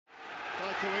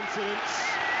coincidence,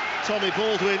 Tommy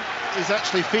Baldwin is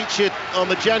actually featured on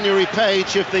the January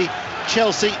page of the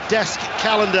Chelsea desk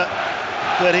calendar,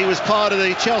 but he was part of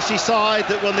the Chelsea side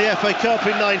that won the FA Cup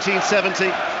in 1970,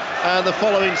 and the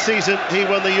following season he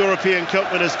won the European Cup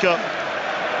Winners' Cup,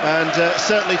 and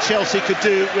certainly Chelsea could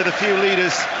do with a few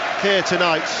leaders here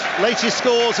tonight. Latest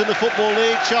scores in the Football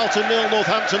League: Charlton 0,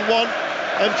 Northampton 1.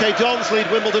 MK Dons lead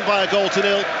Wimbledon by 1-0.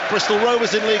 Bristol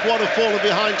Rovers in League One have fallen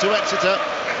behind to Exeter,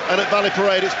 and at Valley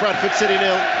Parade it's Bradford City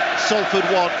 0, Salford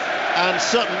 1, and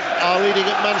Sutton are leading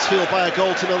at Mansfield by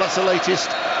 1-0. That's the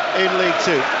latest in League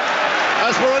Two.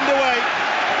 As we're underway,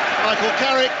 Michael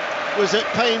Carrick was at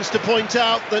pains to point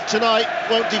out that tonight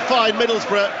won't define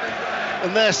Middlesbrough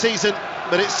and their season,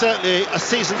 but it's certainly a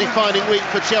season-defining week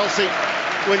for Chelsea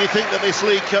when you think that this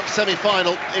League Cup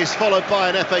semi-final is followed by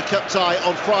an FA Cup tie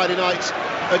on Friday night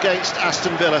against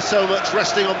Aston Villa. So much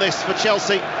resting on this for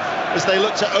Chelsea as they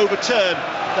look to overturn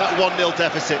that 1-0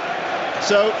 deficit.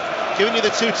 So, giving you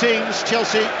the two teams,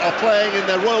 Chelsea are playing in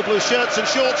their royal blue shirts and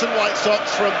shorts and white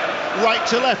socks from right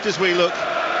to left as we look,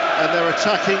 and they're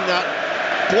attacking that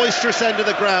boisterous end of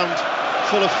the ground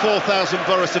full of 4,000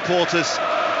 Borough supporters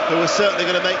who are certainly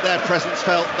going to make their presence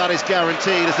felt. That is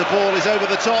guaranteed, as the ball is over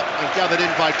the top and gathered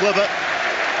in by Glover,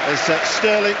 as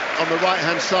Sterling on the right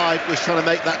hand side was trying to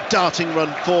make that darting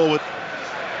run forward,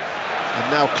 and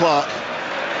now Clark,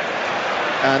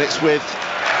 and it's with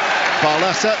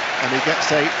Barlasa, and he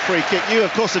gets a free kick. You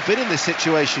of course have been in this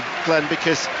situation, Glenn,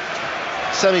 because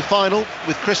semi-final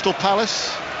with Crystal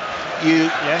Palace, you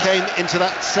came into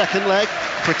that second leg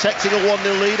protecting a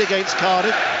 1-0 lead against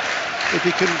Cardiff. If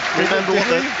you can remember what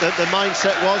the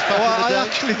mindset was back in the day. I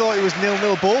actually thought it was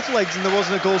 0-0 both legs and there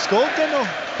wasn't a goal scored then,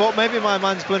 but maybe my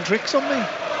mind's playing tricks on me.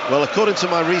 Well, according to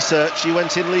my research, you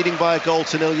went in leading by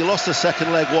 1-0. You lost the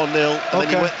second leg 1-0,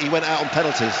 and then you went out on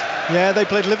penalties. Yeah, they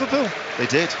played Liverpool. They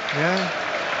did. Yeah,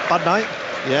 bad night.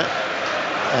 Yeah.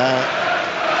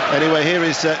 Anyway, here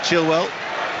is Chilwell.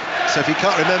 So if you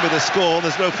can't remember the score,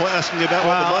 there's no point asking you about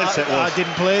what the mindset was. I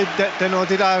didn't play, then or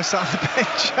did I? I was sat on the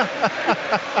bench.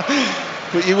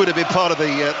 But you would have been part of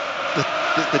the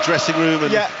dressing room.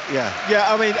 And, yeah.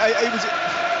 I mean, it was.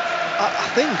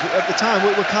 I think at the time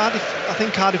we were Cardiff. I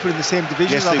think Cardiff were in the same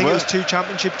division. Yes, I think were. It was two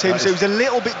championship teams, so it was a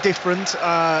little bit different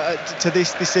to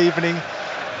this evening.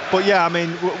 But yeah, I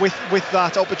mean, with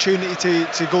that opportunity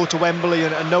to go to Wembley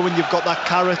and knowing you've got that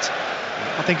carrot,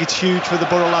 I think it's huge for the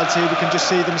Borough lads here. We can just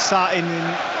see them sat in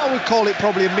I would call it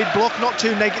probably a mid-block, not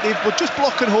too negative, but just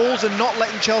blocking holes and not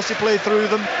letting Chelsea play through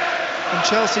them. And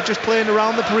Chelsea just playing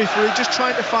around the periphery, just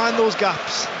trying to find those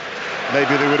gaps.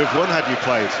 Maybe they would have won had you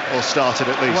played, or started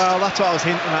at least. Well, that's what I was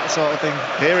hinting at, sort of thing.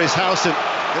 Here is Howson,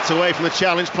 gets away from the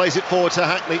challenge, plays it forward to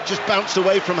Hackney, just bounced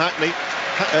away from Hackney.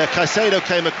 Caicedo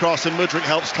came across and Mudryk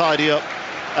helps tidy up,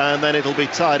 and then it'll be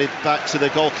tidied back to the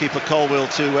goalkeeper Colwill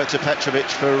to Petrovic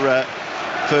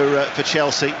for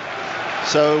Chelsea.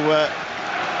 So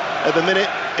at the minute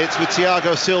it's with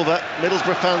Thiago Silva.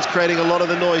 Middlesbrough fans creating a lot of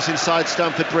the noise inside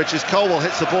Stamford Bridge as Colwill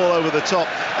hits the ball over the top.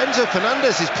 Enzo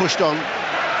Fernandez is pushed on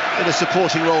in a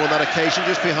supporting role on that occasion,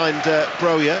 just behind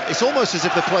Broja. It's almost as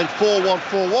if they're playing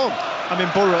 4-1-4-1. I mean,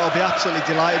 Borough will be absolutely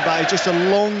delighted by it. Just a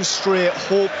long, straight,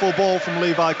 hopeful ball from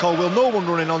Levi Colwill. No one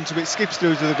running onto it, skips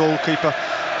through to the goalkeeper,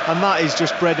 and that is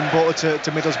just bread and butter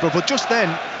to Middlesbrough. But just then,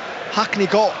 Hackney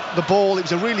got the ball. It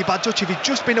was a really bad touch. If he'd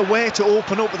just been aware to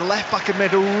open up, the left back had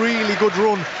made a really good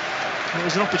run. And it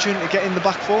was an opportunity to get in the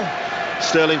back four.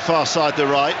 Sterling far side the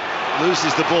right,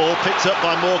 loses the ball, picked up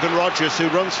by Morgan Rogers, who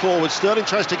runs forward. Sterling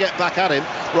tries to get back at him.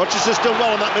 Rogers has done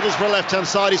well on that Middlesbrough left-hand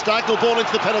side. His diagonal ball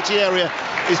into the penalty area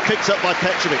is picked up by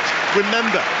Petrovic.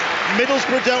 Remember,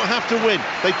 Middlesbrough don't have to win.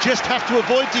 They just have to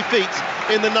avoid defeat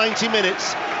in the 90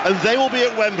 minutes, and they will be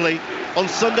at Wembley on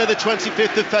Sunday the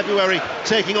 25th of February,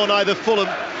 taking on either Fulham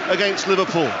against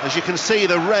Liverpool. As you can see,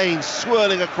 the rain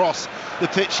swirling across the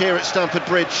pitch here at Stamford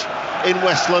Bridge in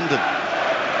West London.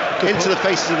 Into the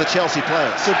faces of the Chelsea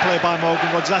players. Good play by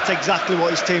Morgan Rogers. That's exactly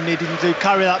what his team needed to do.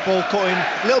 Carry that ball, cut in.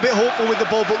 A little bit hopeful with the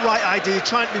ball, but right idea,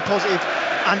 trying to be positive.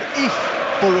 And if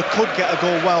Borough could get a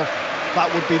goal, well,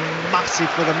 that would be massive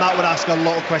for them. That would ask a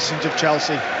lot of questions of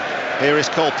Chelsea. Here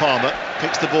is Cole Palmer,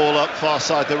 picks the ball up far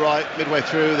side the right, midway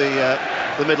through the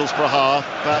Middlesbrough half,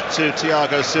 back to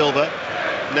Thiago Silva.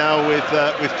 Now with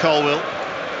Colwill,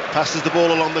 passes the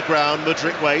ball along the ground.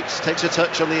 Mudryk waits, takes a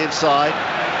touch on the inside,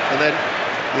 and then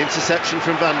the interception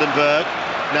from Vandenberg.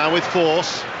 Now with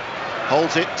force,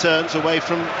 holds it, turns away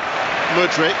from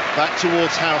Mudryk, back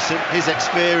towards Howson. His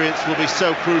experience will be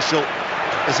so crucial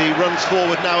as he runs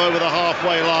forward now over the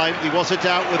halfway line. He was a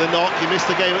doubt with a knock. He missed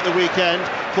the game at the weekend.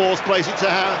 Force plays it to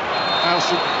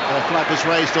Howson. Flag was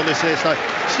raised on this here side.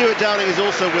 Stuart Downing is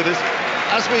also with us.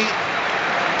 as we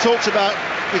talked about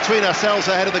between ourselves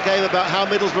ahead of the game about how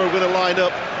Middlesbrough are going to line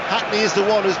up, Hackney is the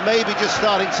one who's maybe just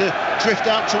starting to drift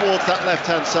out towards that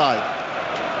left-hand side.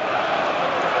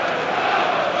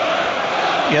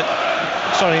 Yeah.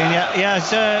 Sorry,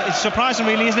 it's surprising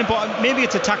really, isn't it? But maybe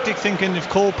it's a tactic, thinking if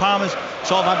Cole Palmer's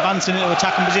sort of advancing into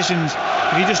attacking positions,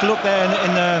 if you just look there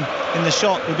in the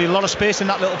shot, there'll be a lot of space in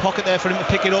that little pocket there for him to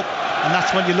pick it up, and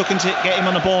that's when you're looking to get him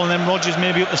on the ball, and then Rodgers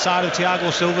maybe up the side of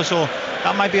Thiago Silva. So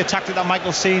that might be a tactic that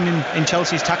Michael's seen in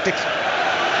Chelsea's tactics.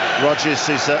 Rodgers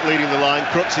is leading the line.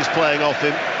 Crooks is playing off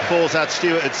him. Forsad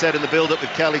Stewart had said in the build-up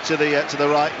with Kelly to the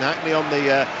right, and Hackney on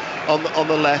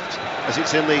the left, as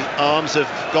it's in the arms of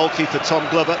goalkeeper Tom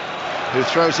Glover, who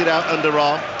throws it out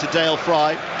underarm to Dale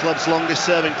Fry, club's longest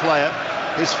serving player.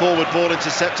 His forward ball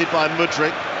intercepted by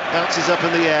Mudryk, bounces up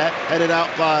in the air, headed out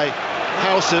by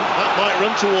Howson. That might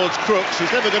run towards Crooks,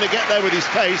 who's never going to get there with his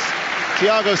pace.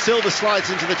 Thiago Silva slides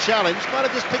into the challenge, might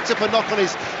have just picked up a knock on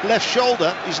his left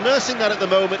shoulder. He's nursing that at the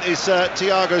moment, is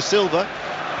Thiago Silva.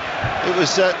 It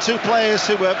was two players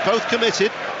who were both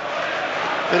committed,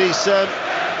 but he's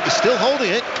still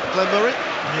holding it, Glenn Murray.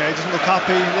 Yeah, he doesn't look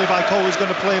happy. Levi Cole was going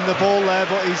to play him the ball there,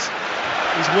 but he's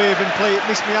waving, play it,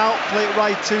 miss me out, play it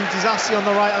right to Disasi on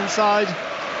the right hand side.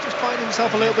 Just finding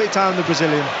himself a little bit of time, the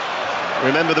Brazilian.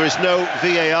 Remember, there is no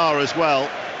VAR as well.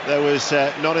 There was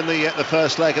not in the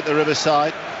first leg at the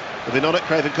Riverside. There'll be none at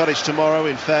Craven Cottage tomorrow,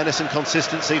 in fairness and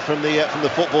consistency from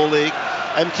the Football League.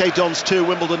 MK Dons 2,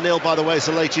 Wimbledon 0, by the way, is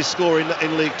the latest score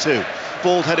in League 2.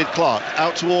 Bald-headed Clark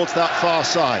out towards that far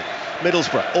side.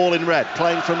 Middlesbrough, all in red,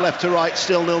 playing from left to right,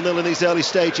 still 0-0 in these early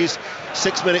stages.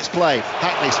 6 minutes played.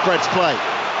 Hackney spreads play.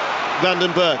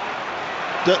 Vandenberg,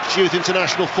 Dutch Youth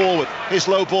International forward. His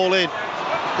low ball in.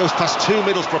 Goes past two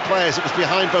Middlesbrough players. It was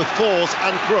behind both Fors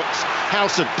and Crooks.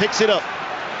 Howson picks it up.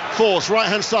 Fors,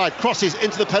 right-hand side, crosses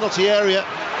into the penalty area.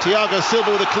 Thiago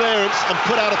Silva with a clearance and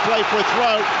put out a play for a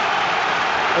throw.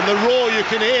 And the roar you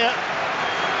can hear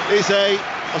is I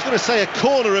was going to say a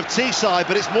corner of Teesside,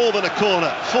 but it's more than a corner.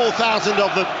 4,000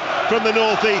 of them from the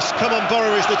northeast. Come on,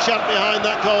 Borough is the chant behind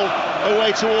that goal,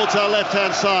 away towards our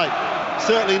left-hand side.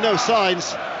 Certainly no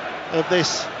signs of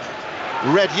this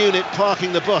red unit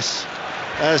parking the bus,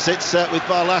 as it's with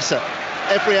Barlassa.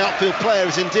 Every outfield player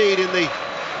is indeed in the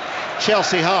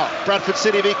Chelsea heart. Bradford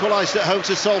City have equalised at home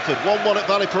to Salford. 1-1 at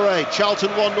Valley Parade.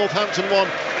 Charlton 1, Northampton 1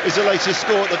 is the latest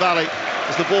score at the Valley,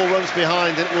 as the ball runs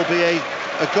behind, and it will be a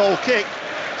goal kick.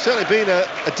 Certainly been a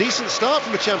decent start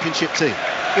from the Championship team.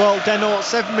 Well, Deno,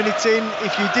 7 minutes in,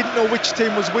 if you didn't know which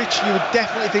team was which, you would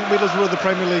definitely think Middlesbrough are the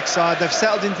Premier League side. They've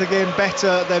settled into the game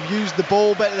better, they've used the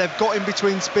ball better, they've got in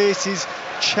between spaces.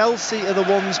 Chelsea are the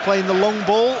ones playing the long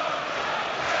ball,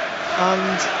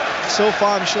 and so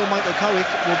far I'm sure Michael Carrick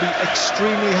will be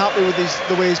extremely happy with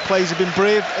the way his players have been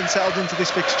brave and settled into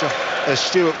this fixture. As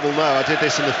Stuart will know, I did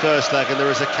this in the first leg, and there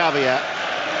is a caveat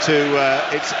to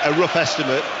it's a rough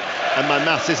estimate, and my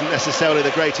maths isn't necessarily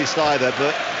the greatest either,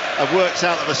 but I've worked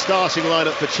out that the starting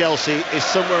lineup for Chelsea is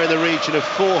somewhere in the region of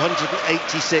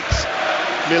 £486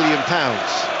 million,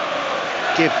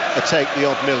 give or take the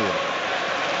odd million.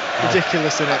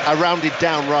 Ridiculous, isn't it? I rounded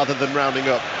down rather than rounding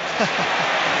up.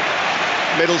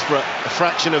 Middlesbrough, a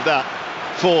fraction of that.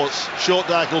 Fors, short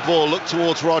diagonal ball, look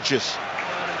towards Rodgers.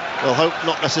 They'll hope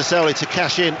not necessarily to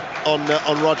cash in on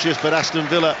Rodgers, but Aston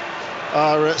Villa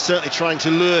are certainly trying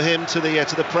to lure him to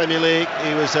the Premier League.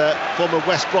 He was a former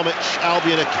West Bromwich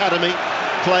Albion Academy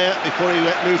player before he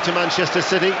moved to Manchester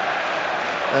City,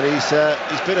 and he's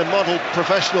been a model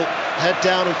professional, head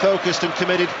down and focused and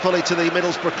committed fully to the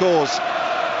Middlesbrough cause,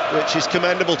 which is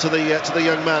commendable to the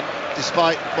young man,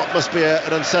 despite what must be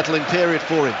an unsettling period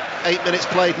for him. 8 minutes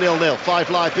played, 0-0. 5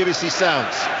 Live BBC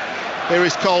Sounds. Here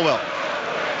is Colwell.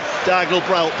 Diagonal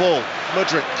ball.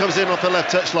 Mudryk comes in off the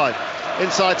left touchline.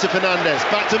 Inside to Fernandez.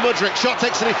 Back to Mudryk. Shot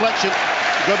takes a deflection.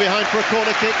 Go behind for a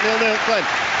corner kick. 0-0. Glenn.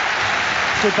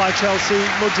 Good by Chelsea.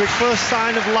 Mudryk, first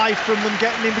sign of life from them,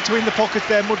 getting in between the pockets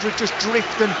there. Mudryk just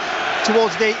drifting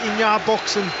towards the 18-yard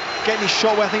box and getting his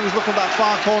shot where I think he was looking at that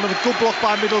far corner. A good block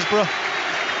by Middlesbrough.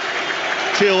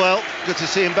 Chilwell, good to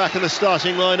see him back in the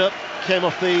starting lineup. Came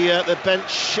off the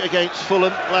bench against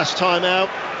Fulham last time out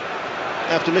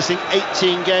after missing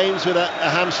 18 games with a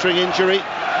hamstring injury.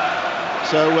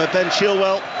 So Ben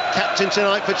Chilwell, captain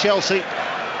tonight for Chelsea,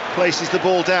 places the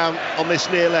ball down on this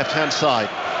near left-hand side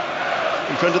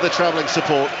in front of the travelling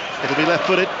support. It'll be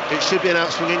left-footed. It should be an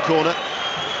out-swinging corner.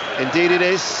 Indeed it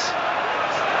is.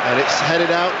 And it's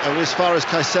headed out and as far as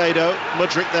Caicedo.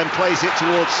 Mudryk then plays it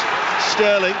towards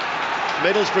Sterling.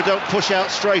 Middlesbrough don't push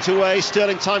out straight away.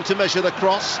 Sterling time to measure the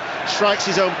cross, strikes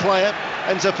his own player.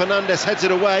 Enzo Fernandez heads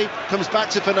it away, comes back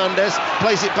to Fernandez,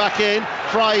 plays it back in.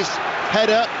 Fry's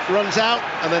header, runs out,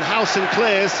 and then Howson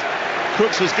clears.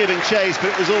 Crooks was giving chase, but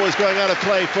it was always going out of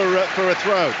play for a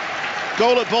throw.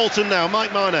 Goal at Bolton now,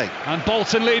 Mike Marnay. And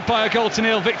Bolton lead by a goal to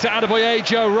nil. Victor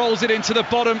Adebayo rolls it into the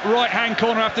bottom right-hand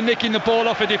corner after nicking the ball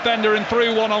off a defender and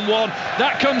through one-on-one.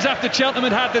 That comes after Cheltenham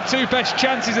had the two best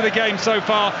chances of the game so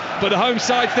far, but the home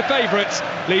side's the favourites,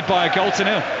 lead by a goal to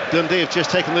nil. Dundee have just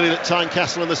taken the lead at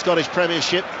Tynecastle in the Scottish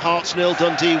Premiership. Hearts 0,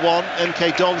 Dundee 1.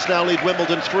 MK Dons now lead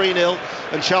Wimbledon 3-0,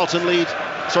 and Charlton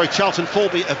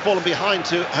have fallen behind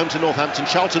home to Northampton.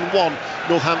 Charlton 1,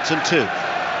 Northampton 2.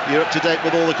 You're up to date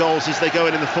with all the goals as they go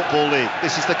in the Football League.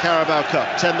 This is the Carabao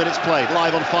Cup, 10 minutes played,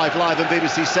 live on 5 Live and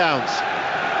BBC Sounds.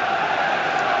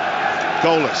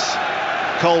 Goalless.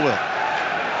 Colwill.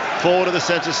 Forward of the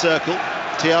centre circle.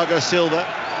 Thiago Silva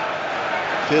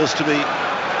feels to be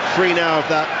free now of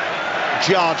that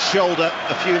jarred shoulder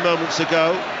a few moments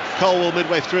ago. Colwill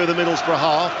midway through the Middlesbrough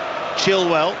half.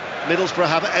 Chilwell. Middlesbrough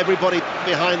have everybody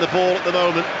behind the ball at the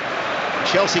moment.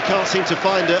 Chelsea can't seem to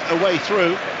find a way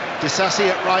through. Disasi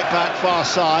at right back, far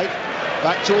side,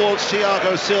 back towards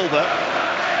Thiago Silva,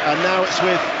 and now it's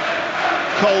with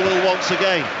Colwill once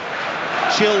again.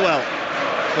 Chilwell,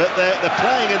 but they're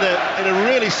playing in a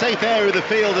really safe area of the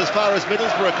field as far as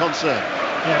Middlesbrough are concerned.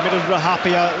 Yeah, Middlesbrough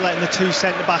happy letting the two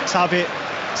centre-backs have it,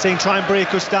 saying try and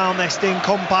break us down. They're staying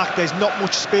compact, there's not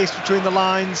much space between the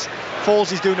lines.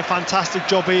 Falls is doing a fantastic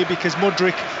job here because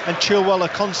Mudryk and Chilwell are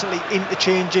constantly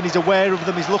interchanging. He's aware of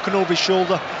them, he's looking over his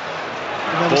shoulder.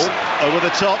 Ball over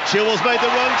the top, Chilwell's made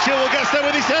the run, Chilwell gets there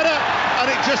with his header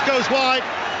and it just goes wide.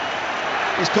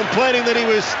 He's complaining that he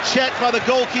was checked by the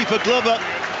goalkeeper Glover.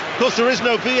 Of course there is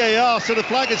no VAR, so the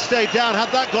flag had stayed down.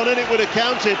 Had that gone in it would have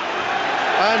counted.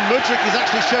 And Mudryk has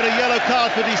actually shown a yellow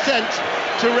card for dissent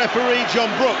to referee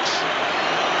John Brooks.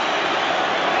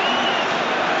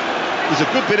 There's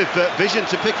a good bit of vision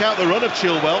to pick out the run of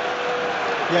Chilwell.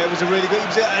 Yeah, it was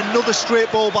another straight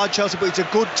ball by Chelsea, but it's a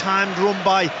good timed run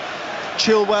by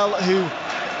Chilwell, who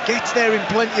gets there in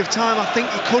plenty of time. I think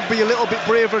he could be a little bit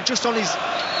braver. Just in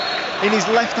his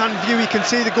left-hand view, he can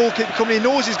see the goalkeeper coming. He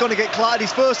knows he's going to get clattered.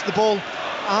 He's first to the ball,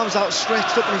 arms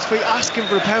outstretched up on his feet, asking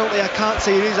for a penalty. I can't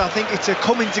say it is. I think it's a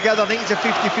coming together. I think it's a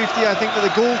 50-50. I think that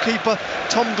the goalkeeper,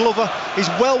 Tom Glover, is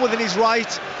well within his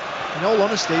right. In all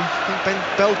honesty, I think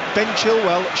Ben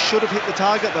Chilwell should have hit the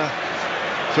target there.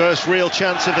 First real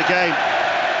chance of the game.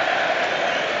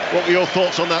 What were your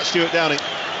thoughts on that, Stuart Downing?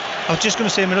 I was just going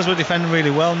to say Middlesbrough defending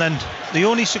really well, and then the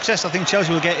only success I think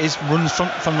Chelsea will get is runs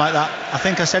from like that. I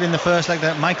think I said in the first leg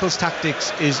that Michael's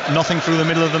tactics is nothing through the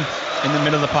middle of them, in the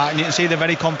middle of the park, and you can see they're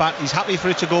very compact. He's happy for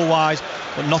it to go wide,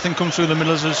 but nothing comes through the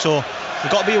middle of us, so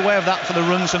we've got to be aware of that for the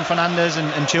runs from Fernandes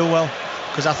and Chilwell,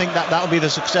 because I think that will be the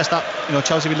success that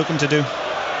Chelsea will be looking to do.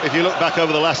 If you look back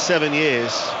over the last 7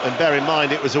 years, and bear in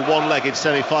mind it was a one-legged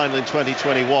semi-final in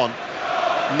 2021,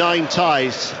 9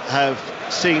 ties have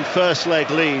seen first leg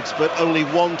leads, but only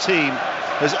one team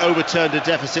has overturned a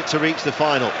deficit to reach the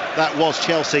final. That was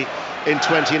Chelsea in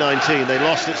 2019. They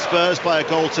lost at Spurs by a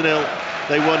goal to nil.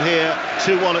 They won here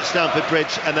 2-1 at Stamford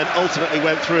Bridge, and then ultimately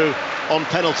went through on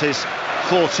penalties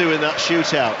 4-2 in that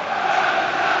shootout.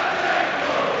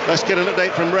 Let's get an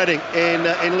update from Reading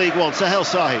in League One. Sahel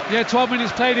Sahi. Yeah, 12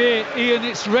 minutes played here, Ian.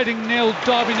 It's Reading 0,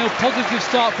 Derby 0. Positive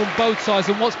start from both sides,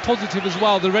 and what's positive as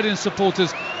well, the Reading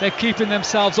supporters, they're keeping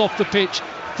themselves off the pitch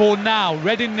for now.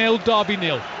 Reading 0, Derby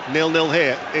 0. 0-0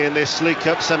 here in this League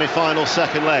Cup semi-final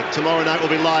second leg. Tomorrow night we'll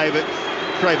be live at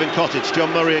Craven Cottage.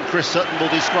 John Murray and Chris Sutton will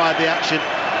describe the action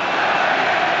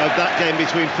of that game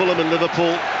between Fulham and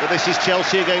Liverpool. But this is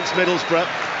Chelsea against Middlesbrough,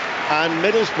 and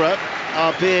Middlesbrough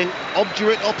are being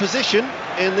obdurate opposition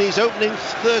in these opening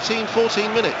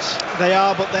 13-14 minutes. They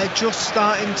are, but they're just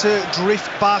starting to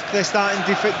drift back. They're starting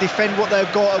to defend what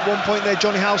they've got. At one point there,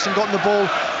 Johnny Howson got in the ball.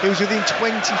 He was within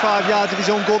 25 yards of his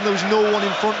own goal, and there was no one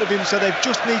in front of him, so they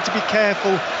just need to be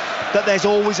careful that there's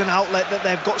always an outlet, that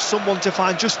they've got someone to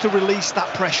find just to release that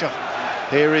pressure.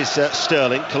 Here is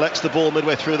Sterling, collects the ball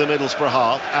midway through the Middlesbrough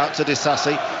half, out to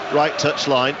Disasi, right touch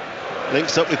line,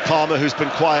 links up with Palmer, who's been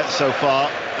quiet so far,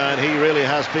 and he really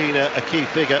has been a key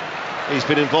figure. He's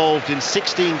been involved in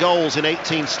 16 goals in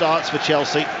 18 starts for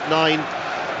Chelsea, 9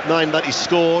 that he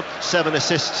scored, 7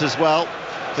 assists as well.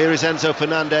 Here is Enzo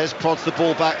Fernandez, prods the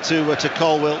ball back to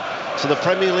Colwill. So the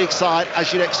Premier League side,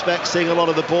 as you'd expect, seeing a lot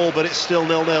of the ball, but it's still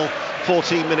 0-0,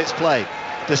 14 minutes played.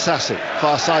 Disasi,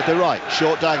 far side to right,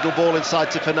 short diagonal ball inside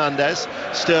to Fernandez.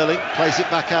 Sterling plays it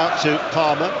back out to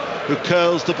Palmer, who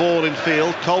curls the ball in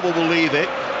field. Colwill will leave it,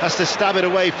 has to stab it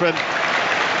away from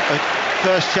a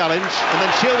first challenge, and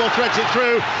then Chilwell threads it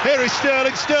through. Here is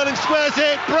Sterling, Sterling squares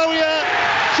it, Broja,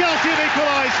 Chelsea have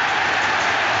equalised.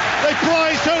 They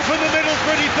prized open the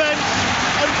Middlesbrough defence,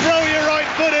 and Broja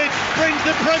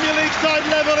the Premier League side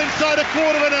level inside a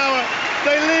quarter of an hour.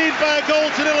 They lead by a goal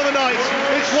to nil on the night.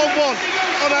 It's 1-1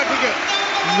 on aggregate.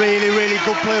 Really, really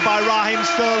good play by Raheem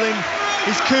Sterling.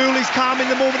 He's cool, he's calm in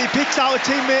the moment. He picks out a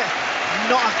teammate. I'm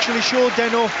not actually sure,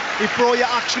 Deno, if Broja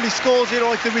actually scores it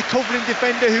or if the recovering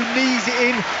defender who knees it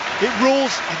in, it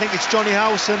rolls. I think it's Johnny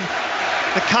Howson,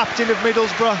 the captain of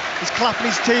Middlesbrough. He's clapping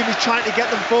his team, he's trying to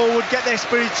get them forward, get their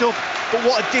spirits up. But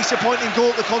what a disappointing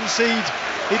goal to concede.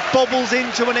 It bobbles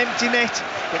into an empty net,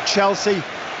 but Chelsea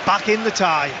back in the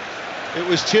tie. It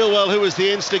was Chilwell who was the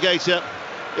instigator.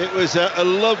 It was a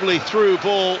lovely through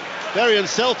ball, very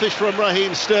unselfish from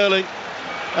Raheem Sterling.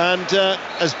 And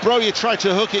as Broja tried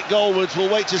to hook it goalwards,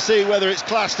 we'll wait to see whether it's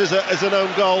classed as an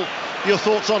own goal. Your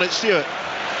thoughts on it, Stuart?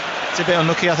 It's a bit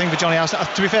unlucky, I think, for Johnny House.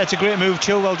 To be fair, it's a great move.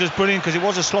 Chilwell just brilliant because it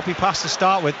was a sloppy pass to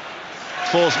start with.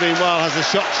 Force, meanwhile, has a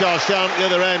shot charged down at the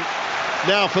other end.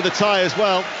 Now for the tie as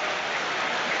well.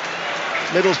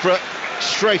 Middlesbrough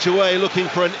straight away looking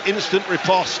for an instant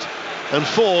riposte, and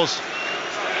Force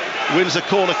wins a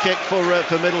corner kick for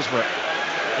Middlesbrough.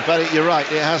 In fact, you're right,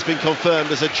 it has been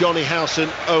confirmed as a Johnny Howson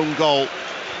own goal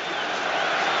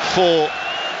for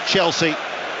Chelsea.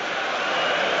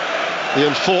 The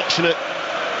unfortunate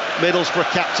Middlesbrough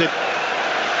captain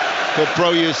for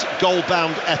Broja's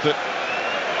goal-bound effort,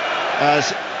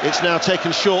 as it's now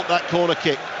taken short, that corner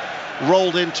kick.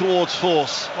 Rolled in towards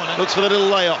Force. Looks for the little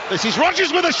layoff. This is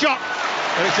Rodgers with a shot.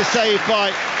 And it's a save by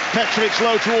Petrovic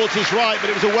low towards his right, but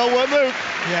it was a well-worked move.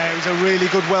 Yeah, it was a really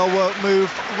good, well-worked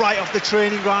move. Right off the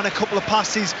training ground, a couple of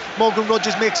passes. Morgan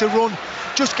Rodgers makes a run,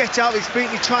 just gets out of his feet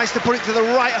and he tries to put it to the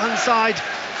right-hand side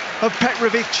of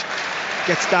Petrovic.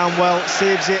 Gets down well,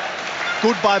 saves it.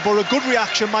 Good by Borough, good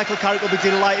reaction. Michael Carrick will be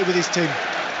delighted with his team.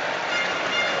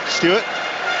 Stuart?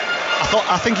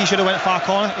 I think he should have went far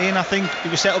corner. Ian, I think he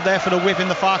was set up there for the whip in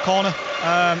the far corner.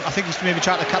 I think he's maybe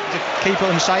trying to keep it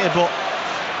unsighted, but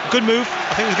good move.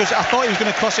 I think it was good. I thought he was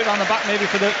going to cross it around the back maybe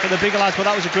for the bigger lads, but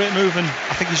that was a great move, and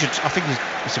I think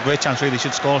it's a great chance really. He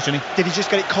should score, shouldn't he? Did he just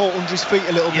get it caught under his feet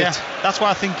a little bit? That's why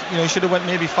I think he should have went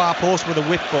maybe far post with a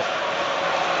whip, but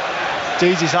it's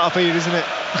easy out of here, isn't it?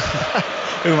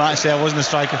 Who might say I wasn't a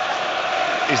striker?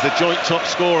 Is the joint top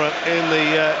scorer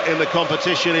in the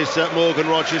competition is Morgan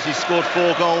Rodgers. He's scored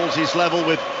 4 goals. He's level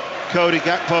with Cody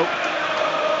Gakpo,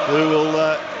 who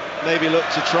will maybe look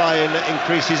to try and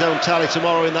increase his own tally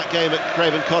tomorrow in that game at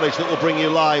Craven Cottage that will bring you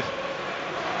live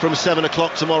from 7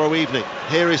 o'clock tomorrow evening.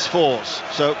 Here is Force.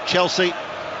 So Chelsea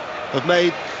have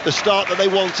made the start that they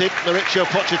wanted. Mauricio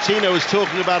Pochettino was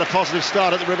talking about a positive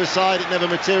start at the Riverside. It never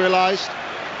materialised.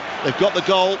 They've got the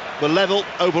goal. We're level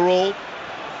overall.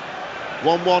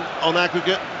 1-1 on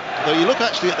aggregate. Though you look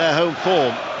actually at their home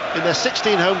form, in their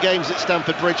 16 home games at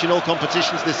Stamford Bridge in all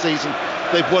competitions this season,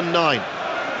 they've won 9.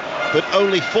 But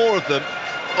only 4 of them,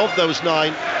 of those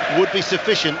 9, would be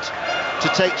sufficient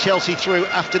to take Chelsea through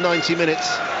after 90 minutes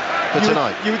for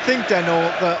tonight. You would think, Deno,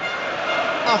 that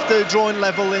after drawing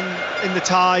level in the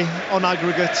tie on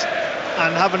aggregate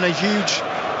and having a huge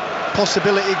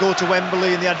possibility to go to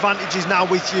Wembley and the advantage is now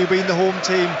with you being the home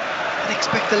team, I'd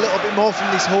expect a little bit more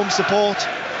from this home support,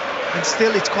 and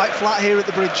still it's quite flat here at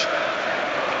the bridge.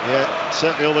 Yeah,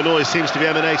 certainly all the noise seems to be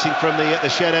emanating from the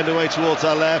shed end away towards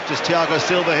our left as Thiago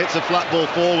Silva hits a flat ball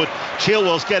forward.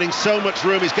 Chilwell's getting so much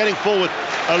room, he's getting forward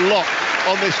a lot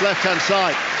on this left-hand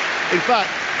side. In fact,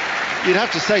 you'd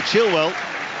have to say Chilwell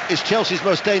is Chelsea's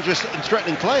most dangerous and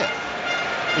threatening player.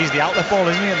 He's the outlet ball,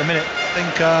 isn't he, at the minute? I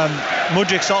think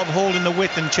Mudryk sort of holding the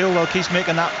width and Chilwell keeps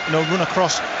making that run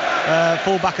across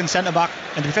full back and centre back,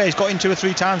 and to be fair, he's got in 2 or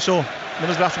 3 times, so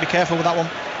Middlesbrough have to be careful with that one.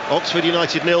 Oxford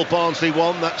United 0, Barnsley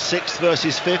 1. That's 6th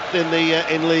versus 5th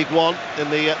in League One in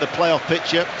the playoff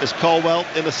picture. As Colwell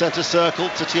in the centre circle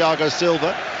to Thiago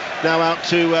Silva, now out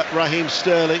to Raheem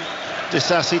Sterling.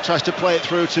 Disasi tries to play it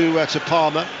through to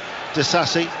Palmer.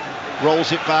 Disasi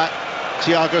rolls it back.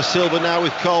 Thiago Silva now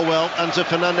with Colwell. Anzo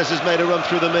Fernandez has made a run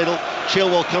through the middle.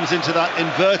 Chilwell comes into that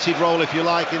inverted role, if you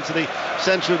like, into the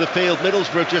centre of the field.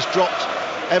 Middlesbrough just dropped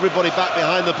everybody back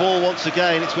behind the ball once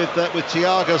again. It's with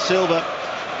Thiago Silva.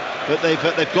 But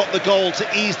they've got the goal to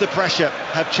ease the pressure,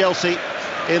 have Chelsea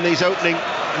in these opening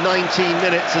 19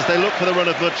 minutes as they look for the run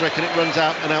of Mudryk, and it runs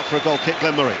out and out for a goal kick,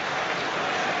 Glenn Murray.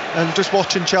 And just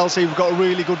watching Chelsea, we've got a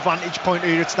really good vantage point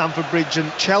here at Stamford Bridge,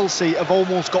 and Chelsea have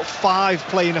almost got 5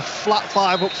 playing a flat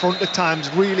 5 up front at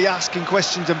times, really asking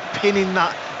questions and pinning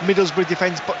that Middlesbrough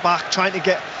defence back, trying to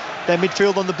get their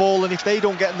midfield on the ball, and if they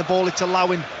don't get on the ball, it's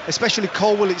allowing, especially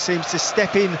Colwell, it seems, to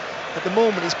step in. At the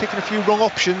moment he's picking a few wrong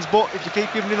options, but if you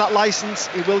keep giving him that licence,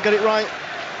 he will get it right.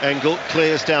 Engel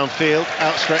clears downfield,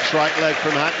 outstretched right leg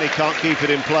from Hackney, can't keep it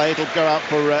in play. It'll go out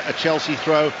for a Chelsea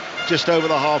throw just over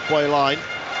the halfway line.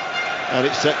 And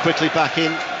it's quickly back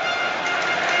in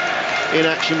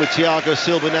action with Thiago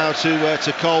Silva now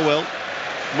to Colwill.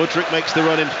 Mudryk makes the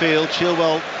run in field.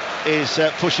 Chilwell is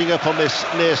pushing up on this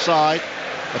near side.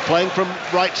 They're playing from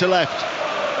right to left.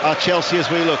 Chelsea as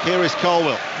we look. Here is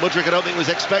Colwill. Mudryk, I don't think was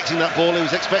expecting that ball. He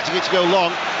was expecting it to go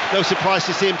long. No surprise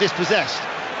to see him dispossessed.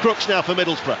 Crooks now for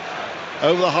Middlesbrough.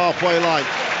 Over the halfway line.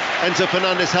 Enzo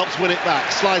Fernandez helps win it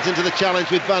back. Slides into the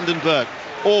challenge with Vandenberg.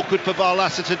 Awkward for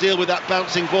Barlaser to deal with that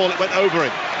bouncing ball. It went over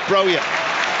him. Broja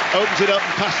opens it up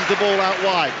and passes the ball out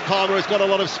wide. Palmer has got a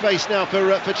lot of space now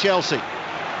for Chelsea.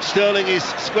 Sterling is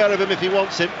square of him if he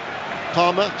wants him.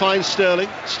 Palmer finds Sterling.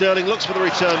 Sterling looks for the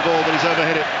return ball, but he's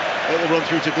overhit it. It will run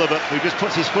through to Glover, who just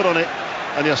puts his foot on it,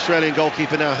 and the Australian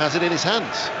goalkeeper now has it in his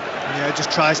hands. Yeah,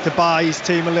 just tries to buy his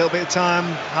team a little bit of time,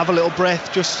 have a little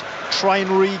breath, just try and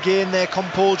regain their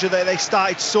composure that they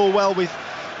started so well with.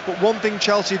 But one thing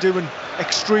Chelsea are doing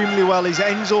extremely well is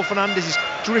Enzo Fernandez is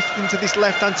drifting to this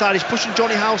left-hand side. He's pushing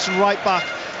Johnny Howson right back.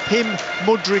 Him,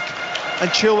 Mudryk and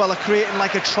Chilwell are creating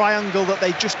like a triangle that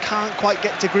they just can't quite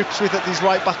get to grips with at this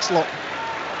right-back slot.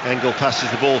 Engel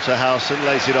passes the ball to Howson,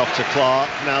 lays it off to Clark,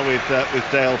 now with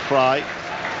Dale Fry.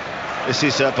 This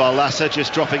is Barlaser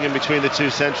just dropping in between the two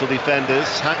central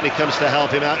defenders. Hackney comes to help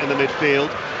him out in the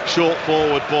midfield. Short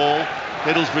forward ball.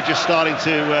 Middlesbrough just starting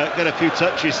to get a few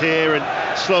touches here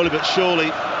and slowly but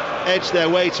surely edge their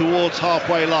way towards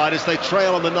halfway line as they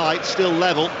trail on the night, still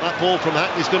level. That ball from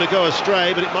Hackney's going to go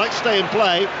astray, but it might stay in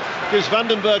play. Gives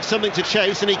Vandenberg something to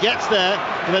chase, and he gets there,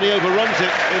 and then he overruns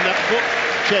it in that foot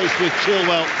chase with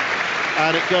Chilwell,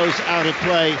 and it goes out of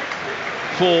play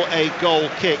for a goal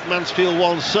kick. Mansfield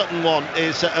 1, Sutton 1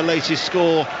 is a latest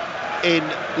score in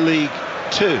League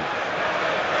 2.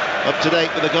 Up to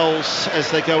date with the goals as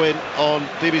they go in on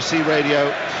BBC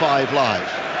Radio 5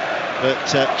 Live. But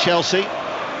Chelsea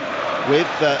with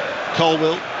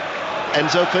Colwill,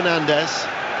 Enzo Fernandez,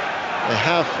 they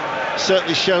have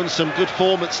certainly shown some good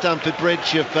form at Stamford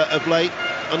Bridge of late.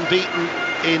 Unbeaten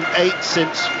in 8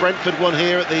 since Brentford won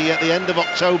here at the end of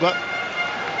October.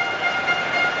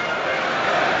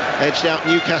 Edged out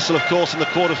Newcastle, of course, in the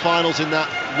quarter-finals in that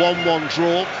 1-1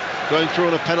 draw, going through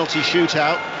on a penalty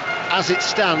shootout. As it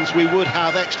stands, we would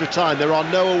have extra time. There are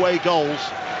no away goals.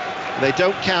 They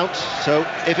don't count, so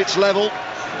if it's level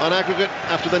on aggregate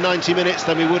after the 90 minutes,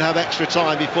 then we would have extra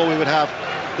time before we would have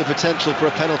the potential for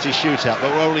a penalty shootout.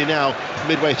 But we're only now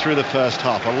midway through the first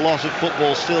half. A lot of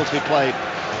football still to be played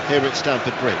here at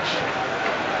Stamford Bridge.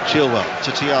 Chilwell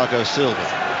to Thiago Silva.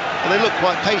 And they look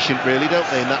quite patient, really, don't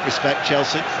they, in that respect,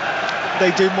 Chelsea?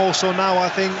 They do more so now. I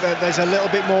think that there's a little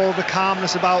bit more of a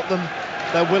calmness about them.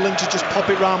 They're willing to just pop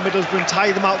it round Middlesbrough and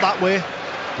tie them out that way.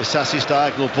 Disasi's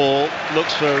diagonal ball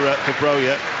looks for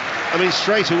Broja. I mean,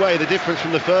 straight away, the difference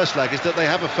from the first leg is that they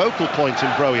have a focal point in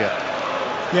Broja.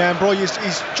 Yeah, and Broja's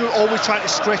he's always trying to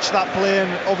stretch that play,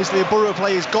 and obviously a Borough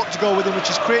player's got to go with him, which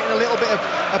is creating a little bit of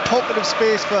a pocket of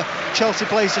space for Chelsea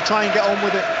players to try and get on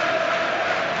with it.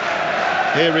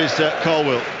 Here is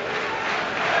Colwill.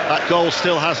 That goal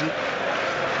still hasn't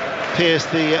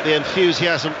pierced the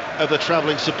enthusiasm of the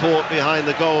travelling support behind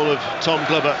the goal of Tom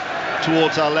Glover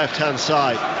towards our left-hand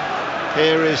side.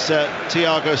 Here is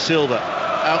Thiago Silva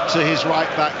out to his right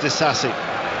back, Disasi.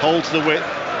 Holds the width,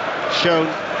 shown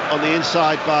on the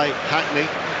inside by Hackney.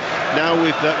 Now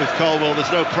with Colwill,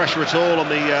 there's no pressure at all on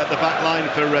the back line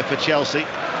for Chelsea.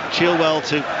 Chilwell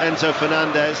to Enzo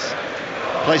Fernandez.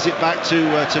 Plays it back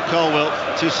to Colwill.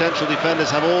 Two central defenders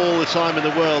have all the time in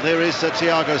the world. Here is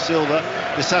Thiago Silva.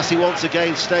 Disasi once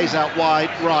again stays out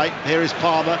wide right. Here is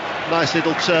Palmer. Nice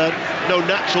little turn. No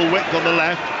natural width on the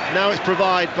left. Now it's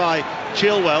provided by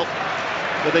Chilwell.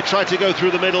 But they tried to go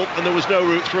through the middle and there was no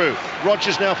route through.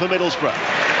 Rodgers now for Middlesbrough.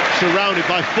 Surrounded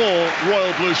by 4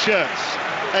 royal blue shirts.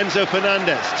 Enzo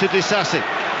Fernandez to Disasi.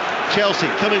 Chelsea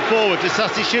coming forward.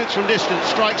 Disasi shoots from distance,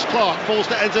 strikes Clark, falls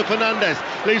to Enzo Fernandez,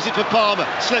 leaves it for Palmer,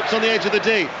 slips on the edge of the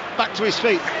D, back to his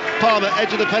feet. Palmer,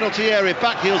 edge of the penalty area,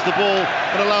 backheels the ball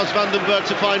and allows Vandenberg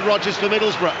to find Rodgers for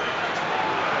Middlesbrough.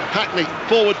 Hackney,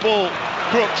 forward ball.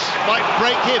 Crooks might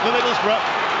break here for Middlesbrough.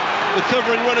 The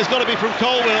covering run has got to be from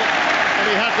Colwill, and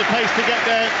he had the pace to get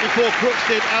there before Crooks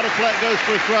did. Out of play, goes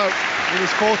for a throw. He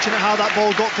was fortunate how that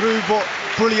ball got through, but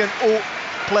brilliant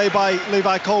play by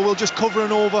Levi Colwill, just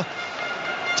covering over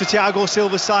to Thiago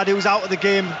Silva's side, who was out of the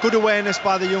game. Good awareness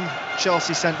by the young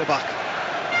Chelsea centre-back.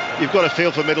 You've got to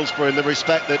feel for Middlesbrough in the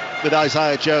respect that with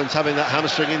Isaiah Jones having that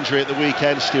hamstring injury at the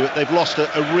weekend, Stuart, they've lost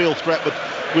a real threat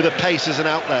with a pace as an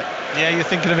outlet. Yeah, you're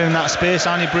thinking of him in that space,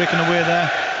 aren't you, breaking away there?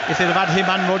 If they'd have had him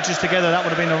and Rodgers together, that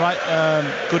would have been a right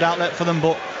good outlet for them.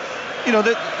 But you know,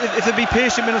 if they be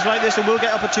patient minutes like this, they will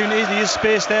get opportunities. There is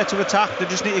space there to attack. They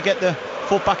just need to get the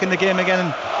foot back in the game again,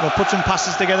 and put some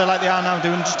passes together like they are now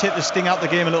doing, just take the sting out the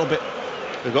game a little bit.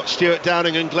 We've got Stuart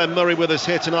Downing and Glenn Murray with us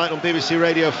here tonight on BBC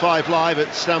Radio 5 Live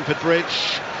at Stamford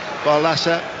Bridge.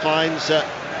 Barlassa finds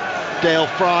Dale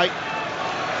Fry.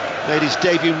 Made his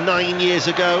debut 9 years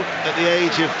ago at the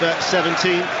age of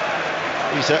 17.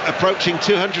 He's approaching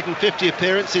 250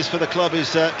 appearances for the club,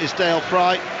 is Dale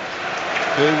Fry,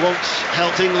 who once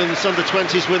helped England's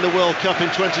under-20s win the World Cup in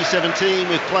 2017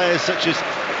 with players such as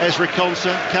Ezra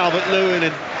Konsa, Calvert-Lewin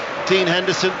and Dean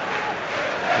Henderson.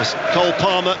 There's Cole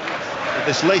Palmer,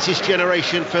 this latest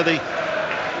generation for the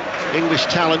English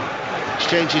talent,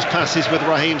 exchanges passes with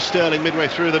Raheem Sterling midway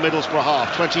through the Middlesbrough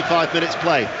half. 25 minutes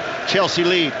play. Chelsea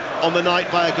lead on the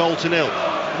night by a goal to nil.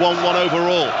 1-1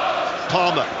 overall.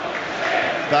 Palmer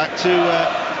back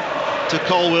to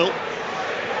Colwill.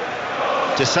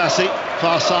 Disasi,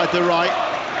 far side the right.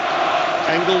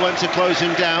 Engel went to close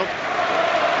him down.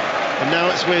 And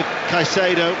now it's with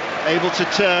Caicedo, able to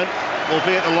turn,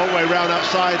 albeit a long way round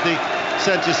outside the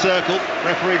centre circle.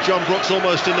 Referee John Brooks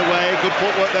almost in the way. Good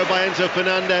footwork though by Enzo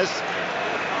Fernandez.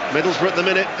 Middlesbrough at the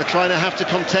minute are trying to have to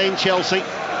contain Chelsea.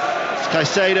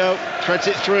 Caicedo threads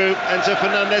it through. Enzo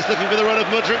Fernandez looking for the run of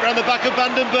Mudryk round the back of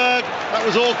Vandenberg. That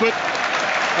was awkward.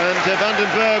 And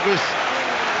Vandenberg was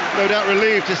no doubt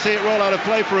relieved to see it roll out of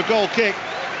play for a goal kick.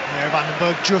 Yeah,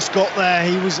 Vandenberg just got there.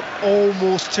 He was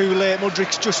almost too late.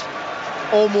 Mudryk's just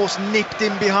almost nipped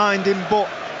in behind him, but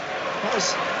that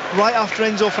was right after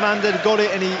Enzo Fernandez got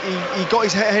it, and he got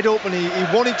his head up, and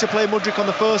he wanted to play Mudryk on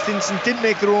the first instance, didn't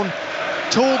make the run.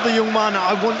 Told the young man,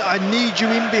 I need you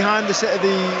in behind the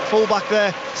full-back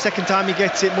there. Second time he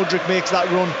gets it, Mudryk makes that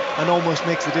run and almost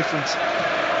makes the difference.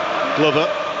 Glover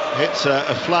hits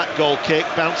a flat goal kick,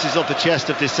 bounces off the chest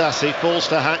of Disasi, falls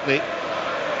to Hackney.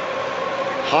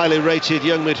 Highly rated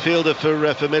young midfielder for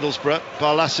Middlesbrough.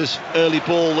 Barlassa's early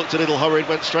ball looked a little hurried,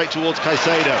 went straight towards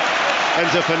Caicedo.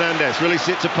 Enzo Fernandez released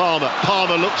it to Palmer.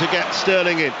 Palmer looked to get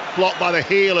Sterling in, blocked by the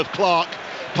heel of Clark.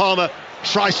 Palmer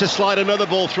tries to slide another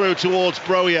ball through towards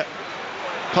Broja.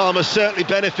 Palmer certainly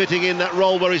benefiting in that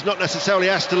role where he's not necessarily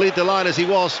asked to lead the line as he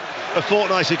was a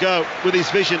fortnight ago with his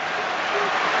vision.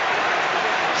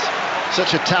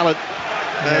 Such a talent,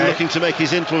 looking to make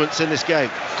his influence in this game.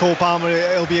 Cole Palmer,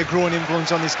 he'll be a growing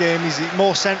influence on this game. He's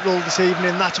more central this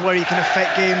evening. That's where he can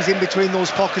affect games, in between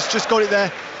those pockets. Just got it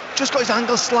there, just got his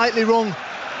angle slightly wrong,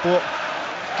 but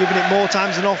giving it more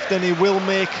times than often, he will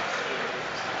make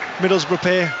Middlesbrough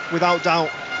pay without doubt.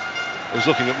 I was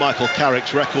looking at Michael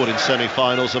Carrick's record in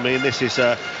semi-finals. I mean, this is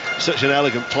such an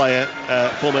elegant player,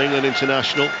 former England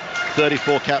international,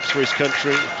 34 caps for his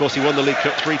country. Of course, he won the League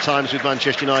Cup 3 times with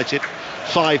Manchester United,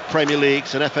 5 Premier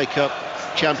Leagues, an FA Cup,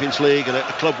 Champions League and a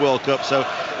Club World Cup, so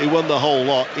he won the whole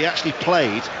lot. He actually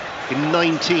played in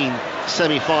 19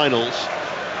 semi-finals.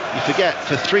 You forget,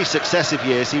 for 3 successive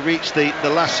years he reached the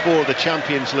last 4 of the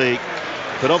Champions League,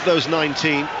 but of those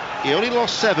 19 he only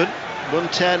lost 7, won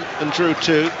 10 and drew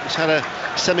 2. He's had a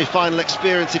semi-final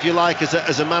experience, if you like,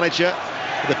 as a manager.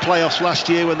 The playoffs last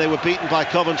year when they were beaten by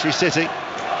Coventry City,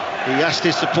 he asked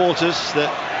his supporters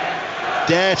that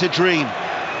dare to dream.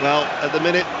 Well, at the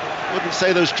minute, I wouldn't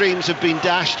say those dreams have been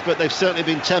dashed, but they've certainly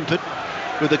been tempered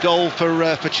with a goal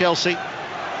for Chelsea.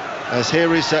 As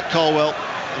here is Colwill,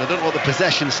 and I don't know what the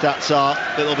possession stats are,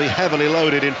 but they'll be heavily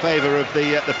loaded in favour of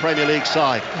the Premier League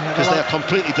side, because they are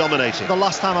completely dominating. The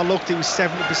last time I looked, it was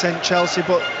 70% Chelsea,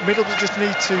 but Middlesbrough just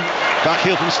need to... Back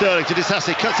heel from Sterling to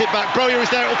Disasi, cuts it back, Broja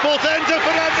is there, it will fall to Enzo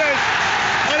Fernandez,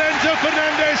 and Enzo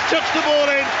Fernandez chucks the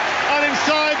ball in, and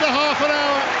inside the half an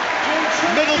hour,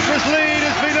 Middlesbrough's lead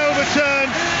has been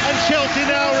overturned, and Chelsea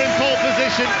now are in pole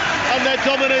position, and their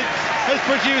dominance has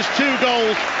produced 2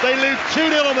 goals. They lose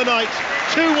 2-0 on the night,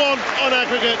 2-1 on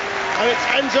aggregate, and it's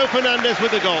Enzo Fernandez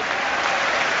with the goal.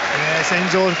 Yes,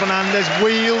 Enzo Fernandez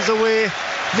wheels away,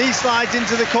 knee slides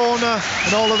into the corner,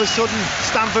 and all of a sudden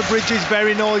Stamford Bridge is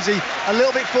very noisy. A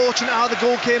little bit fortunate how the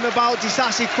goal came about.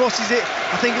 Disasi crosses it,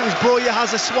 I think it was Broja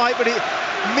has a swipe, but it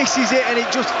misses it, and it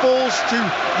just falls to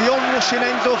the onrushing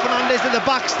Enzo Fernandez at the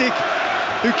back stick,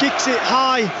 who kicks it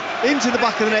high into the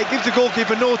back of the net, gives the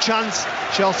goalkeeper no chance.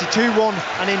 Chelsea 2-1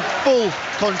 and in full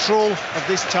control of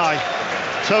this tie.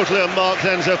 Totally unmarked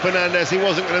Enzo Fernandez, he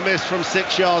wasn't going to miss from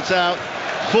 6 yards out.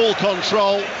 Full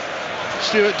control.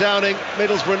 Stuart Downing,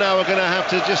 Middlesbrough now are going to have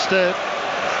to just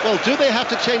well, do they have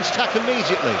to change tack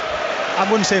immediately? I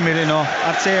wouldn't say immediately, no.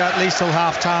 I'd say at least till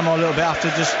half time or a little bit after,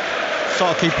 just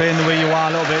sort of keep playing the way you are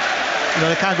a little bit. You know,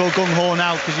 they can't go gung-ho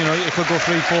now, because you know it could go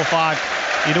 3, 4,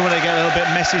 5. You don't want to get a little bit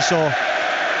messy, so.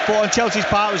 But on Chelsea's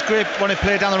part, it was great when he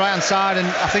played down the right hand side, and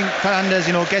I think Fernandez,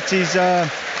 you know, gets his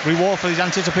reward for his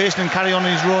anticipation and carry on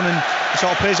his run, and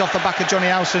sort of plays off the back of Johnny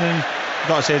Howson, and I've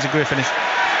got to say it's a great finish.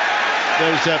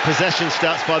 Those possession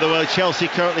stats, by the way, Chelsea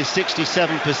currently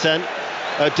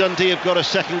 67%. Dundee have got a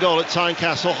second goal at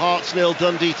Tynecastle. Hearts 0,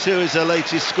 Dundee 2 is their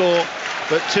latest score,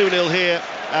 but 2-0 here,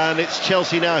 and it's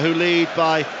Chelsea now who lead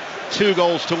by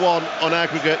 2-1 on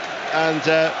aggregate, and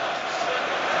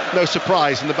no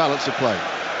surprise in the balance of play.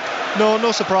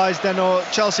 No surprise then.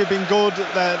 Chelsea have been good.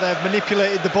 They've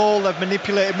manipulated the ball, they've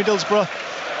manipulated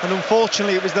Middlesbrough, and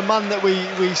unfortunately it was the man that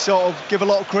we sort of give a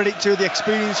lot of credit to, the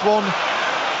experienced one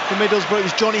for Middlesbrough. It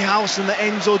was Johnny Howson that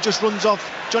Enzo just runs off.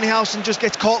 Johnny Howson just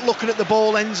gets caught looking at the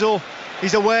ball. Enzo,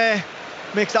 he's aware,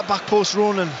 makes that back post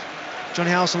run, and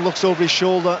Johnny Howson looks over his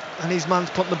shoulder and his man's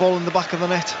putting the ball in the back of the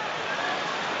net.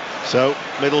 So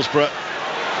Middlesbrough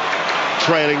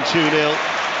trailing 2-0.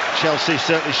 Chelsea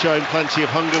certainly showing plenty of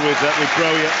hunger with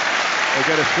Broja. They're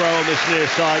going to throw on this near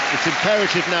side. It's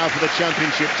imperative now for the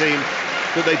Championship team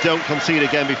that they don't concede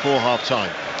again before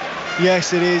half-time.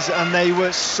 Yes, it is, and they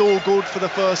were so good for the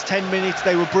first 10 minutes.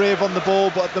 They were brave on the ball,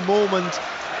 but at the moment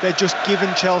they're just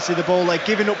giving Chelsea the ball. They're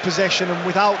giving up possession, and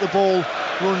without the ball,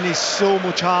 running is so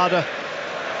much harder.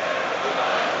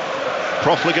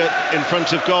 Profligate in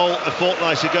front of goal a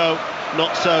fortnight ago,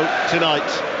 not so tonight.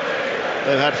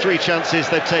 They've had 3 chances,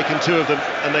 they've taken 2 of them,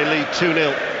 and they lead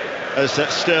 2-0 as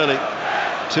Sterling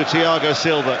to Thiago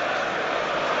Silva.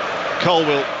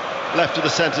 Colwill left of the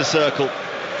centre circle.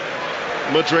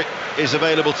 Mudryk is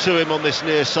available to him on this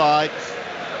near side,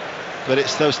 but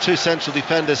it's those 2 central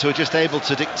defenders who are just able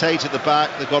to dictate at the back.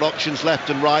 They've got options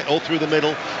left and right, all through the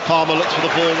middle. Palmer looks for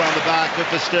the ball round the back, up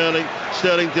for Sterling.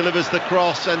 Sterling delivers the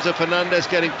cross. Enzo Fernandez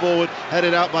getting forward,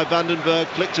 headed out by Vandenberg,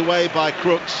 flicked away by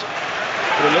Crooks.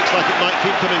 But it looks like it might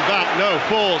keep coming back. No,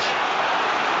 falls.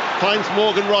 Finds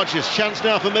Morgan Rogers. Chance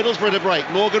now for Middlesbrough to break.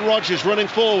 Morgan Rogers running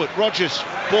forward. Rogers,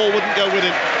 ball wouldn't go with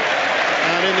him.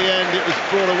 And in the end, it was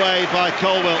brought away by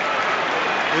Colwill.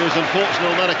 It was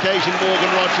unfortunate on that occasion, Morgan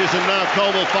Rogers, and now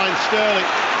Colwill finds Sterling.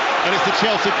 And it's the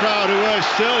Chelsea crowd who urge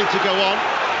Sterling to go on.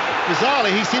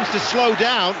 Bizarrely, he seems to slow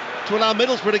down to allow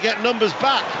Middlesbrough to get numbers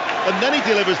back. And then he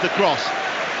delivers the cross.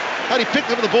 Had he picked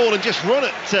up the ball and just run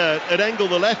at Engel,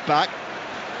 the left back,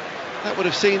 that would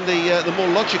have seemed the more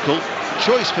logical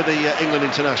choice for the England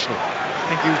international.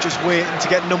 I think he was just waiting to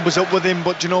get numbers up with him,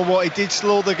 but do you know what? He did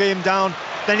slow the game down.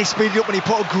 Then he speeded up and he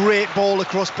put a great ball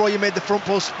across. Broja made the front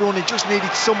post run. He just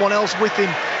needed someone else with him.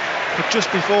 But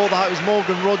just before that, it was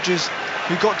Morgan Rogers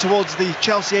who got towards the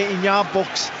Chelsea 18-yard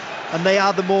box. And they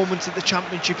are the moments that the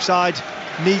Championship side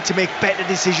need to make better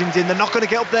decisions in. They're not going to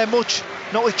get up there much,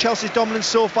 not with Chelsea's dominance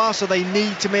so far, so they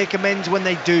need to make amends when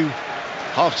they do.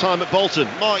 Half-time at Bolton.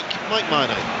 Mike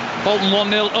Minay. Bolton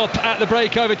 1-0 up at the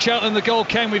break over Cheltenham. The goal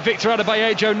came with Victor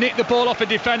Adebayo. Nicked the ball off a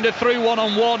defender through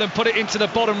 1-on-1 and put it into the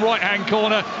bottom right-hand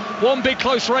corner. One big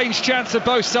close-range chance of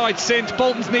both sides since.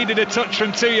 Bolton's needed a touch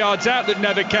from 2 yards out that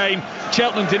never came.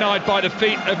 Cheltenham denied by the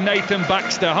feet of Nathan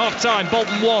Baxter. Half-time,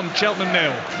 Bolton 1, Cheltenham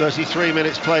 0. 33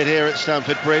 minutes played here at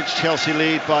Stamford Bridge. Chelsea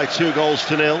lead by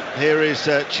 2-0. Here is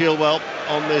Chilwell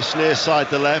on this near side,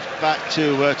 the left. Back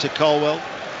to Colwill.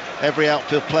 Every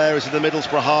outfield player is in the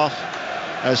Middlesbrough half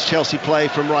as Chelsea play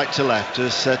from right to left,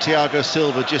 as Thiago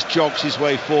Silva just jogs his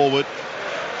way forward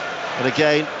and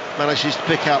again manages to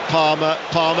pick out Palmer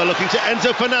looking to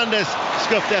Enzo Fernandez.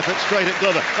 Scuffed effort straight at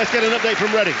Glover. Let's get an update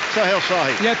from Reading. Sohail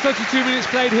Shahi. Yeah, 32 minutes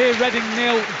played here. Reading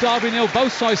 0, Derby 0.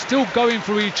 Both sides still going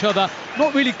for each other,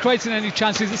 not really creating any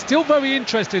chances. It's still very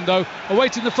interesting though,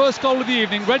 awaiting the first goal of the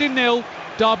evening. Reading 0,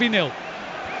 Derby 0.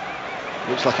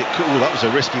 Looks like it could. That was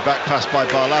a risky back pass by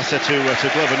Barlaser to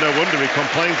Glover. No wonder he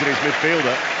complains that his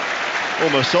midfielder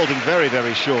almost sold him very,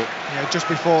 very short. Yeah, just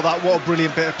before that, what a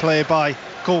brilliant bit of play by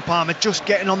Cole Palmer. Just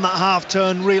getting on that half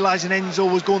turn, realising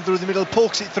Enzo was going through the middle,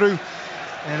 pokes it through.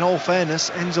 And in all fairness,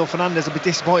 Enzo Fernandez will be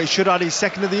disappointed. Should have had his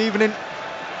second of the evening.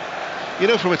 You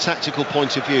know, from a tactical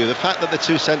point of view, the fact that the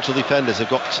 2 central defenders have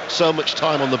got so much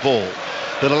time on the ball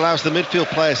that allows the midfield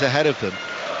players ahead of them.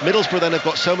 Middlesbrough then have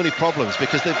got so many problems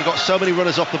because they've got so many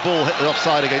runners off the ball hitting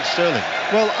offside against Sterling.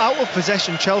 Well, out of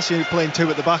possession, Chelsea are playing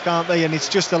 2 at the back, aren't they? And it's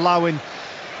just allowing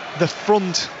the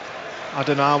front, I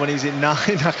don't know how many is it, 9,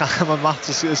 my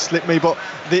maths has slipped me, but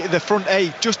the front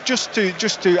 8 just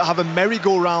to have a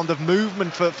merry-go-round of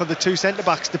movement for the 2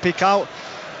 centre-backs to pick out.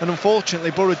 And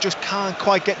unfortunately, Borough just can't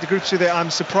quite get to grips with it.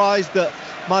 I'm surprised that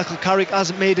Michael Carrick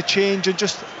hasn't made a change and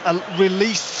just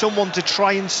released someone to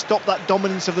try and stop that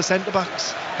dominance of the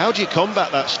centre-backs. How do you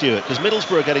combat that, Stuart? Because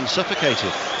Middlesbrough are getting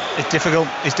suffocated. It's difficult,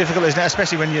 isn't it?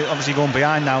 Especially when you're obviously going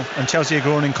behind now, and Chelsea are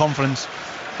growing in confidence.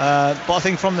 But I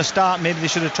think from the start, maybe they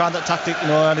should have tried that tactic,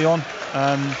 early on.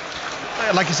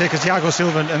 Like you say, because Thiago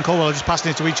Silva and Colwill are just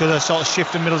passing it to each other, sort of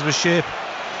shifting Middlesbrough's shape.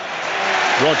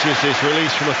 Rogers is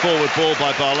released from a forward ball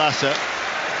by Barlaser.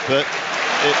 but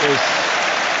it was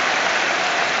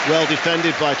well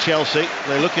defended by Chelsea.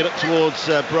 They look it up towards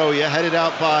Broja, headed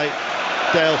out by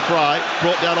Dale Fry,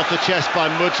 brought down off the chest by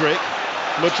Mudryk.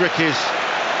 Mudryk is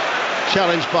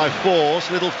challenged by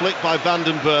Forss, little flick by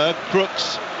Vandenberg.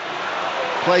 Crooks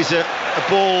plays a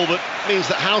ball that means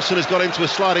that Howson has got into a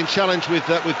sliding challenge with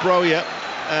Broja,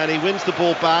 and he wins the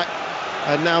ball back,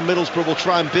 and now Middlesbrough will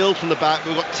try and build from the back.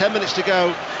 We've got 10 minutes to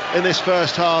go in this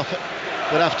first half,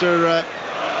 but after a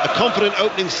confident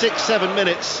opening 6-7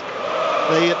 minutes,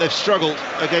 they've struggled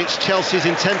against Chelsea's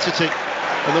intensity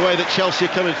and the way that Chelsea are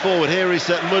coming forward. Here is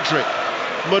Mudryk.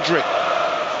 Mudryk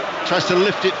tries to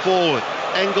lift it forward.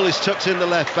 Engel is tucked in the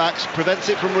left backs, prevents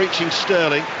it from reaching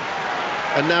Sterling,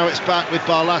 and now it's back with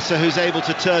Barlaser, who's able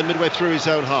to turn midway through his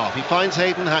own half. He finds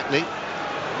Hayden Hackney.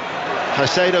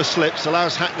 Caicedo slips,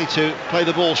 allows Hackney to play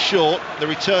the ball short. The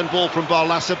return ball from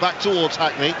Barlaser back towards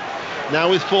Hackney. Now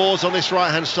with Forss on this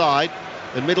right-hand side,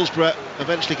 and Middlesbrough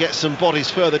eventually get some bodies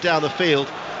further down the field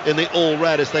in the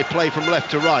all-red as they play from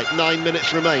left to right. 9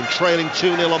 minutes remain, trailing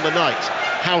 2-0 on the night.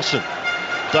 Howson,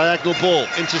 diagonal ball,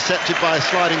 intercepted by a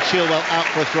sliding Chilwell, out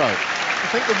for a throw. I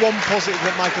think the one positive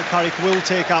that Michael Carrick will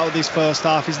take out of this first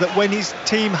half is that when his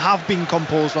team have been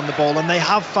composed on the ball and they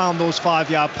have found those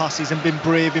 5-yard passes and been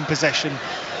brave in possession,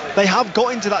 they have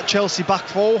got into that Chelsea back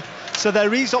four, so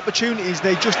there is opportunities,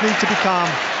 they just need to be calm.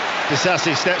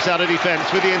 Disasi steps out of defence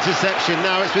with the interception.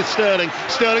 Now it's with Sterling.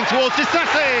 Sterling towards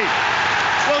Disasi.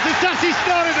 Well, Disasi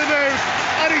started the move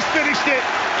and he's finished it.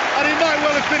 And he might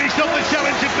well have finished off the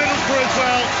challenge at Middlesbrough as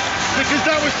well, because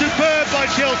that was superb by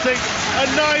Chelsea.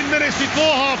 And 9 minutes before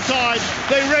half-time,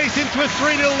 they race into a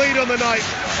 3-0 lead on the night.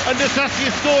 And Disasi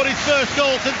has scored his first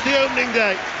goal since the opening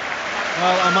day.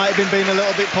 Well, I might have been being a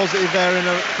little bit positive there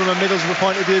from a Middlesbrough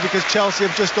point of view, because Chelsea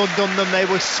have just undone them. They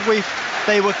were swift,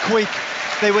 they were quick,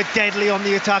 they were deadly on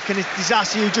the attack, and it's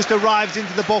Disasi who just arrives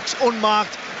into the box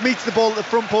unmarked, meets the ball at the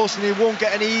front post, and he won't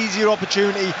get an easier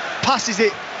opportunity, passes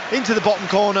it into the bottom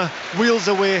corner, wheels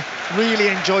away, really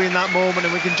enjoying that moment.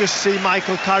 And we can just see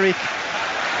Michael Carrick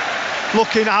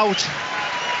looking out,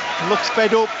 looks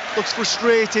fed up, looks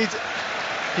frustrated.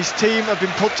 His team have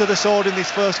been put to the sword in this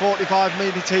first 45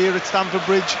 minutes here at Stamford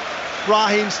Bridge.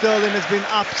 Raheem Sterling has been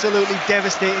absolutely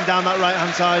devastating down that right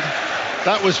hand side.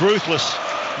 That was ruthless.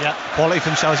 Yeah, quality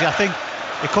from Chelsea. I think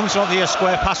it comes from the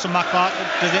square pass from McClark,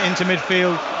 does it into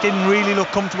midfield, didn't really look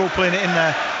comfortable playing it in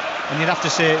there, and you'd have to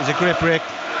say it was a great break.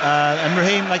 And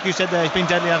Raheem, like you said there, he's been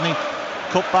deadly, hasn't he?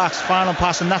 Cutbacks, final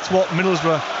pass, and that's what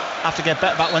Middlesbrough have to get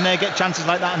better back. When they get chances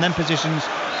like that in them positions,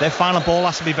 their final ball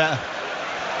has to be better.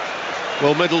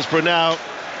 Well, Middlesbrough now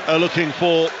are looking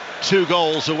for 2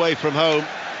 goals away from home,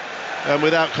 and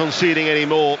without conceding any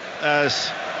more,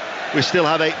 as we still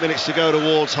have 8 minutes to go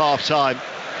towards half-time.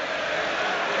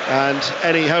 And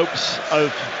any hopes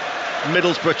of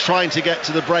Middlesbrough trying to get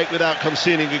to the break without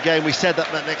conceding a game, we said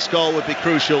that next goal would be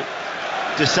crucial.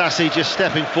 Disasi just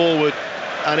stepping forward,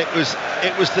 and it was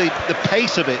the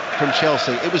pace of it from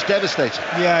Chelsea. It was devastating.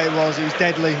 Yeah, it was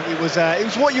deadly. It was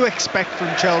what you expect from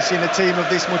Chelsea in a team of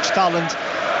this much talent.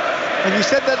 And you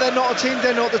said that they're not a team,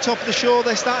 they're not at the top of the show,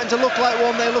 they're starting to look like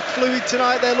one. They look fluid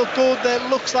tonight, they look good, it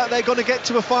looks like they're going to get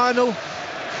to a final,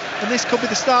 and this could be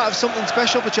the start of something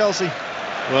special for Chelsea.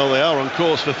 Well, they are on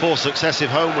course for 4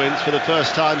 successive home wins for the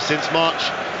first time since March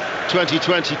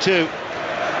 2022,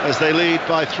 as they lead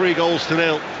by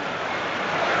 3-0.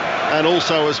 And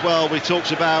also as well, we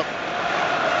talked about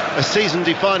a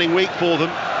season-defining week for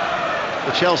them.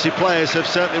 The Chelsea players have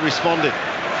certainly responded.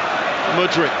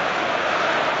 Mudryk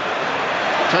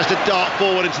tries to dart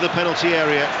forward into the penalty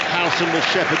area. Howson will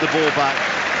shepherd the ball back.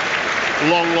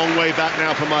 Long way back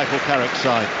now for Michael Carrick's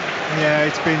side. Yeah,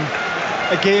 it's been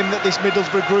a game that this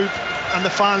Middlesbrough group and the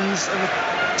fans and the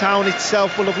town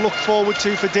itself will have looked forward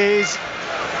to for days.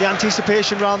 The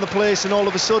anticipation around the place, and all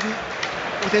of a sudden,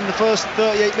 within the first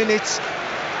 38 minutes,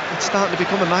 it's starting to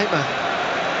become a nightmare.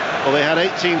 Well, they had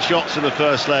 18 shots in the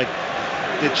first leg,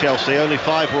 did Chelsea. Only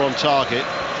 5 were on target,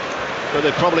 but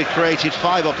they've probably created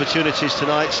 5 opportunities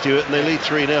tonight, Stuart, and they lead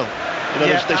 3-0.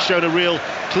 They've shown a real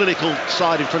clinical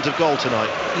side in front of goal tonight.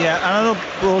 Yeah, and I know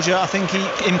Broja, I think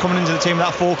him coming into the team,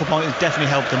 that focal point has definitely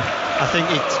helped him. I think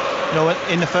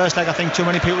in the first leg, I think too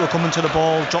many people were coming to the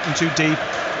ball, dropping too deep.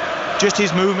 Just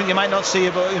his movement, you might not see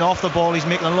it, but off the ball, he's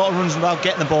making a lot of runs without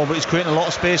getting the ball, but he's creating a lot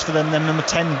of space for them number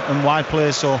 10 and wide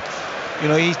players. So,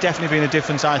 he's definitely been a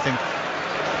difference, I think.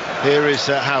 Here is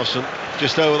Howson,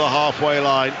 just over the halfway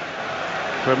line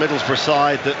for a Middlesbrough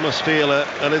side that must feel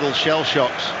a little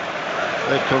shell-shocked.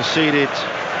 They've conceded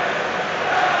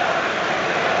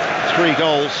 3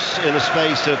 goals in the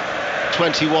space of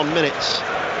 21 minutes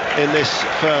in this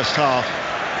first half.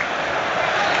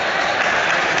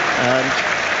 And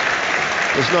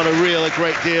there's not a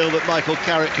great deal that Michael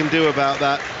Carrick can do about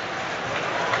that,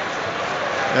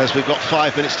 as we've got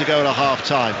 5 minutes to go to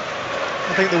half-time.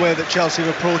 I think the way that Chelsea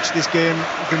have approached this game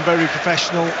has been very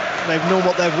professional. They've known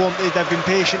what they've wanted, they've been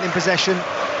patient in possession,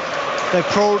 they've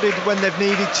prodded when they've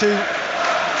needed to,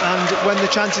 and when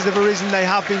the chances have arisen, they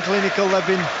have been clinical. They've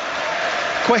been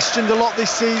questioned a lot this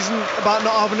season about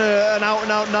not having an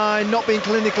out-and-out 9, not being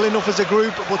clinical enough as a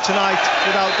group, but tonight,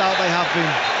 without doubt, they have been.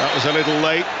 That was a little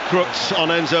late. Crooks on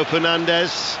Enzo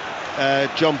Fernandez.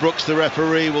 John Brooks, the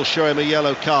referee, will show him a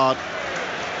yellow card.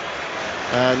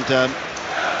 And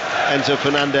Enzo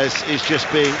Fernandez is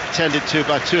just being tended to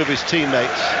by 2 of his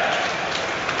teammates.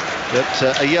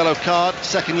 But a yellow card,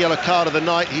 second yellow card of the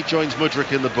night. He joins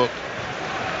Mudryk in the book.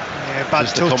 Yeah, bad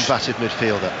touch. The combative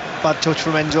midfielder. Bad touch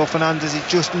from Enzo Fernandez. It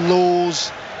just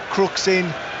lures Crooks in,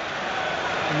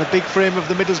 and the big frame of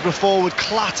the Middlesbrough forward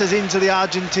clatters into the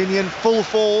Argentinian full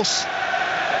force.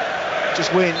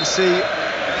 Just waiting to see.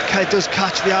 It does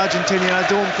catch the Argentinian. I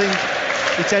don't think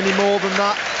it's any more than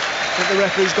that. I think the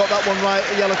referee's got that one right,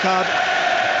 a yellow card.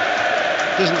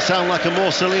 Doesn't sound like a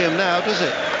mausoleum now, does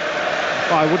it?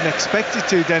 Well, I wouldn't expect it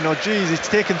to, Deno. Geez, it's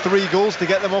taken 3 goals to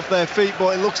get them off their feet,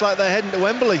 but it looks like they're heading to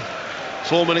Wembley.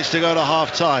 4 minutes to go to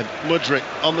half-time. Mudryk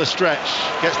on the stretch,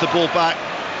 gets the ball back,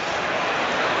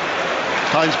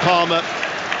 finds Palmer.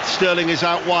 Sterling is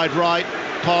out wide right.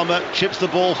 Palmer chips the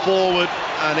ball forward,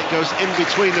 and it goes in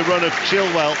between the run of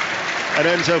Chilwell and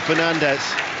Enzo Fernandez,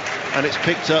 and it's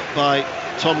picked up by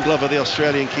Tom Glover, the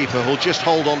Australian keeper, who'll just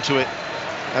hold on to it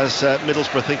as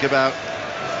Middlesbrough think about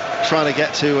trying to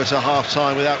get to at a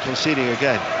half-time without conceding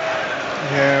again.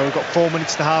 Yeah, we've got 4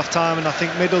 minutes to half-time, and I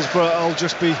think Middlesbrough will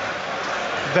just be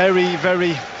very,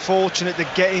 very fortunate to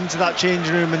get into that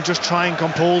changing room and just try and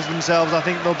compose themselves. I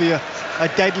think there'll be a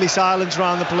deadly silence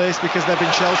around the place because they've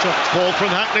been shell-shocked. Ball from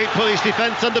Hackney, Pulleys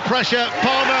defence under pressure.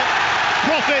 Palmer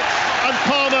profits, and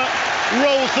Palmer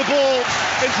rolls the ball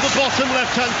into the bottom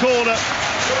left-hand corner.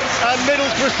 And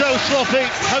Middlesbrough, so sloppy,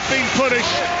 have been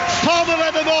punished. Palmer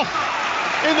let them off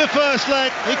in the first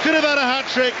leg. He could have had a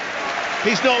hat-trick.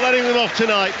 He's not letting them off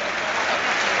tonight.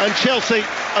 And Chelsea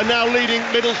are now leading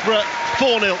Middlesbrough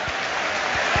 4-0.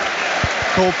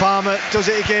 Cole Palmer does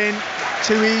it again.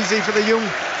 Too easy for the young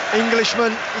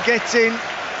Englishman. He gets in,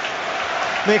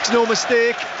 makes no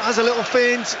mistake, has a little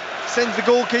feint, sends the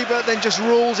goalkeeper, then just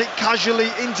rolls it casually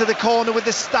into the corner with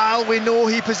the style we know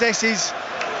he possesses.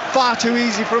 Far too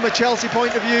easy from a Chelsea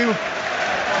point of view.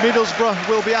 Middlesbrough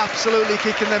will be absolutely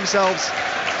kicking themselves.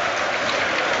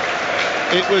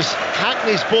 It was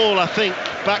Hackney's ball, I think,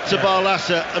 back to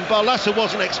Barlaser, and Barlaser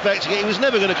wasn't expecting it. He was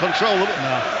never going to control them.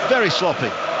 No. Very sloppy.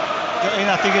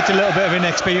 I think it's a little bit of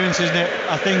inexperience, isn't it?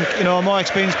 I think, a more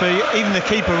experienced player, even the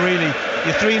keeper really,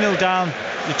 you're 3-0 down,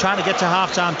 you're trying to get to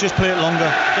half-time, just play it longer,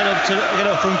 get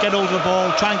up front, get hold of the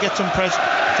ball, try and get some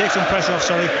take some pressure off,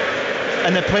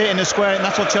 and they play it in the square, and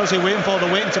that's what Chelsea are waiting for.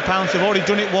 They're waiting to pounce. They've already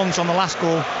done it once on the last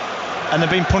goal, and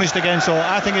they're being punished again, so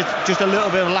I think it's just a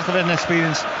little bit of a lack of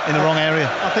inexperience in the wrong area.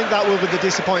 I think that will be the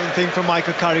disappointing thing from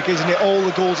Michael Carrick, isn't it? All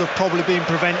the goals have probably been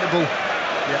preventable.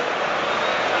 Yeah.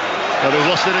 Well, they've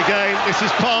lost it again. This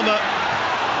is Palmer.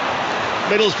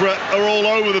 Middlesbrough are all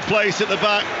over the place at the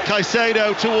back.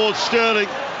 Caicedo towards Sterling.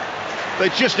 They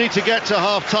just need to get to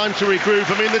half-time to regroup.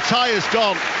 I mean, the tire's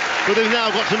gone, but they've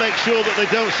now got to make sure that they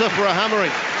don't suffer a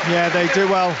hammering. Yeah, they do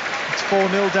well. It's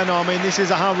 4-0, Deno. I mean, this is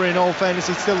a hammer in all fairness.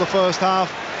 It's still the first half.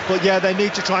 But yeah, they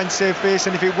need to try and save face.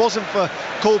 And if it wasn't for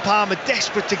Cole Palmer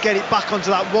desperate to get it back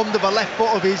onto that wonderful left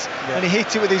foot of his, and he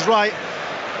hit it with his right,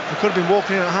 they could have been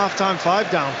walking in at half-time 5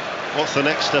 down. What's the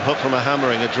next step up from a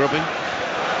hammering? A drubbing?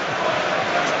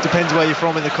 Depends where you're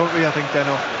from in the country, I think,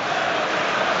 Deno.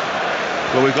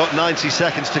 Well, we've got 90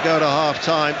 seconds to go to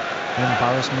half-time.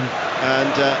 Embarrassment. And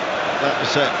that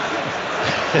was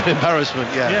an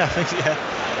embarrassment, yeah. Yeah, I think so, yeah.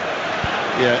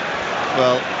 Yeah,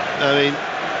 well, I mean,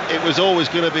 it was always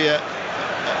going to be a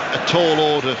tall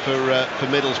order for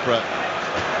Middlesbrough,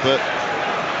 but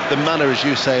the manner, as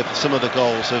you say, of some of the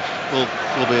goals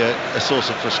will be a source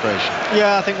of frustration.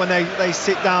 Yeah, I think when they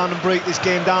sit down and break this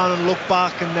game down and look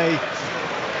back, and they,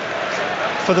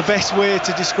 for the best way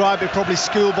to describe it, probably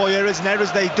schoolboy errors and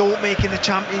errors they don't make in the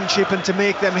Championship, and to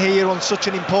make them here on such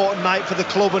an important night for the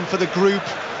club and for the group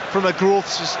from a growth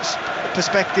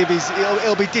perspective,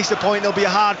 it'll be disappointing. It'll be a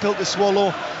hard pill to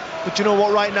swallow, but you know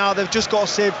what, right now they've just got to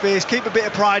save face, keep a bit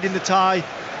of pride in the tie,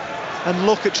 and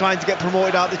look at trying to get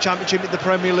promoted out of the Championship into the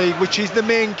Premier League, which is the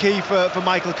main key for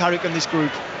Michael Carrick and this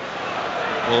group.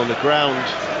 Well, on the ground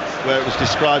where it was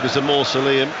described as a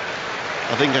mausoleum,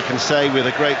 I think I can say with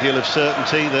a great deal of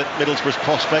certainty that Middlesbrough's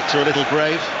prospects are a little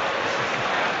grave.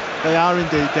 They are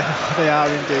indeed. They are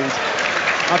indeed.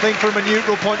 I think from a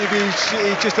neutral point of view,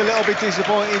 it's just a little bit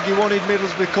disappointing. You wanted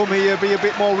Middlesbrough to come here, be a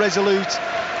bit more resolute,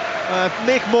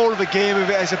 make more of a game of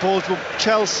it, I suppose. But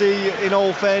Chelsea, in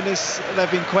all fairness,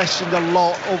 they've been questioned a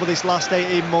lot over this last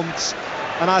 18 months,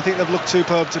 and I think they've looked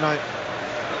superb tonight.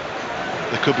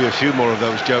 There could be a few more of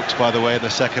those jokes, by the way, in the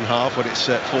second half when it's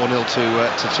 4-0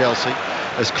 to Chelsea.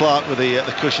 As Clark with the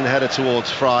cushion header towards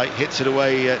Fry, hits it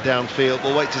away downfield.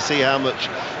 We'll wait to see how much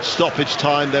stoppage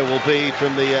time there will be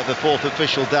from the fourth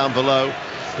official down below.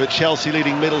 But Chelsea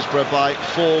leading Middlesbrough by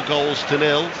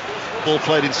 4-0. Ball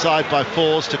played inside by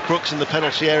Fours to Crooks in the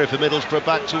penalty area for Middlesbrough.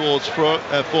 Back towards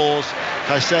Fours.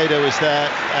 Caicedo is there,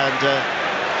 and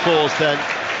Fours then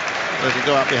they can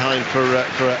go out behind for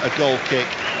a goal kick.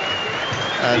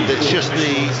 And it's just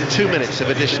the 2 minutes of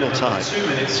additional time.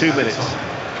 2 minutes.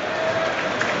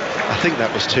 I think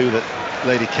that was 2 that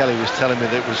Lady Kelly was telling me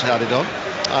that was added on.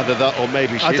 Either that, or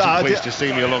maybe she isn't pleased to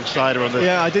see me alongside her on the...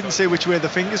 Yeah, I didn't see which way the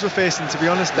fingers were facing, to be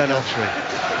honest, then.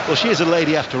 Well, she is a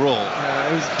lady after all.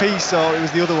 It was Peace, or it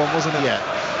was the other one, wasn't it?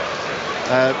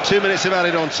 Yeah. 2 minutes of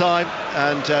added on time,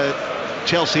 and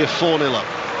Chelsea are 4-0 up.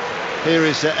 Here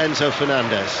is Enzo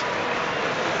Fernandez.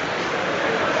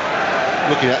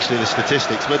 Looking actually at the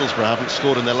statistics, Middlesbrough haven't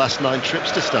scored in their last 9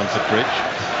 trips to Stamford Bridge.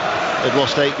 They've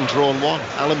lost 8 and drawn 1.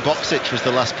 Alan Boksic was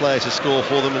the last player to score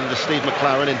for them, and Steve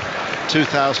McLaren in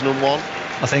 2001.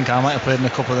 I think I might have played in a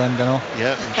couple of them, Gano.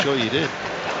 Yeah, I'm sure you did.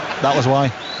 That was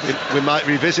why. We might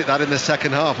revisit that in the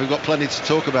second half. We've got plenty to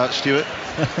talk about, Stuart.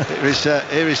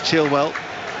 Here is Chilwell,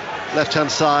 left-hand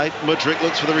side. Mudryk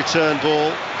looks for the return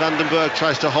ball. Vandenberg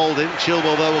tries to hold him.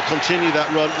 Chilwell, though, will continue that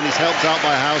run, and he's helped out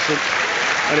by Housen.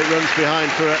 And it runs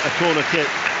behind for a corner kick.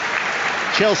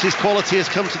 Chelsea's quality has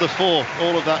come to the fore.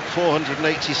 All of that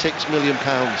 £486 million.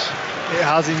 It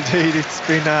has indeed.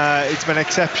 It's been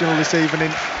exceptional this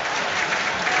evening.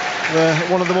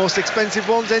 One of the most expensive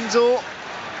ones, Enzo,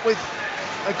 with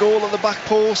a goal at the back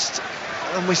post,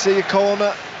 and we see a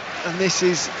corner. And this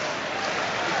is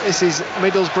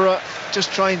Middlesbrough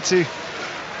just trying to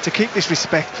keep this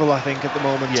respectful, I think, at the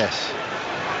moment. Yes.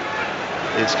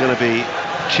 It's going to be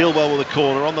Chilwell with a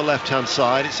corner on the left-hand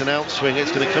side. It's an outswing.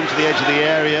 It's going to come to the edge of the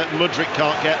area. Mudryk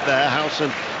can't get there. Housen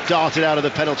darted out of the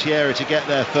penalty area to get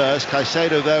there first.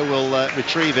 Caicedo, though, will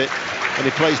retrieve it, and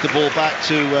he plays the ball back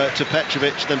to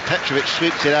Petrovic. Then Petrovic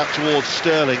sweeps it out towards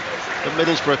Sterling. But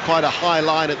Middlesbrough quite a high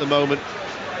line at the moment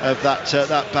of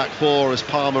that back four, as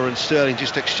Palmer and Sterling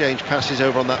just exchange passes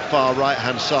over on that far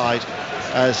right-hand side,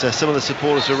 as some of the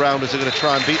supporters around us are going to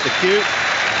try and beat the queue.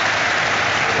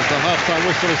 As the half-time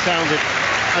whistle is sounded,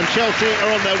 and Chelsea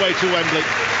are on their way to Wembley.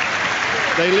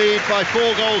 They lead by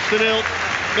 4-0.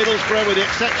 Middlesbrough, with the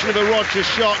exception of a Rodgers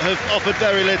shot, have offered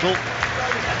very little.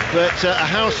 But a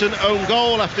Housen own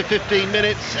goal after 15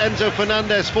 minutes. Enzo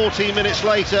Fernandez 14 minutes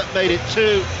later made it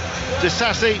 2.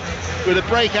 Disasi with a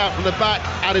breakout from the back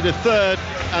added a third,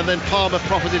 and then Palmer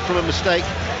profited from a mistake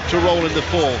to roll in the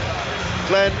fourth.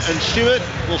 Glenn and Stuart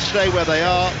will stay where they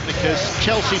are, because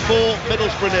Chelsea 4,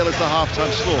 Middlesbrough 0 is the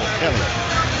half-time score. Kelly.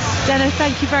 Dennis,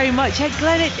 thank you very much.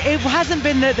 Glenn, it hasn't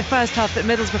been the first half that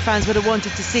Middlesbrough fans would have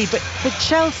wanted to see, but for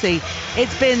Chelsea,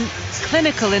 it's been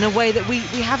clinical in a way that we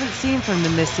haven't seen from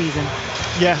them this season.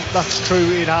 Yeah, that's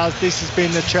true, it has. This has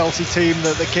been the Chelsea team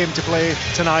that came to play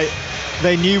tonight.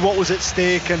 They knew what was at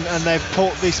stake, and they've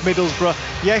put this Middlesbrough.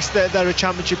 Yes, they're a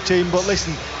championship team, but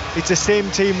listen, it's the same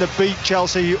team that beat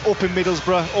Chelsea up in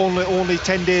Middlesbrough only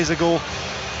 10 days ago.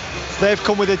 They've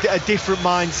come with a different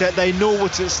mindset. They know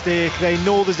what's at stake. They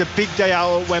know there's a big day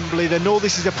out at Wembley. They know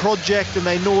this is a project, and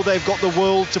they know they've got the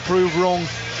world to prove wrong,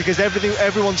 because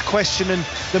everyone's questioning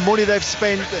the money they've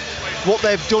spent, what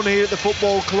they've done here at the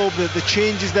football club, the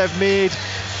changes they've made.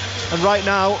 And right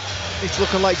now, it's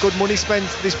looking like good money spent.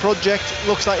 This project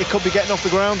looks like it could be getting off the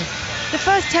ground. The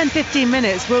first 10-15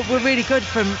 minutes were really good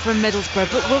from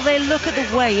Middlesbrough, but will they look at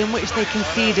the way in which they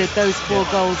conceded those 4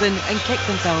 goals and kick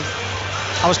themselves?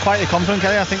 I was quite confident,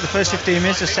 Kelly. I think the first 15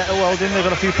 minutes they settled well in. They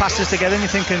got a few passes together, and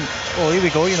you're thinking, oh, here we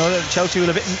go. You know, Chelsea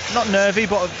were a bit not nervy,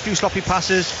 but a few sloppy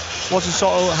passes. Wasn't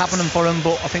sort of happening for them.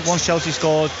 But I think once Chelsea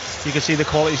scored, you could see the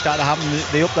quality start to happen.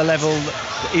 They upped the level.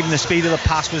 Even the speed of the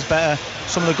pass was better.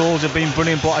 Some of the goals have been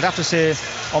brilliant, but I'd have to say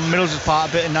on Middlesbrough's part,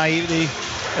 a bit of naivety,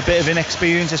 a bit of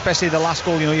inexperience, especially the last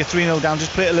goal. You know, you're 3-0 down.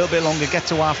 Just play it a little bit longer, get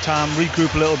to half time,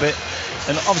 regroup a little bit.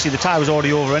 And obviously the tie was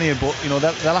already over anyway, but you know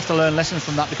they'll have to learn lessons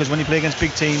from that, because when you play against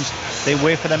big teams, they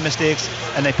wait for their mistakes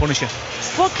and they punish you.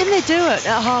 What can they do at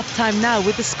half time now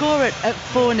with the score at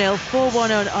 4-0,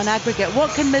 4-1 on aggregate?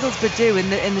 What can Middlesbrough do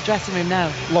in the dressing room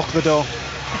now? Lock the door.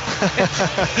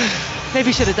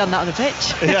 Maybe should have done that on the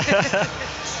pitch. Yeah.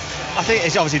 I think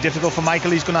it's obviously difficult for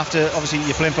Michael. He's going to have to, obviously,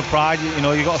 you're playing for pride. You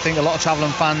know, you've got to think a lot of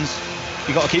travelling fans.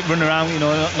 You've got to keep running around, you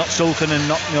know, not sulking and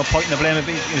not, you know, pointing the blame at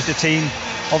the team.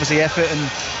 Obviously, effort and,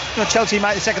 you know, Chelsea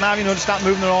might the second half, you know, to start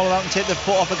moving it all around and take the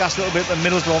foot off the gas a little bit. But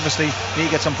Middlesbrough obviously need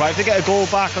to get some pride. If they get a goal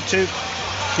back or two,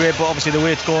 great. But obviously the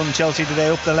way it's going, Chelsea today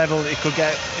up the level, it could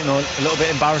get, you know, a little bit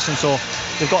embarrassing. So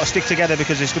they've got to stick together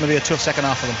because it's going to be a tough second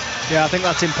half for them. Yeah, I think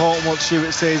that's important. What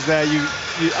Stuart says there,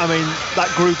 I mean,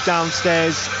 that group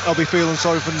downstairs, I'll be feeling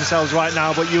sorry for themselves right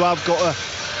now, but you have got to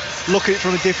look at it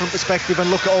from a different perspective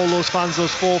and look at all those fans,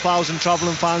 those 4,000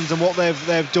 travelling fans, and what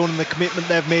they've done and the commitment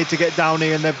they've made to get down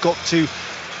here, and they've got to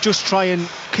just try and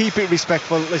keep it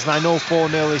respectful. Listen, I know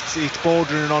 4-0, it's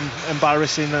bordering on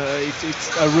embarrassing.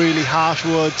 It's a really harsh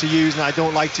word to use, and I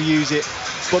don't like to use it,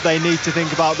 but they need to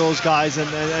think about those guys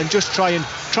and just try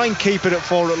and keep it at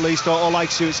 4 at least, or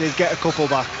like Stuart says, get a couple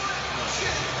back.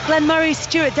 Glenn Murray,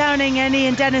 Stuart Downing, and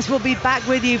Ian Dennis will be back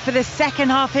with you for the second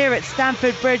half here at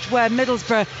Stamford Bridge, where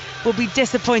Middlesbrough will be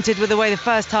disappointed with the way the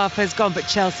first half has gone, but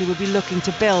Chelsea will be looking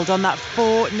to build on that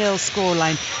 4-0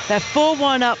 scoreline. They're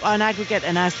 4-1 up on aggregate,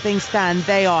 and as things stand,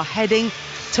 they are heading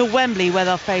to Wembley, where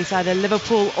they'll face either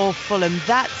Liverpool or Fulham.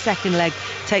 That second leg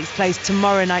takes place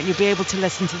tomorrow night. You'll be able to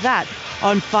listen to that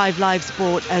on 5 Live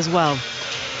Sport as well.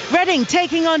 Reading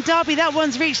taking on Derby. That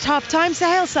one's reached half-time.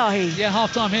 Sahel Sahi. Yeah,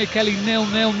 half-time here, Kelly.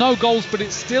 0-0. No goals, but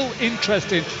it's still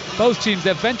interesting. Both teams,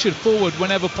 they've ventured forward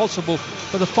whenever possible,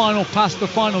 but the final pass, the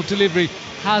final delivery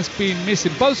has been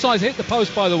missing. Both sides hit the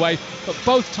post, by the way, but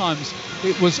both times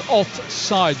it was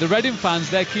offside. The Reading fans,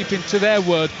 they're keeping to their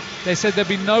word. They said there'd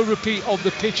be no repeat of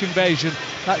the pitch invasion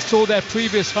that saw their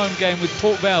previous home game with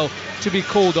Port Vale to be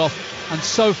called off, and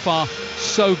so far,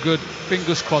 so good.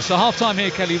 Fingers crossed. So half-time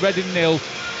here, Kelly. Reading 0,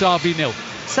 Derby 0.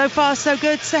 So far, so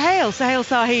good. Sahel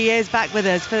Sahi is back with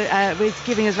us, with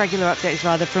giving us regular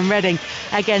updates from Reading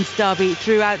against Derby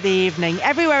throughout the evening.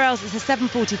 Everywhere else, it's a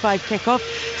 7:45 kickoff.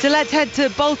 So let's head to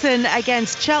Bolton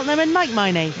against Cheltenham, and Mike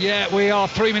Miney. Yeah, we are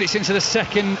 3 minutes into the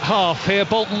second half here.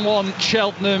 Bolton 1,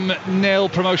 Cheltenham 0.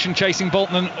 Promotion chasing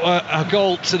Bolton, a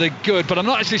goal to the good. But I'm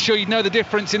not actually sure you'd know the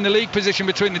difference in the league position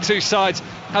between the two sides.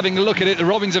 Having a look at it, the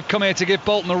Robins have come here to give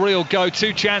Bolton a real go.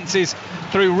 2 chances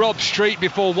through Rob Street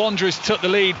before Wanderers took the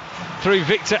lead through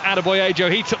Victor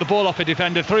Adebayo. He took the ball off a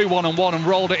defender through 1-on-1 and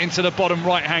rolled it into the bottom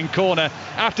right hand corner.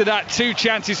 After that, 2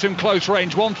 chances from close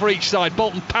range, 1 for each side.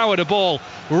 Bolton powered a ball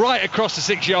right across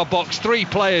the 6-yard box. 3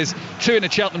 players, 2 in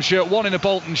a Cheltenham shirt, 1 in a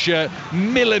Bolton shirt,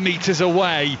 millimetres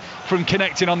away from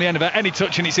connecting on the end of it. Any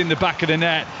touch and it's in the back of the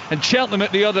net. And Cheltenham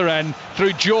at the other end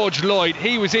through George Lloyd.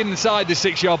 He was inside the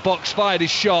 6-yard box, fired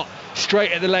his shot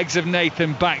straight at the legs of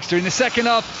Nathan Baxter. In the second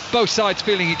half, both sides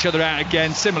feeling each other out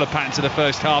again. Similar pattern to the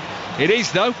first half. It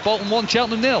is, though, Bolton 1,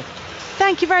 Cheltenham 0.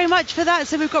 Thank you very much for that.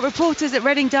 So we've got reporters at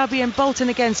Reading, Derby and Bolton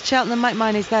against Cheltenham. Mike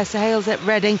Miney's there, Sahale's at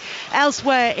Reading.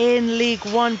 Elsewhere in League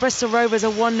One, Bristol Rovers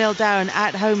are 1-0 down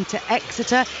at home to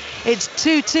Exeter. It's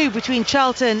 2-2 between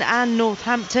Charlton and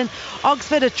Northampton.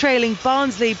 Oxford are trailing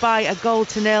Barnsley by a goal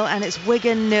to 0, and it's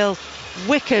Wigan 0,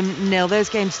 Wycombe 0. Those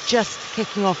games just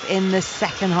kicking off in the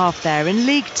second half there. In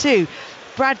League 2,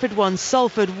 Bradford 1,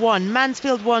 Salford 1,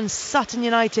 Mansfield 1, Sutton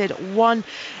United 1.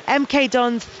 MK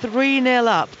Dons 3-0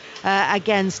 up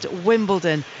against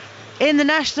Wimbledon. In the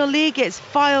National League, it's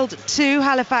Fylde 2,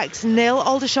 Halifax 0,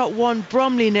 Aldershot 1,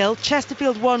 Bromley 0,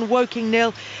 Chesterfield 1, Woking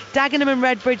 0, Dagenham and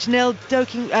Redbridge 0,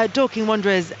 Dorking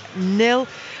Wanderers 0,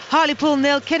 Hartlepool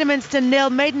 0, Kidderminster 0,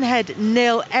 Maidenhead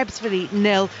 0, Ebbsfleet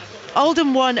 0,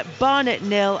 Oldham 1, Barnet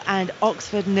 0 and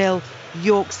Oxford 0,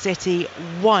 York City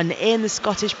 1. In the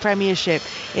Scottish Premiership,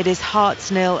 it is Hearts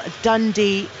 0,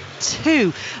 Dundee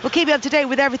 2. We'll keep you up to date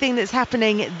with everything that's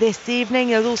happening this evening.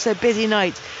 There's also a busy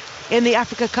night in the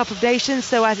Africa Cup of Nations.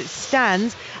 So as it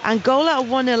stands, Angola are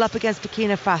 1-0 up against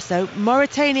Burkina Faso.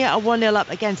 Mauritania are 1-0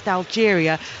 up against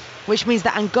Algeria, which means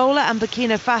that Angola and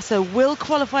Burkina Faso will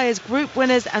qualify as group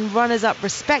winners and runners-up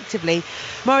respectively.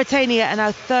 Mauritania are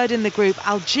now third in the group.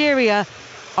 Algeria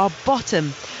are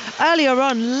bottom. Earlier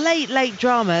on, late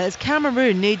drama as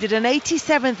Cameroon needed an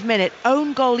 87th minute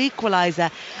own goal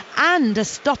equaliser and a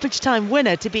stoppage time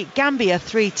winner to beat Gambia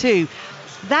 3-2.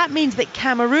 That means that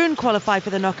Cameroon qualify for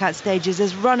the knockout stages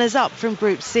as runners-up from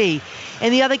Group C.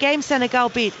 In the other game, Senegal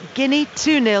beat Guinea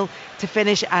 2-0 to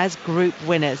finish as group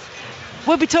winners.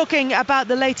 We'll be talking about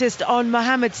the latest on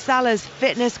Mohamed Salah's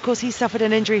fitness. Of course, he suffered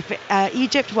an injury for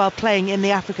Egypt while playing in the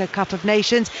Africa Cup of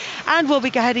Nations. And we'll be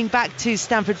heading back to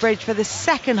Stamford Bridge for the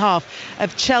second half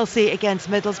of Chelsea against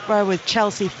Middlesbrough, with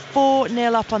Chelsea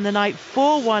 4-0 up on the night,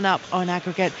 4-1 up on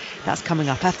aggregate. That's coming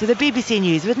up after the BBC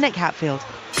News with Nick Hatfield.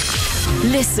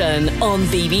 Listen on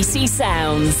BBC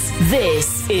Sounds.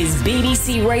 This This is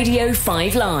BBC Radio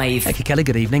 5 Live. Thank you, Kelly.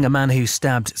 Good evening. A man who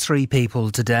stabbed 3 people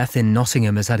to death in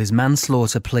Nottingham has had his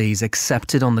manslaughter pleas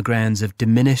accepted on the grounds of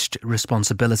diminished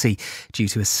responsibility due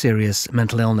to a serious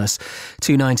mental illness.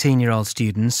 2 19-year-old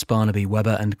students, Barnaby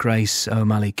Webber and Grace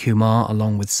O'Malley Kumar,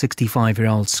 along with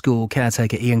 65-year-old school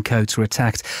caretaker Ian Coates, were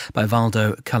attacked by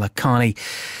Valdo Kalakani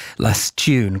last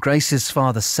June. Grace's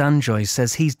father, Sanjoy,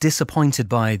 says he's disappointed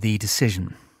by the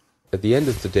decision. At the end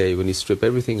of the day, when you strip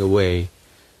everything away,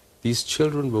 these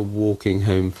children were walking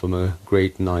home from a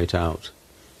great night out.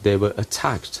 They were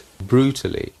attacked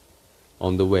brutally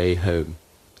on the way home.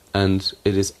 And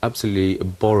it is absolutely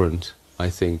abhorrent, I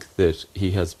think, that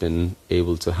he has been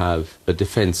able to have a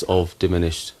defence of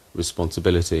diminished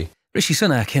responsibility. Rishi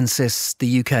Sunak insists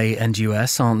the UK and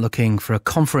US aren't looking for a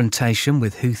confrontation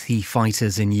with Houthi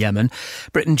fighters in Yemen.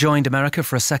 Britain joined America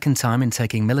for a second time in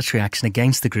taking military action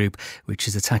against the group, which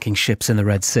is attacking ships in the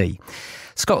Red Sea.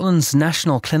 Scotland's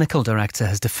National Clinical Director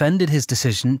has defended his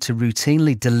decision to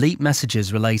routinely delete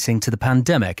messages relating to the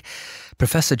pandemic.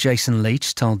 Professor Jason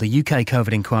Leach told the UK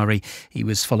COVID inquiry he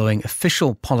was following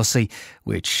official policy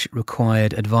which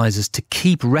required advisers to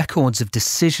keep records of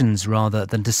decisions rather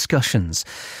than discussions.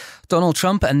 Donald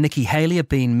Trump and Nikki Haley have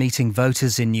been meeting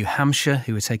voters in New Hampshire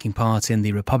who are taking part in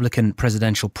the Republican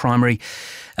presidential primary.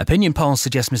 Opinion polls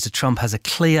suggest Mr. Trump has a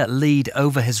clear lead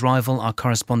over his rival. Our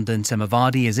correspondent Emma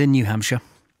Vardy is in New Hampshire.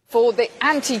 For the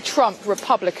anti-Trump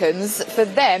Republicans, for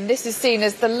them, this is seen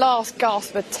as the last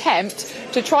gasp attempt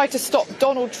to try to stop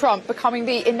Donald Trump becoming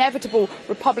the inevitable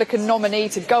Republican nominee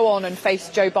to go on and face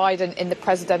Joe Biden in the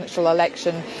presidential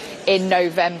election in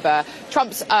November.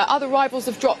 Trump's other rivals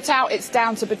have dropped out. It's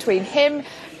down to between him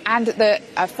and the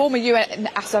former UN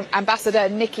ambassador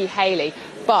Nikki Haley.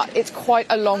 But it's quite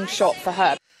a long shot for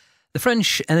her. The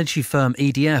French energy firm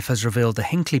EDF has revealed the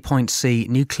Hinkley Point C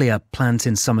nuclear plant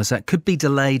in Somerset could be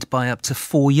delayed by up to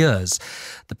 4 years.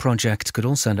 The project could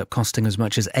also end up costing as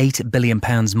much as £8 billion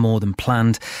more than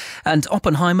planned. And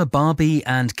Oppenheimer, Barbie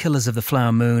and Killers of the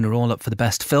Flower Moon are all up for the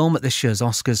best film at this year's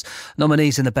Oscars.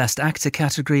 Nominees in the Best Actor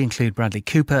category include Bradley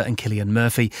Cooper and Cillian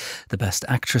Murphy. The Best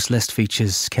Actress list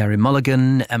features Carey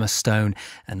Mulligan, Emma Stone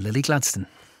and Lily Gladstone.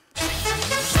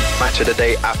 Match of the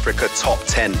Day Africa Top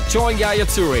 10. Join Yaya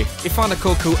Toure, Ifana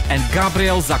Koku and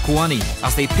Gabriel Zakuani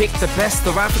as they pick the best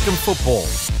of African football.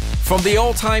 From the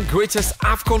all-time greatest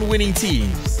AFCON winning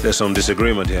teams. There's some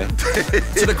disagreement here.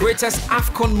 To the greatest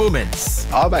AFCON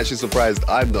moments. I'm actually surprised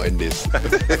I'm not in this.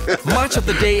 Match of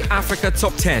the Day Africa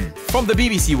Top 10 from the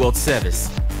BBC World Service.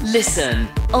 Listen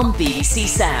on BBC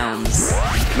Sounds.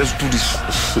 Let's do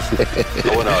this.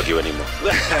 I won't argue anymore.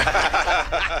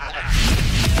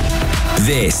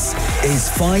 This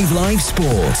is 5 Live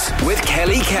Sports with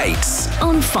Kelly Cates.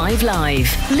 On 5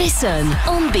 Live. Listen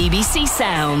on BBC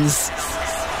Sounds.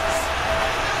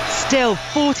 Still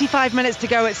 45 minutes to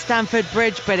go at Stamford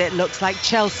Bridge, but it looks like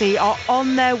Chelsea are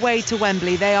on their way to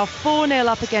Wembley. They are 4-0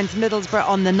 up against Middlesbrough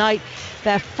on the night.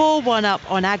 They're 4-1 up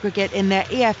on aggregate in their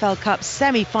EFL Cup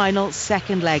semi-final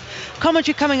second leg.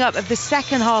 Commentary coming up of the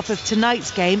second half of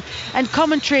tonight's game and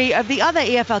commentary of the other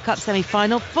EFL Cup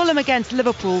semi-final, Fulham against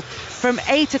Liverpool, from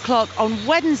 8 o'clock on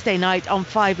Wednesday night on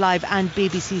 5 Live and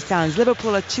BBC Sounds.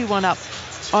 Liverpool are 2-1 up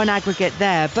on aggregate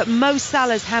there, but Mo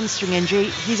Salah's hamstring injury,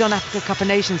 he's on Africa Cup of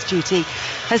Nations duty,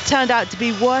 has turned out to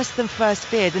be worse than first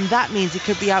feared, and that means he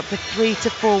could be out for 3 to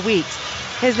 4 weeks.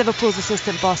 Here's Liverpool's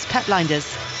assistant boss, Pep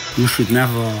Lijnders. You should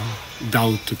never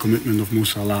doubt the commitment of Mo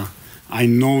Salah. I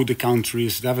know the country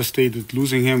is devastated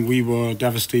losing him. We were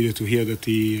devastated to hear that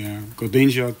he got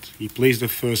injured. He plays the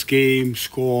first game,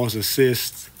 scores,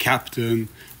 assists, captain,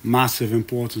 massive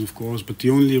importance of course, but the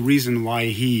only reason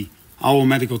why our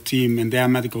medical team and their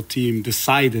medical team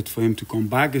decided for him to come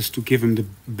back is to give him the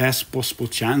best possible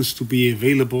chance to be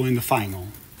available in the final,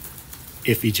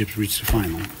 if Egypt reached the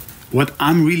final. What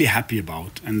I'm really happy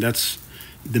about, and that's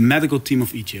the medical team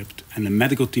of Egypt and the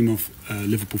medical team of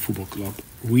Liverpool Football Club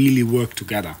really worked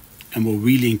together and were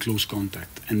really in close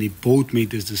contact, and they both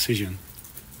made this decision.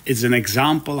 It's an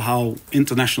example how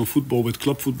international football with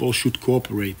club football should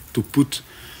cooperate to put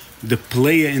the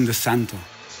player in the center.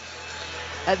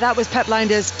 That was Pep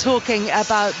Lijnders talking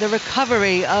about the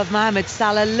recovery of Mohamed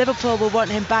Salah. Liverpool will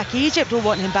want him back. Egypt will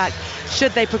want him back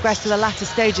should they progress to the latter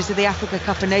stages of the Africa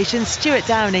Cup of Nations. Stuart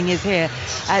Downing is here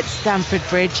at Stamford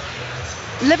Bridge.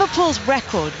 Liverpool's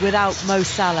record without Mo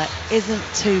Salah isn't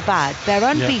too bad. They're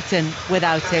unbeaten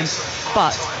without him,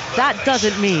 but that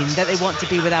doesn't mean that they want to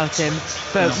be without him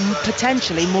for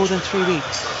potentially more than 3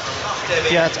 weeks.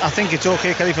 Yeah, I think it's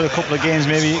okay, Kelly, for a couple of games.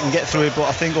 Maybe you can get through it, but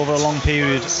I think over a long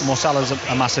period, Mo Salah's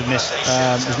a massive miss.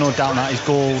 There's no doubt that his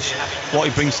goals, what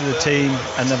he brings to the team,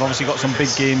 and they've obviously got some big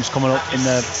games coming up in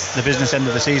the business end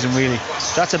of the season, really.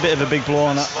 So that's a bit of a big blow,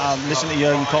 and I listened to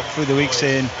Jurgen Klopp through the week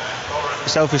saying,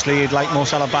 selfishly, he'd like Mo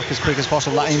Salah back as quick as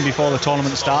possible. That even before the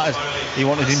tournament started, he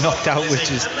wanted him knocked out, which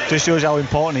just shows how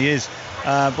important he is.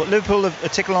 But Liverpool are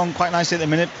ticking along quite nicely at the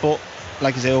minute, but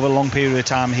like I say, over a long period of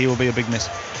time, he will be a big miss.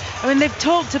 I mean, they've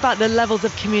talked about the levels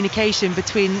of communication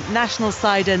between national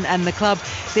side and the club.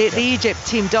 The Egypt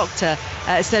team doctor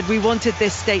said we wanted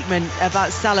this statement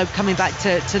about Salah coming back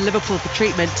to Liverpool for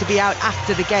treatment to be out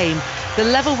after the game. The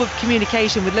level of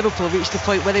communication with Liverpool reached the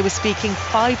point where they were speaking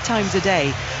 5 times a day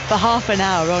for half an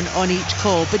hour on each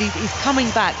call. But he's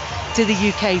coming back to the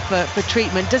UK for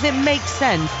treatment. Does it make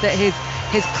sense that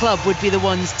his club would be the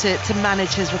ones to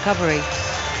manage his recovery?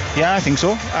 Yeah, I think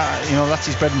so. That's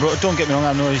his bread and butter. Don't get me wrong,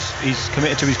 I know he's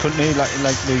committed to his country like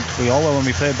we all were when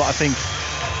we played, but I think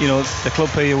the club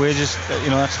pay your wages.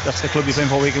 That's the club you're playing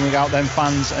for week in, week out. Them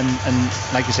fans and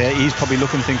like you say, he's probably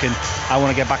thinking, I want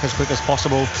to get back as quick as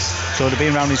possible. So to be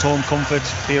around his home comfort,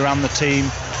 be around the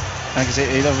team. Like I say,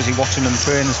 he's obviously watching them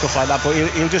train and stuff like that, but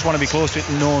he'll just want to be close to it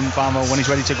and knowing Farmer when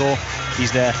he's ready to go,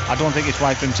 he's there. I don't think it's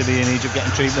right for him to be in Egypt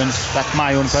getting treatment. That's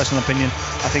my own personal opinion.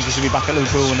 I think he should be back at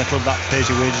Liverpool and the club that pays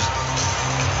your wages.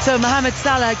 So Mohamed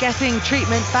Salah getting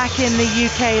treatment back in the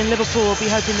UK, and Liverpool will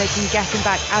be hoping they can get him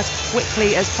back as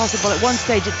quickly as possible. At one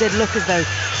stage it did look as though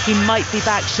he might be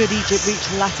back should Egypt reach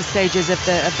the latter stages of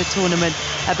the tournament,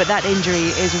 but that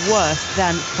injury is worse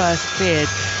than first feared.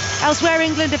 Elsewhere,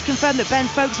 England have confirmed that Ben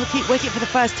Foakes will keep wicket for the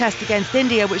first test against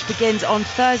India, which begins on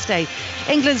Thursday.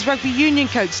 England's rugby union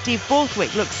coach Steve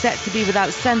Borthwick looks set to be without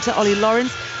centre Ollie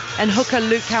Lawrence and hooker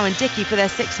Luke Cowan-Dickie for their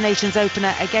Six Nations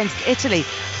opener against Italy.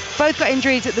 Both got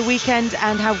injuries at the weekend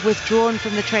and have withdrawn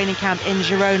from the training camp in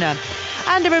Girona.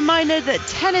 And a reminder that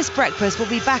Tennis Breakfast will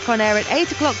be back on air at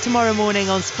 8 o'clock tomorrow morning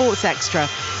on Sports Extra.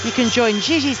 You can join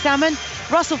Gigi Salmon,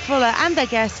 Russell Fuller and their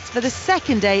guests for the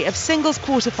second day of singles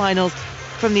quarterfinals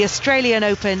from the Australian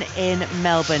Open in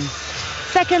Melbourne.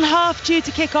 Second half due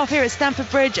to kick off here at Stamford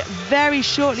Bridge very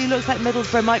shortly. Looks like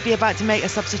Middlesbrough might be about to make a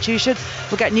substitution.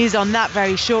 We'll get news on that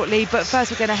very shortly, but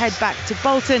first we're going to head back to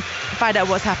Bolton and find out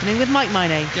what's happening with Mike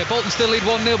Miney. Yeah, Bolton still lead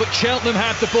 1-0, but Cheltenham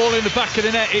had the ball in the back of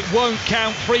the net. It won't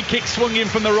count. Free kick swung in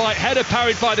from the right, header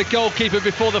parried by the goalkeeper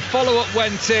before the follow-up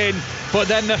went in, but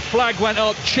then the flag went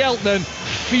up. Cheltenham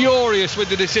furious with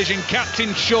the decision.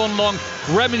 Captain Sean Long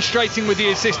remonstrating with the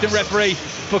assistant referee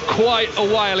for quite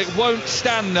a while. It won't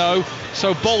stand though,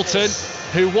 so Bolton,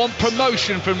 who want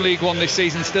promotion from League One this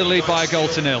season, still lead by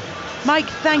 1-0. Mike,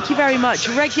 thank you very much.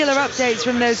 Regular updates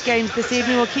from those games this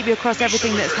evening. We'll keep you across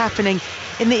everything that's happening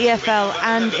in the EFL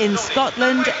and in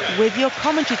Scotland with your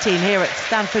commentary team here at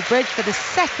Stamford Bridge for the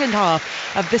second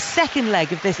half of the second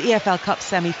leg of this EFL Cup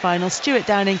semi-final. Stuart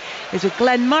Downing is with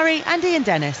Glenn Murray and Ian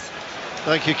Dennis.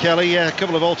 Thank you, Kelly. Yeah, a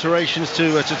couple of alterations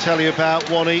to tell you about.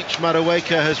 One each.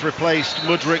 Madueke has replaced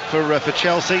Mudryk for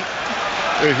Chelsea,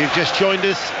 who, if you've just joined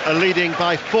us, are leading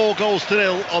by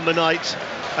 4-0 on the night,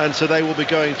 and so they will be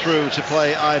going through to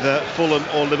play either Fulham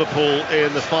or Liverpool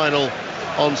in the final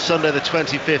on Sunday the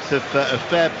 25th of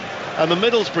Feb. And the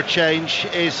Middlesbrough change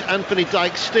is Anthony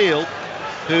Dyke-Steele,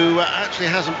 who actually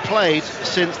hasn't played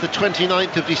since the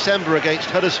 29th of December against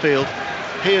Huddersfield.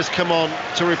 He has come on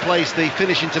to replace the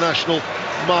Finnish international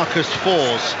Marcus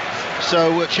Fors.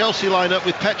 So Chelsea line up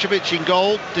with Petrovic in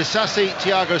goal, Disasi,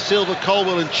 Thiago Silva,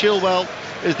 Colwell and Chilwell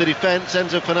is the defence.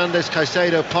 Enzo Fernandez,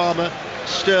 Caicedo, Palmer,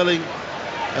 Sterling,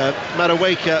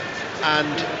 Madueke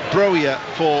and Broja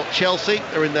for Chelsea.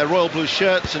 They're in their royal blue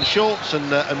shirts and shorts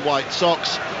and white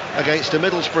socks against a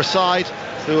Middlesbrough side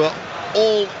who are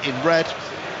all in red,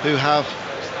 who have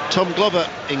Tom Glover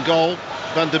in goal,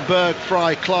 Van den Berg,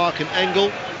 Fry, Clark and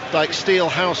Engel, Dyke-Steele,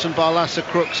 Howson, Barlaser,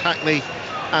 Crooks, Hackney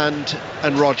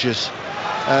and Rogers.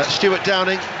 Stuart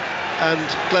Downing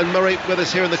and Glenn Murray with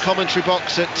us here in the commentary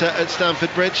box at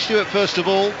Stamford Bridge. Stuart, first of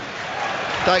all,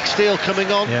 Dyke-Steele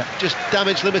coming on, just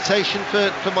damage limitation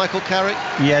for Michael Carrick?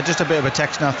 Yeah, just a bit of a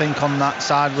tension, I think, on that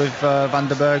side with Van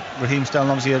den Berg. Raheem Sterling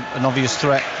obviously an obvious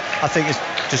threat. I think it's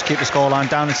just keep the scoreline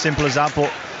down, as simple as that,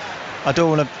 but I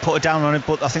don't want to put it down on it,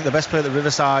 but I think the best player at the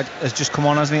Riverside has just come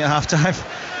on, hasn't he, at half-time?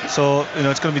 So,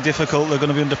 it's going to be difficult. They're going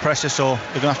to be under pressure, so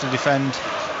they're going to have to defend.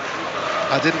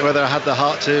 I didn't know whether I had the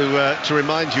heart to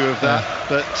remind you of that,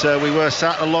 but we were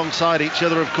sat alongside each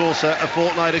other, of course, a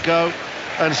fortnight ago,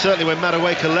 and certainly when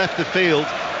Madueke left the field,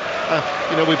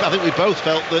 I think we both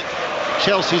felt that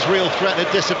Chelsea's real threat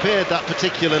had disappeared that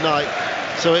particular night.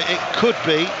 So it could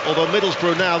be, although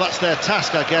Middlesbrough now, that's their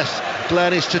task, I guess,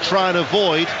 Glenn, is to try and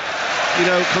avoid,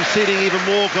 conceding even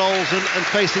more goals and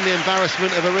facing the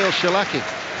embarrassment of a real shellacking.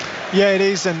 Yeah, it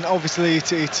is, and obviously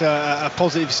it's a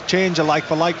positive change, a like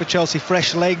for Chelsea,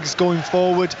 fresh legs going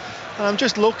forward. And I'm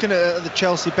just looking at the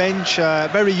Chelsea bench,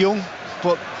 very young,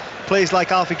 but players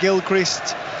like Alfie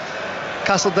Gilchrist,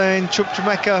 Castledane,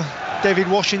 Chukwuemeka, David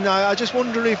Washington. I just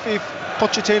wonder if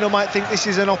Pochettino might think this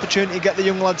is an opportunity to get the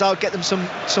young lads out, get them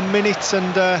some minutes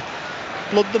and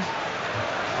blood them.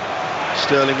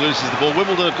 Sterling loses the ball.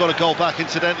 Wimbledon have got a goal back,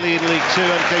 incidentally, in League 2.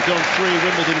 MK gone 3,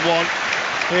 Wimbledon 1.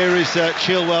 Here is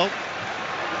Chilwell.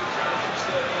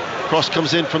 Cross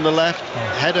comes in from the left.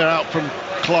 Header out from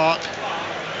Clark.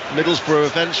 Middlesbrough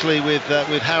eventually with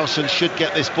Howson should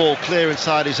get this ball clear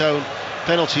inside his own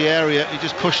penalty area. He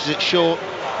just pushes it short,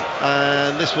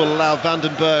 and this will allow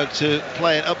Vandenberg to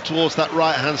play it up towards that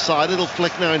right hand side. Little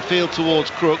flick now in field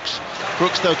towards Crooks.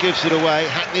 Crooks though gives it away.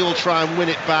 Hackney will try and win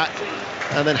it back,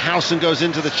 and then Howson goes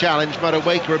into the challenge.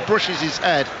 Madueke brushes his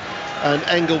head, and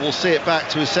Engel will see it back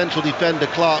to his central defender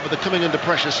Clark, but they're coming under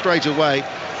pressure straight away,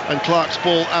 and Clark's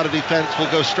ball out of defence will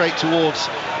go straight towards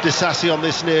Disasi on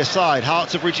this near side.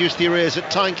 Hearts have reduced the arrears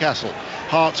at Tynecastle.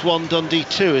 Hearts 1, Dundee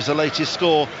 2 is the latest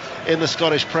score in the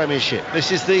Scottish Premiership.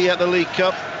 This is the League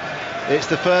Cup. It's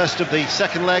the first of the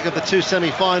second leg of the two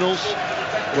semi-finals,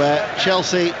 where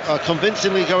Chelsea are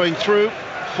convincingly going through.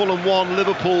 Fulham 1,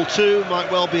 Liverpool 2.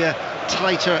 Might well be a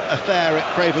tighter affair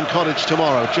at Craven Cottage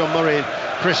tomorrow. John Murray and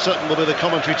Chris Sutton will be the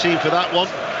commentary team for that one.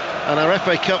 And our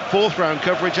FA Cup fourth round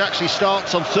coverage actually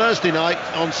starts on Thursday night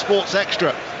on Sports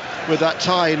Extra, with that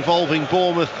tie involving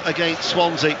Bournemouth against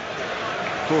Swansea.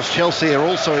 Of course, Chelsea are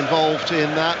also involved in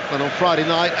that, and on Friday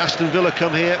night Aston Villa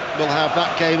come here. We'll have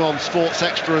that game on Sports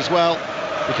Extra as well,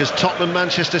 because Tottenham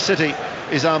Manchester City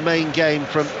is our main game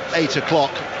from 8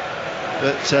 o'clock.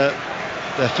 But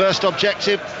their first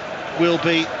objective will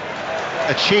be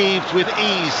achieved with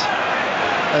ease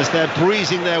as they're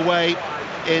breezing their way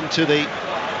into the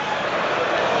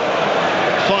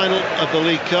final of the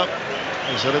League Cup.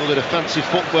 There's a little bit of fancy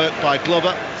footwork by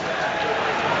Glover,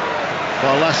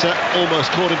 while Lasser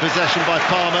almost caught in possession by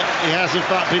Palmer. He has in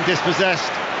fact been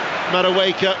dispossessed.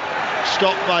 Madueke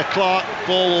stopped by Clark.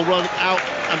 Ball will run out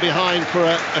and behind for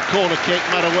a corner kick.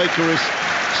 Madueke has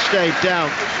stayed down.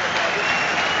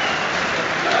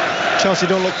 Chelsea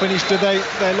don't look finished, do they?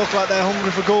 They look like they're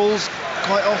hungry for goals.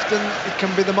 Quite often it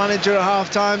can be the manager at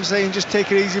half-time saying just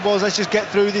take it easy, boys, let's just get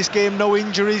through this game, no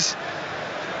injuries.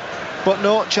 But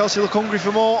no, Chelsea look hungry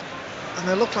for more, and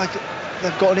they look like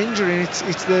they've got an injury.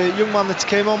 It's the young man that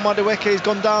came on, Madueke. He's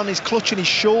gone down, he's clutching his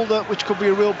shoulder, which could be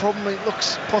a real problem. It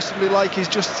looks possibly like he's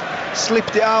just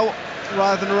slipped it out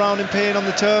rather than around in pain on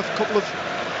the turf. A couple of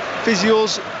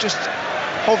physios just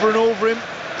hovering over him,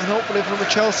 and hopefully from a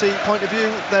Chelsea point of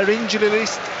view their injury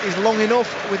list is long enough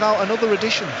without another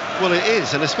addition. Well, it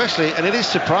is, and it is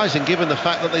surprising given the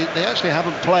fact that they actually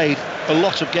haven't played a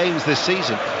lot of games this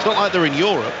season. It's not like they're in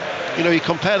Europe. You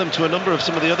compare them to a number of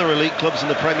some of the other elite clubs in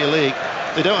the Premier League.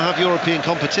 They don't have European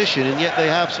competition, and yet they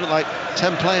have something like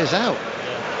 10 players out.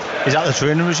 Is that the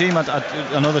training regime? I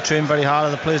know they train very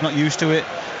hard. The player's not used to it.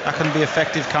 That can be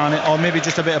effective, can't it? Or maybe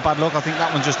just a bit of bad luck. I think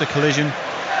that one's just a collision.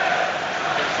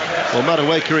 Well,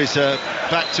 Madueke is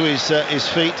back to his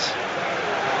feet.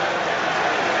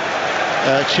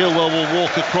 Chilwell will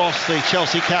walk across, the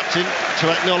Chelsea captain, to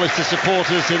acknowledge the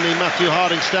supporters in the Matthew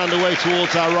Harding stand away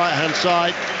towards our right-hand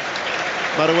side.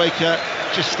 Madueke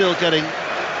just still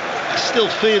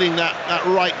feeling that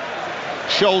right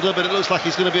shoulder, but it looks like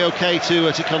he's going to be okay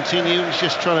to continue. He's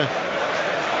just trying to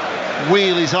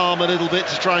wheel his arm a little bit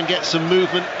to try and get some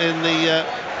movement in the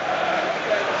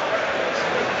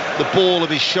ball of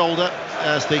his shoulder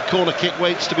as the corner kick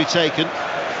waits to be taken.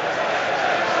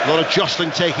 A lot of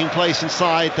jostling taking place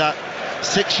inside that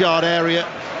 6-yard area.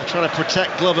 They're trying to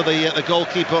protect Glover, the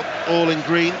goalkeeper, all in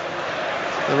green.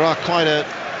 There are quite a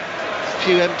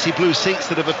few empty blue seats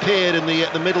that have appeared in the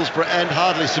Middlesbrough end,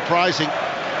 hardly surprising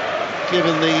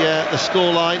given the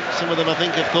scoreline. Some of them I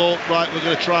think have thought, right, we're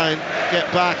going to try and get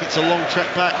back. It's a long trek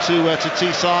back to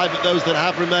Teesside, but those that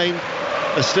have remained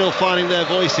are still finding their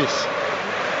voices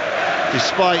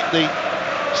despite the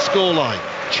scoreline.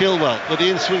 Chilwell with the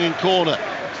in-swinging corner,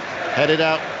 headed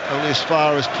out only as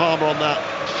far as Palmer on that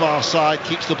far side,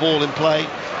 keeps the ball in play,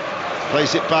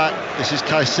 plays it back. This is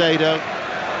Caicedo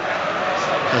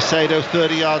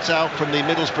 30 yards out from the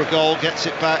Middlesbrough goal, gets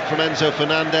it back from Enzo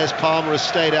Fernandez. Palmer has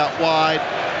stayed out wide,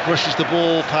 brushes the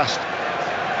ball past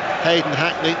Hayden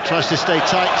Hackney, tries to stay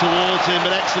tight towards him.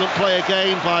 An excellent play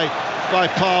again by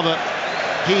Palmer.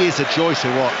 he is a joy to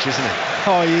watch, isn't he?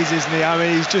 Oh, he is, isn't he? I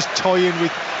mean, he's just toying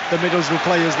with the Middlesbrough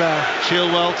players there.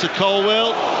 Chilwell to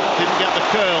Colwill, didn't get the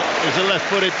curl. It was a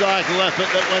left-footed diagonal effort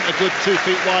that went a good 2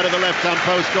 feet wide of the left-hand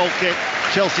post. Goal kick.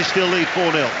 Chelsea still lead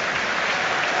 4-0.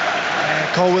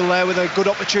 Colwill there with a good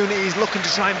opportunity. He's looking to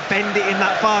try and bend it in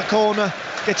that far corner.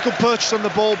 Gets good purchase on the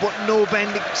ball, but no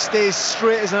bend. It stays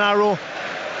straight as an arrow.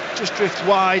 Just drifts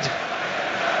wide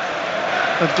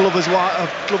of Glover's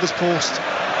post.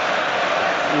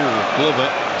 Ooh, Glover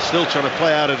still trying to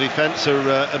play out a defender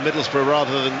at Middlesbrough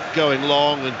rather than going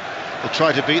long, and they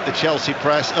try to beat the Chelsea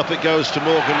press. Up it goes to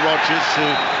Morgan Rogers, who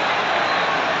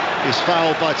is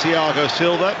fouled by Thiago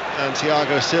Silva, and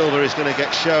Thiago Silva is going to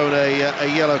get shown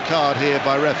a yellow card here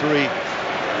by referee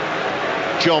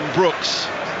John Brooks.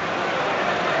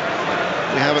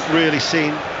 We haven't really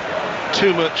seen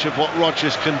too much of what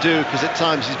Rogers can do, because at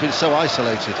times he's been so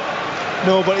isolated.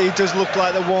 No, but he does look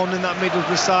like the one in that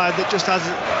Middlesbrough side that just has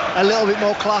a little bit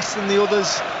more class than the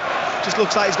others. Just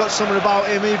looks like he's got something about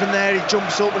him. Even there, he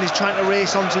jumps up and he's trying to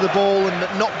race onto the ball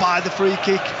and not buy the free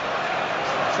kick.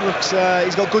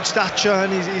 He's got good stature,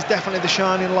 and he's definitely the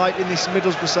shining light in this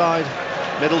Middlesbrough side.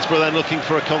 Middlesbrough then looking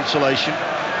for a consolation.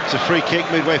 It's a free kick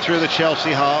midway through the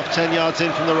Chelsea half, 10 yards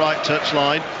in from the right touch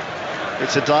line.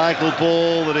 It's a diagonal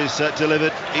ball that is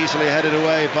delivered, easily headed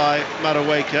away by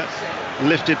Madueke,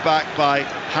 lifted back by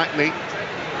Hackney.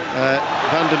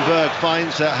 Vandenberg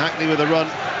finds Hackney with a run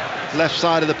left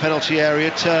side of the penalty area,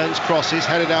 turns, crosses,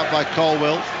 headed out by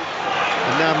Colwill.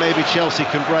 And now maybe Chelsea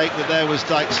can break, but there was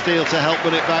Dyke Steele to help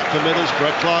win it back for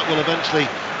Middlesbrough. Clark will eventually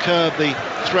curb the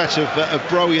threat of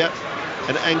Broja,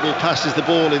 and Engel passes the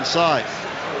ball inside.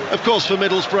 Of course, for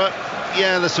Middlesbrough,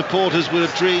 yeah, the supporters would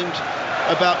have dreamed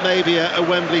about maybe a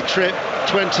Wembley trip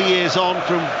 20 years on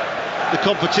from the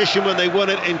competition when they won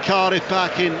it in Cardiff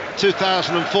back in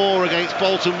 2004 against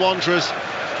Bolton Wanderers.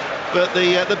 But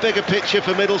the bigger picture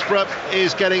for Middlesbrough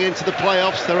is getting into the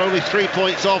playoffs. They're only 3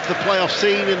 points off the playoff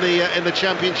scene in the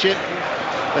Championship.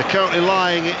 They're currently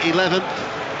lying at 11th,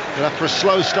 and after a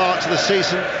slow start to the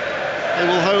season, they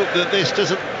will hope that this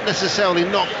doesn't necessarily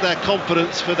knock their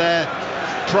confidence for their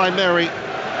primary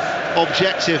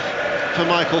objective for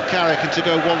Michael Carrick, and to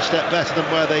go one step better than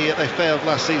where they failed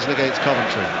last season against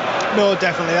Coventry. No,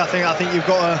 definitely. I think you've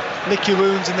got to lick your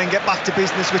wounds and then get back to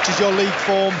business, which is your league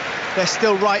form. They're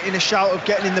still right in a shout of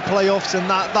getting in the playoffs, and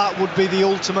that would be the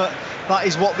ultimate. That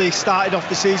is what they started off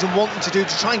the season wanting to do,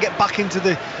 to try and get back into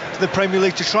the Premier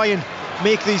League, to try and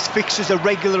make these fixtures a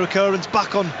regular occurrence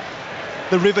back on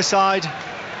the Riverside.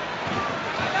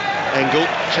 Engel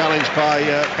challenged by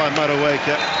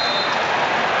Madueke.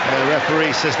 The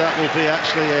referee says that will be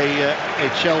actually a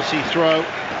Chelsea throw,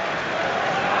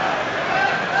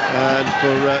 and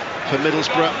for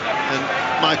Middlesbrough,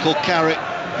 and Michael Carrick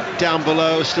down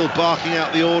below still barking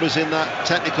out the orders in that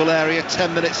technical area.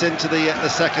 10 minutes into the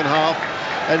second half.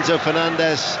 Enzo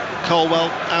Fernandez,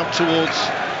 Colwill out towards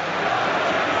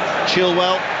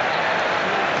Chilwell,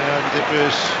 and it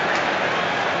was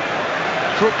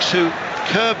Crooks who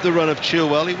curbed the run of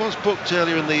Chilwell. He was booked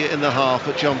earlier in the half,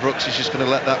 but John Brooks is just going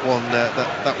to let that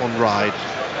one ride,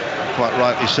 quite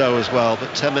rightly so as well.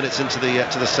 But 10 minutes into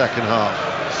the second half.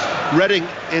 Reading,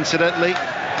 incidentally,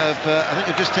 I think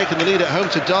have just taken the lead at home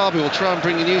to Derby. We'll try and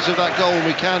bring you news of that goal when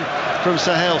we can from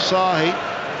Sahel Sahi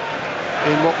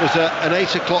in what was an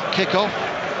 8 o'clock kickoff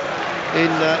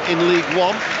in League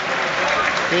One.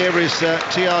 Here is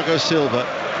Thiago Silva,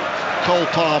 Cole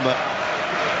Palmer.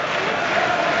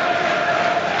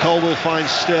 Colwill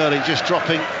finds Sterling just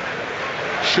dropping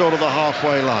short of the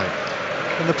halfway line.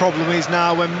 And the problem is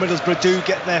now when Middlesbrough do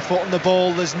get their foot on the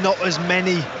ball, there's not as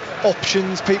many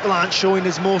options. People aren't showing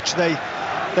as much.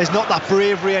 There's not that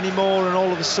bravery anymore, and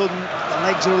all of a sudden the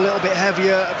legs are a little bit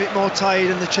heavier, a bit more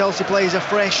tired, and the Chelsea players are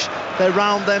fresh. They're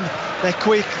round them, they're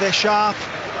quick, they're sharp,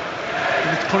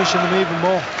 and it's punishing them even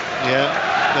more. Yeah,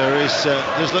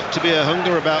 there's looked to be a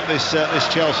hunger about this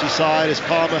Chelsea side as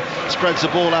Palmer spreads the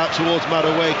ball out towards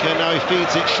Madueke. Now he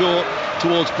feeds it short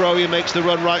towards Broja, makes the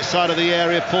run right side of the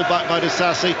area, pulled back by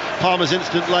Disasi. Palmer's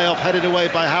instant layoff, headed away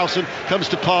by Howson, comes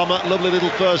to Palmer, lovely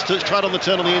little first touch, tried on the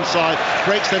turn on the inside,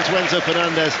 breaks then to Enzo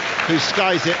Fernandez, who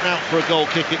skies it out for a goal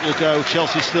kick. It will go.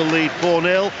 Chelsea still lead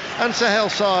 4-0, and Sahel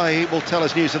Sahi will tell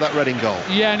us news of that Reading goal.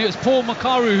 Yeah, and it was Paul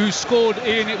Makaru who scored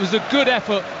in. It was a good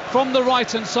effort from the right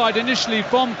hand side initially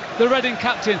from the Reading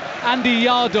captain Andy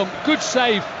Yardom. Good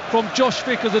save from Josh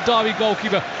Vickers, the Derby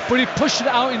goalkeeper, but he pushed it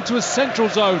out into a central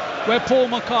zone where Paul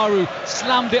Makaru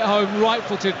slammed it home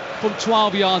right-footed from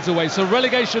 12 yards away. So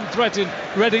relegation threatened,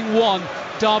 Reading 1,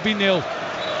 Derby 0.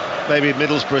 Maybe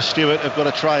Middlesbrough, Stuart, have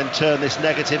got to try and turn this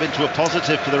negative into a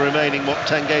positive for the remaining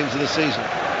 10 games of the season.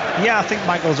 Yeah, I think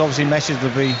Michael's obviously message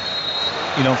would be,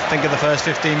 think of the first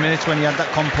 15 minutes when he had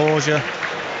that composure.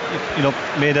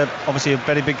 Made obviously a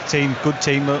very big team, good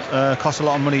team, cost a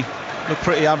lot of money, looked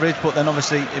pretty average, but then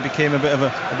obviously it became a bit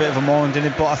of a moment,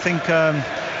 didn't it? But I think,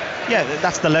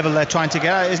 that's the level they're trying to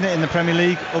get at, isn't it, in the Premier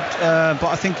League? But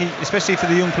I think, especially for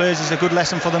the young players, it's a good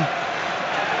lesson for them.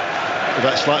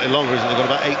 That's slightly longer, isn't it? They've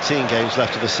got about 18 games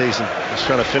left of the season. Just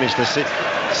trying to finish the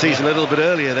season a little bit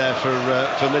earlier there for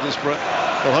Middlesbrough.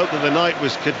 We'll hope that the night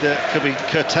could be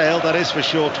curtailed, that is for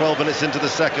sure. 12 minutes into the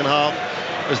second half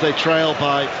as they trail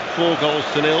by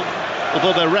 4-0.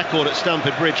 Although their record at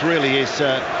Stamford Bridge really is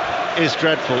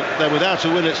dreadful. They're without a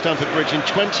win at Stamford Bridge in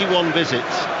 21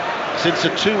 visits since a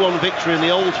 2-1 victory in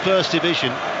the old First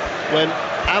Division when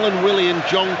Alan Willey and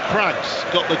John Craggs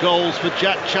got the goals for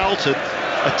Jack Charlton,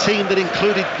 a team that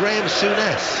included Graham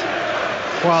Souness.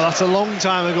 Wow, that's a long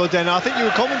time ago, Dan. I think you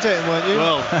were commentating, weren't you?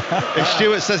 Well, if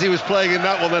Stuart says he was playing in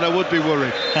that one, then I would be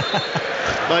worried.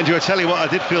 Mind you, I tell you what, I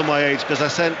did feel my age because I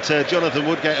sent Jonathan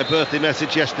Woodgate a birthday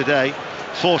message yesterday,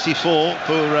 44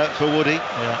 for Woody,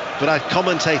 but I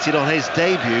commentated on his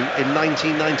debut in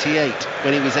 1998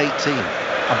 when he was 18.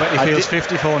 I bet he feels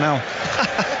 54 now.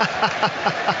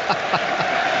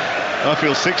 I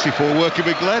feel 64 working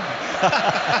with Glenn.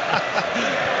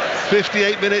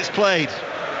 58 minutes played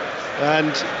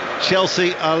and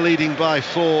Chelsea are leading by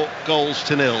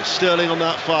 4-0. Sterling on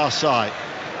that far side,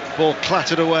 ball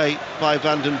clattered away by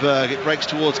Vandenberg. It breaks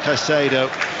towards Caicedo.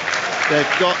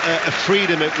 They've got a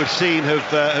freedom, it would seem,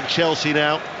 of Chelsea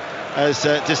now as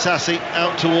Disasi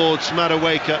out towards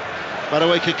Madueke.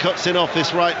 Madueke cuts in off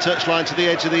this right touchline to the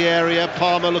edge of the area.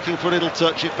 Palmer looking for a little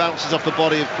touch. It bounces off the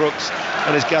body of Crooks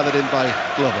and is gathered in by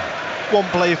Glover. One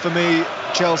player for me,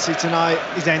 Chelsea tonight,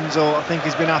 is Enzo. I think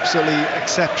he's been absolutely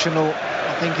exceptional.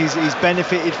 I think he's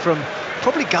benefited from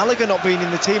probably Gallagher not being in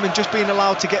the team and just being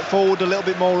allowed to get forward a little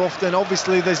bit more often.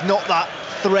 Obviously there's not that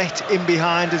threat in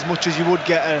behind as much as you would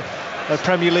get a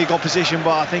Premier League opposition,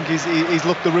 but I think he's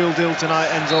looked the real deal tonight,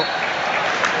 Enzo.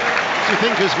 Do you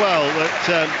think as well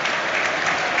that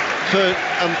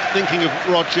I'm thinking of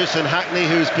Rodgers and Hackney,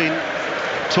 who's been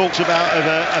talked about of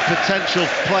a potential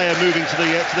player moving to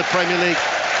the Premier League.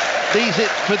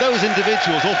 For those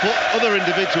individuals or for other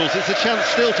individuals, it's a chance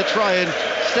still to try and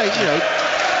stake a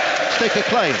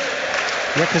claim.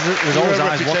 Yeah, because there's always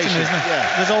eyes watching, isn't there?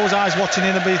 Yeah. There's always eyes watching,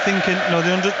 and they'll be thinking, they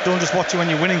don't just watch you when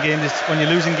you're winning games, it's when you're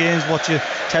losing games. What's your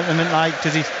temperament like?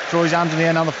 Does he throw his hands in the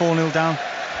air now the 4-0 down?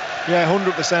 Yeah,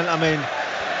 100%. I mean,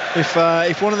 if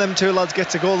one of them two lads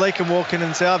gets a goal, they can walk in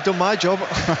and say, I've done my job.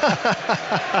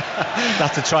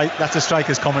 That's a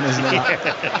striker's comment, isn't it?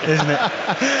 Isn't it?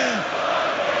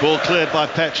 Ball cleared by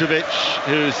Petrovic,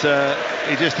 who's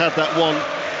he just had that one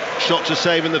shot to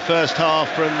save in the first half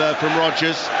from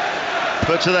Rodgers.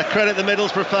 But to their credit, the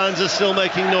Middlesbrough fans are still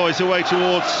making noise away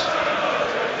towards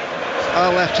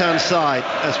our left-hand side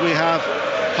as we have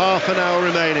half an hour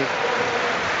remaining.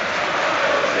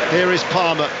 Here is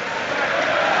Palmer.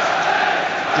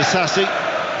 Disasi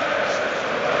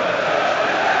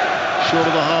short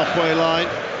of the halfway line,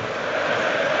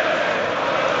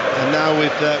 and now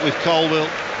with Colwill,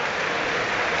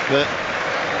 but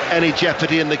any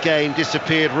jeopardy in the game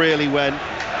disappeared really when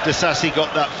Disasi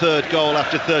got that third goal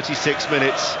after 36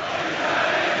 minutes,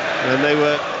 and they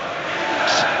were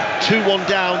 2-1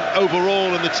 down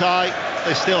overall in the tie.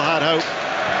 They still had hope,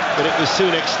 but it was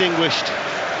soon extinguished,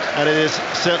 and it has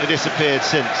certainly disappeared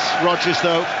since. Rodgers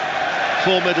though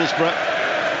for Middlesbrough.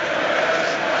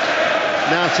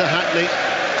 Now to Hackney.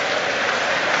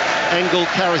 Engel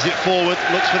carries it forward,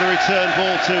 looks for the return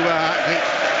ball to Hackney,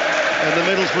 and the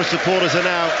Middlesbrough supporters are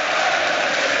now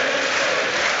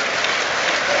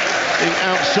being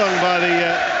outsung by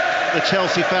the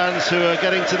Chelsea fans, who are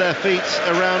getting to their feet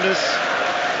around us,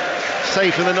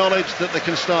 safe in the knowledge that they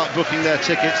can start booking their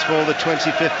tickets for the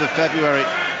 25th of February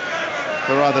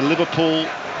for either Liverpool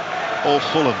or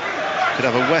Fulham. Could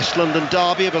have a West London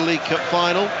derby of a League Cup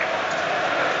final,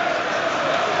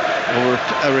 or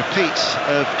a repeat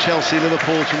of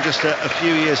Chelsea-Liverpool from just a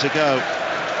few years ago.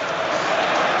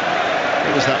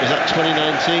 What was that? Was that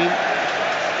 2019?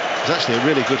 It was actually a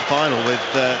really good final. It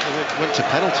went to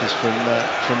penalties from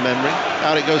memory.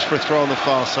 Out it goes for a throw on the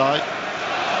far side.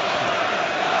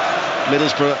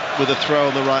 Middlesbrough with a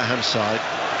throw on the right-hand side.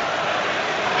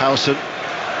 Howson.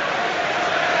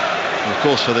 And of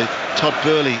course, for the Todd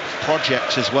Burley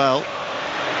project as well,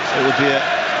 it would be a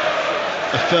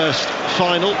first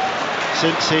final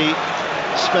since he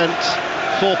spent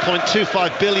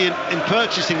 £4.25 billion in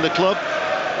purchasing the club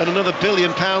and another £1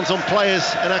 billion on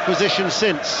players and acquisitions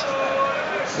since.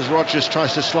 as Rodgers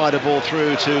tries to slide a ball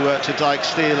through to Dyke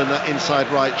Steele in that inside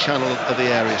right channel of the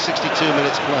area. 62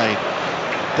 minutes played.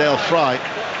 Dale Fry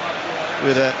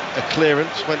with a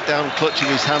clearance, went down clutching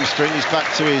his hamstring. He's back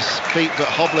to his feet but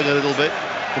hobbling a little bit,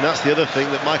 and that's the other thing,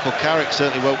 that Michael Carrick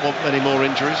certainly won't want many more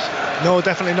injuries. No,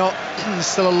 definitely not. There's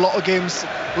still a lot of games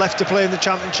left to play in the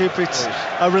Championship. It's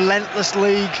a relentless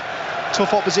league,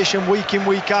 tough opposition week in,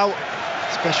 week out,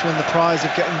 especially when the prize of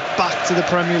getting back to the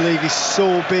Premier League is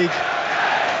so big.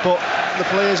 But the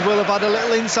players will have had a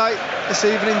little insight this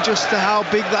evening just to how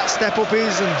big that step up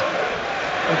is, and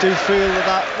I do feel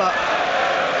that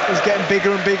is getting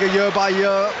bigger and bigger year by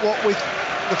year. What with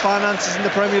the finances in the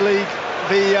Premier League,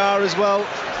 VAR as well,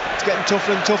 it's getting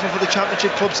tougher and tougher for the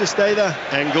Championship clubs to stay there.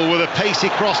 Engel with a pacey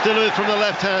cross delivered from the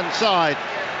left-hand side.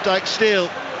 Dyke Steele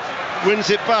wins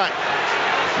it back.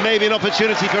 Maybe an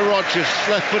opportunity for Rodgers.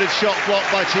 Left-footed shot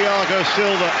blocked by Thiago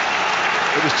Silva.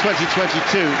 It was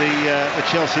 2022, the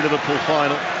Chelsea-Liverpool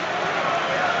final.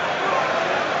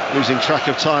 Losing track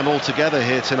of time altogether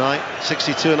here tonight.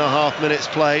 62.5 minutes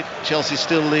played. Chelsea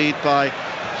still lead by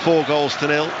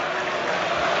 4-0.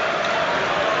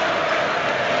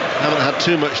 Haven't had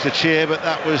too much to cheer, but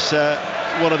that was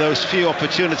one of those few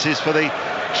opportunities for the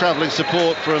travelling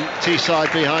support from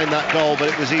Teesside behind that goal, but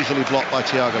it was easily blocked by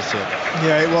Thiago Silva.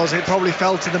 Yeah, it was. It probably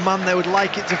fell to the man they would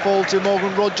like it to fall to.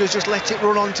 Morgan Rodgers just lets it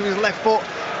run onto his left foot,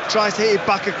 tries to hit it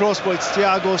back across, but it's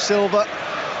Thiago Silva,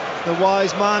 the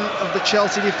wise man of the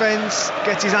Chelsea defence,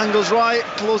 gets his angles right,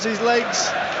 closes his legs,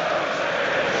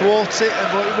 thwarts it,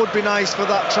 but it would be nice for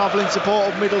that travelling support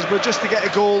of Middlesbrough just to get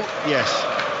a goal. Yes.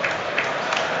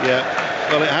 Yeah.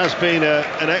 Well, it has been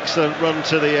an excellent run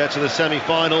to the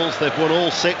semi-finals. They've won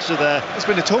all 6 of their. It's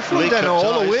been a tough run, then,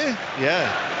 all the way. Yeah,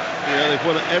 they've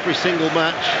won every single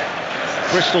match.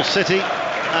 Bristol City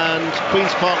and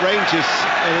Queen's Park Rangers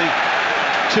are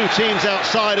the 2 teams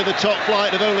outside of the top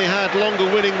flight have only had longer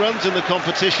winning runs in the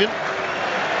competition.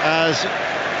 As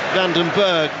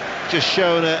Vandenberg just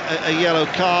shown a yellow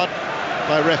card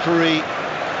by referee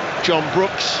John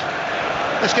Brooks.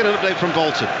 Let's get an update from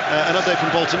Bolton.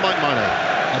 Mike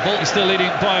Maine. Bolton still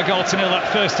leading by a goal to 0. That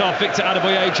first half, Victor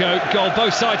Adebayo goal.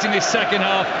 Both sides in this second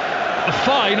half. A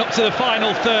fine up to the final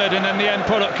third, and then the end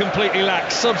product completely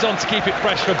lacks. Subs on to keep it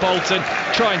fresh for Bolton.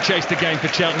 Try and chase the game for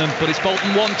Cheltenham, but it's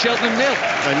Bolton 1, Cheltenham 0.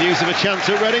 And news of a chance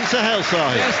at Reading Sahel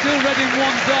side. Yeah, still Reading 1,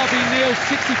 Derby 0.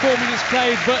 64 minutes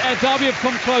played, but Derby have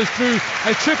come close through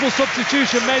a triple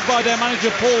substitution made by their manager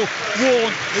Paul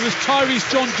Warne. It was Tyrese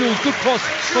John Jules, good cross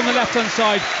from the left-hand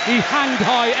side. He hanged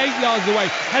high, 8 yards away,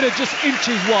 headed just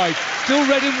inches wide. Still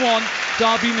Reading 1,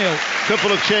 Derby 0.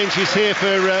 Couple of changes here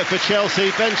for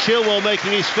Chelsea. Ben Chilwell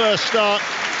making his first start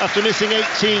after missing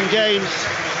 18 games.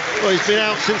 Well, he's been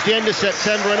out since the end of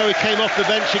September. I know he came off the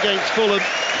bench against Fulham,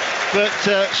 but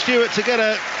Stewart to get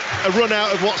a run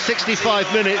out of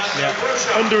 65 minutes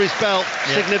under his belt,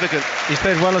 significant. He's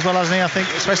played well as well, hasn't he? I think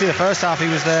especially the first half he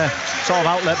was there, sort of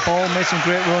outlet ball, made some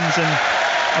great runs, and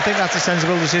I think that's a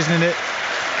sensible decision in it.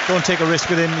 Don't take a risk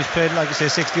with him. He's played, like I say,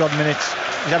 60 odd minutes.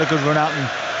 He's had a good run out and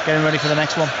getting ready for the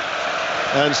next one.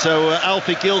 And so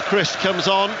Alfie Gilchrist comes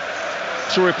on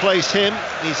to replace him.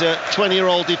 He's a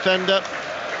 20-year-old defender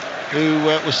who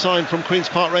was signed from Queen's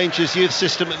Park Rangers youth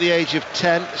system at the age of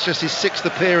 10. It's just his 6th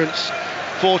appearance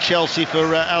for Chelsea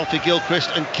for Alfie Gilchrist.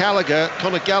 And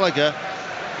Conor Gallagher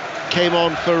came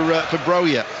on for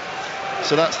Broja.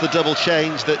 So that's the double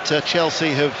change that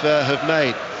Chelsea have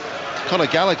made. Conor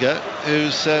Gallagher,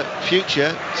 whose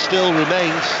future still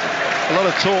remains. A lot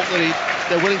of talk that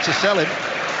they're willing to sell him.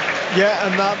 Yeah,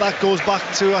 and that goes back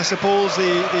to, I suppose, the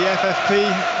FFP,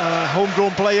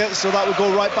 homegrown player, so that would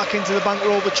go right back into the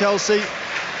bankroll for Chelsea.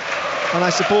 And I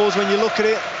suppose when you look at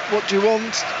it, what do you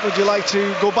want? Would you like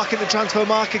to go back in the transfer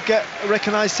market, get a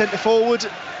recognised centre forward?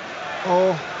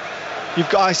 Or you've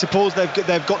got, I suppose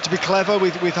they've got to be clever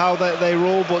with how they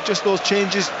roll, but just those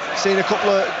changes, seeing a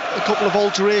couple of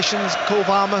alterations. Cole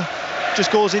Palmer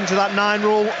just goes into that 9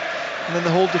 role, and then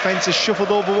the whole defence is shuffled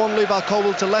over one. Levi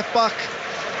Colwill to left back,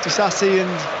 Disasi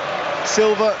and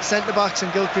Silva centre backs,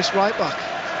 and Gilchrist right back.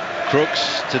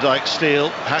 Crooks to Dyke Steele.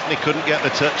 Hackney couldn't get the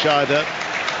touch either.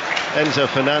 Enzo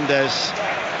Fernandez.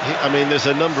 There's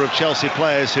a number of Chelsea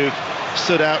players who've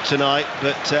stood out tonight,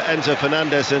 but Enzo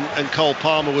Fernandez and Cole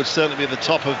Palmer would certainly be at the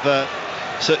top of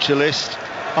such a list.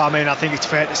 I think it's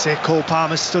fair to say Cole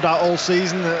Palmer stood out all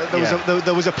season.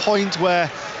 There was a point where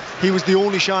he was the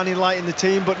only shining light in the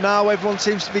team, but now everyone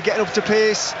seems to be getting up to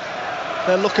pace.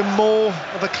 They're looking more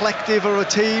of a collective or a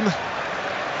team,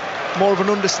 more of an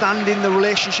understanding. The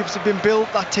relationships have been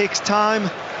built. That takes time,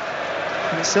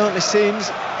 and it certainly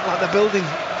seems like they're building.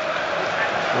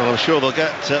 Well, I'm sure they'll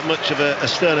get much of a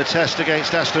sterner test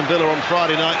against Aston Villa on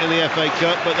Friday night in the FA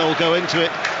Cup, but they'll go into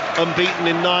it unbeaten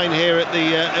in 9 here at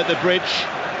the Bridge.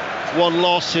 1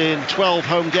 loss in 12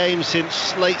 home games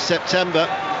since late September.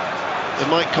 They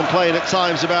might complain at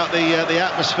times about the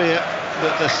atmosphere,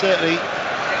 but they certainly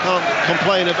can't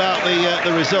complain about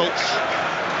the results.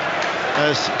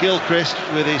 As Gilchrist,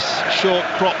 with his short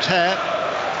cropped hair,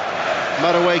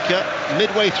 Madueke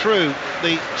midway through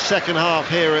the second half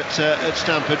here at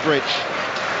Stamford Bridge.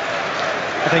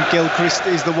 I think Gilchrist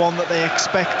is the one that they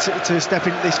expect to step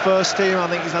into this first team. I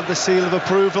think he's had the seal of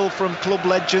approval from club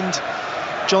legend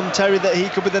John Terry that he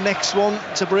could be the next one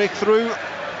to break through.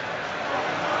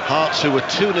 Hearts, who were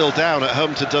 2-0 down at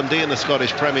home to Dundee in the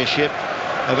Scottish Premiership,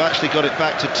 have actually got it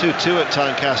back to 2-2 at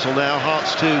Tynecastle now.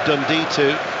 Hearts 2, Dundee 2,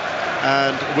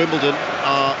 and Wimbledon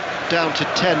are down to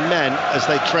 10 men as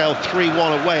they trail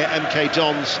 3-1 away at MK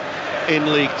Dons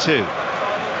in League 2.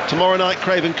 Tomorrow night,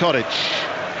 Craven Cottage.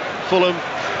 Fulham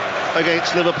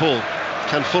against Liverpool.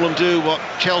 Can Fulham do what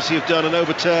Chelsea have done and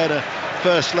overturn a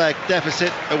first leg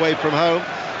deficit away from home?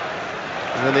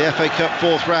 And then the FA Cup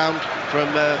 4th round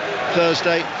from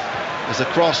Thursday. There's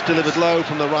a cross delivered low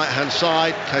from the right hand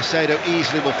side. Caicedo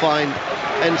easily will find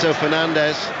Enzo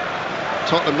Fernandez.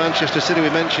 Tottenham, Manchester City we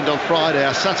mentioned on Friday.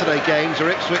 Our Saturday games are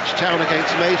Ipswich Town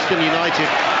against Maidstone United.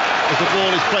 As the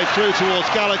ball is played through towards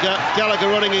Gallagher. Gallagher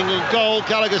running in goal.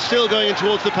 Gallagher still going in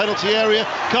towards the penalty area.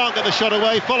 Can't get the shot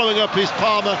away. Following up is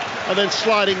Palmer, and then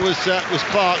sliding was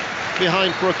Clark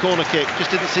behind for a corner kick. Just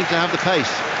didn't seem to have the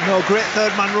pace. No, great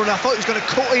third man run. I thought he was going to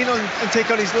cut in and take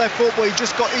on his left foot, but he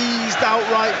just got eased out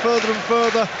right further and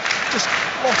further. Just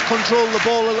lost control of the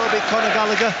ball a little bit, Conor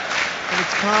Gallagher. And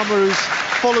it's Palmer who's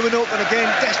following up, and again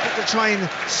desperate to try and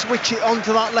switch it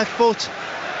onto that left foot.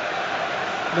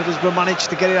 Middlesbrough managed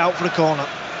to get it out for a corner.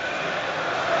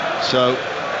 So,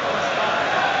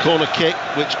 corner kick,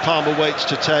 which Palmer waits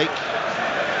to take.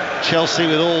 Chelsea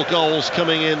with all goals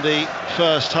coming in the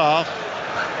first half.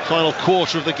 Final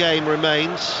quarter of the game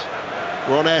remains.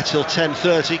 We're on air till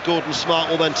 10:30. Gordon Smart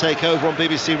will then take over on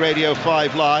BBC Radio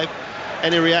 5 Live.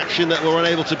 Any reaction that we're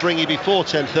unable to bring you before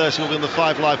 10:30 will be on the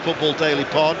 5 Live Football Daily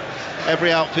Pod.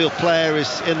 Every outfield player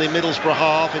is in the Middlesbrough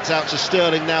half. It's out to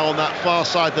Sterling now on that far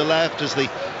side, the left, as the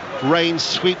rain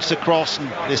sweeps across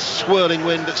and this swirling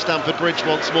wind at Stamford Bridge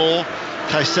once more.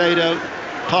 Caicedo,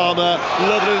 Palmer,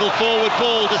 lovely little forward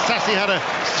ball. Disasi had a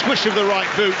swish of the right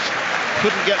boot.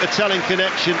 Couldn't get the telling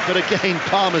connection, but again,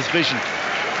 Palmer's vision.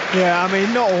 Yeah, I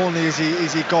mean, not only is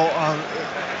he got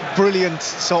brilliant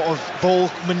sort of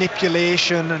ball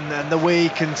manipulation and the way he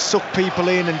can suck people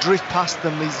in and drift past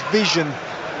them, his vision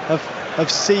of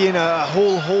seeing a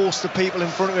whole host of people in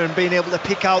front of him and being able to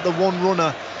pick out the one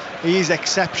runner. He is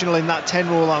exceptional in that 10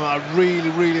 role. I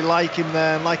really like him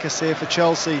there, and like I say, for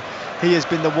Chelsea, he has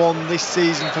been the one this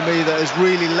season for me that has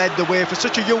really led the way. For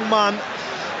such a young man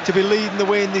to be leading the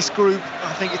way in this group,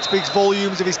 I think it speaks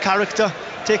volumes of his character,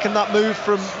 taking that move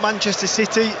from Manchester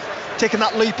City, taking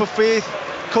that leap of faith,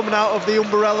 coming out of the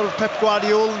umbrella of Pep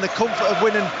Guardiola and the comfort of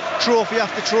winning trophy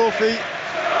after trophy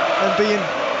and being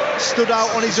stood out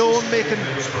on his own, making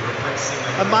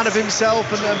a man of himself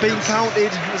and being counted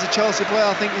as a Chelsea player.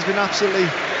 I think he's been absolutely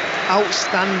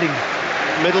outstanding.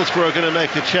 Middlesbrough are going to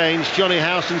make a change. Johnny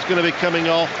Howson's going to be coming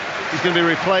off. He's going to be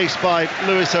replaced by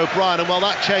Lewis O'Brien, and while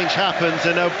that change happens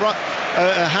and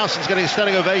Howson's getting a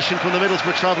standing ovation from the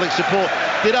Middlesbrough travelling support,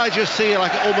 did I just see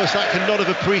like almost like a nod of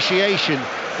appreciation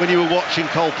when you were watching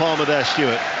Cole Palmer there,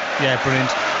 Stuart? Yeah,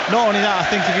 brilliant. Not only that, I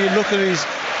think if you look at his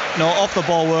off the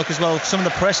ball work as well, some of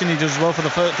the pressing he does as well for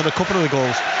the couple of the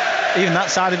goals, even that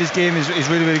side of his game is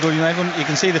really good. You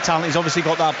can see the talent. He's obviously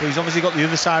got that, but he's obviously got the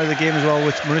other side of the game as well,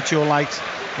 which Mauricio liked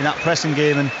in that pressing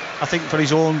game. And I think for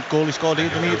his own goal he scored, he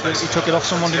took it off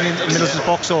someone in the middle of the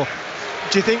box. So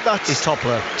do you think that's his top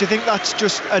player? Do you think that's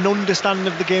just an understanding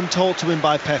of the game taught to him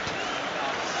by Pep?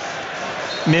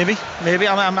 Maybe.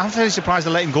 I'm fairly surprised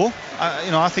to let him go.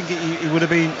 I think he would have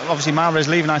been, obviously Mahrez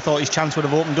leaving, I thought his chance would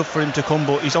have opened up for him to come,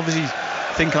 but he's obviously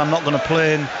thinking I'm not going to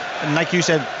play, and like you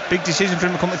said, big decision for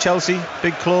him to come to Chelsea,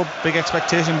 big club, big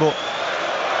expectation, but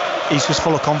he's just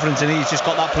full of confidence, and he's just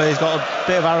got that play. He's got a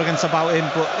bit of arrogance about him,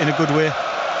 but in a good way.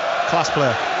 Class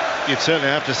player. You'd certainly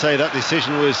have to say that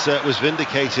decision was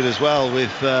vindicated as well,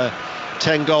 with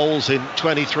 10 goals in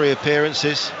 23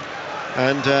 appearances,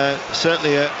 and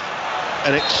certainly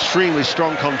an extremely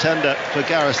strong contender for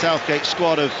Gareth Southgate's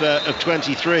squad of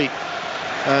 23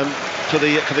 for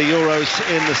the Euros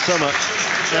in the summer.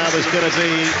 Now there's going to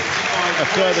be a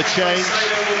further change.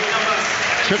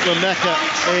 Chukwuemeka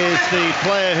is the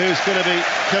player who's going to be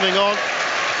coming on,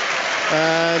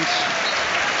 and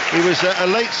he was a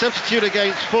late substitute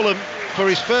against Fulham for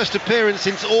his first appearance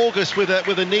since August with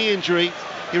a knee injury.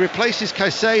 He replaces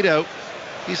Caicedo.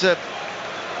 He's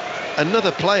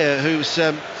another player who's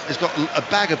has got a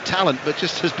bag of talent, but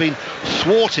just has been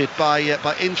thwarted by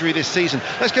injury this season.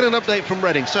 Let's get an update from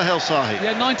Reading. Sahel Sahi.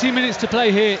 Yeah, 19 minutes to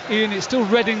play here, Ian. It's still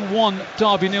Reading 1,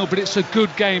 Derby 0, but it's a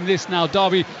good game this now.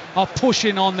 Derby are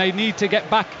pushing on. They need to get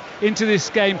back into this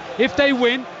game. If they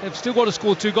win, they've still got to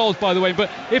score 2 goals, by the way, but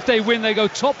if they win, they go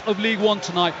top of League One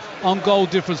tonight on goal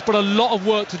difference. But a lot of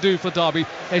work to do for Derby.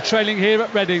 They're trailing here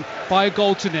at Reading by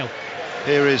 1-0.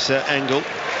 Here is Engel.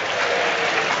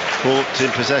 Caught in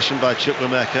possession by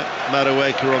Chukwuemeka.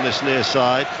 Madueke on this near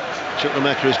side.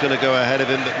 Chukwuemeka is going to go ahead of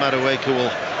him, but Madueke will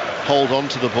hold on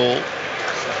to the ball.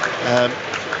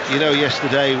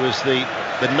 Yesterday was the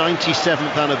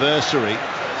 97th anniversary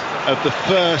of the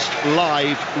first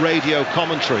live radio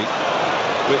commentary,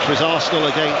 which was Arsenal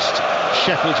against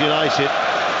Sheffield United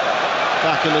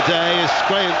back in the day, as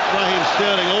Raheem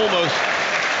Sterling almost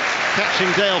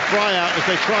catching Dale Fry out as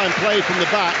they try and play from the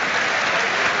back.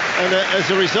 And as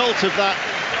a result of that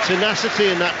tenacity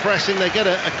and that pressing, they get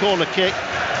a corner kick.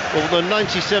 Although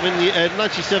 97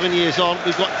 years on,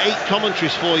 we've got 8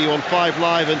 commentaries for you on 5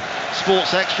 Live and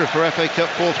Sports Extra for FA Cup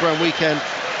 4th round weekend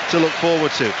to look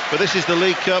forward to. But this is the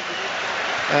League Cup,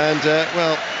 and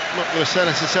I'm not going to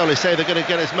necessarily say they're going to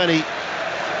get as many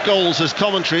goals as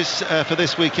commentaries for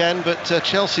this weekend, but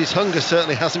Chelsea's hunger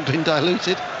certainly hasn't been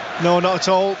diluted. No, not at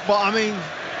all. But I mean,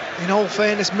 in all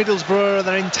fairness, Middlesbrough,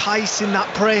 they're enticing that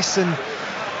press, and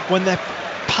when their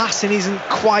passing isn't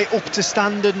quite up to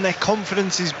standard and their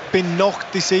confidence has been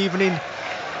knocked this evening,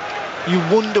 you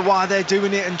wonder why they're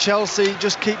doing it. And Chelsea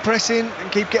just keep pressing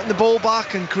and keep getting the ball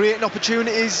back and creating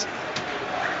opportunities.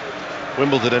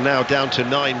 Wimbledon are now down to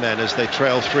 9 men as they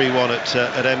trail 3-1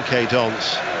 at MK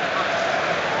Dons.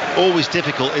 Always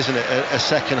difficult, isn't it, a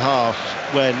second half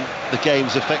when the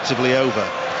game's effectively over?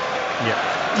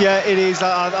 Yeah, it is.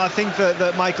 I think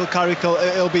that Michael Carrick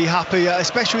will be happy,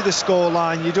 especially with the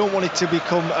scoreline. You don't want it to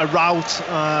become a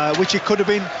rout, which it could have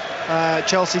been.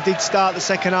 Chelsea did start the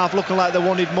second half looking like they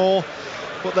wanted more,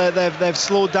 but they've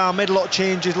slowed down, made a lot of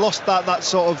changes, lost that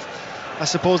sort of, I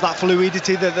suppose, that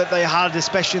fluidity that they had,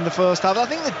 especially in the first half. I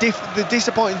think the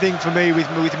disappointing thing for me with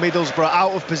Middlesbrough,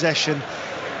 out of possession,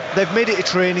 they've made it a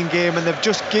training game, and they've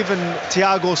just given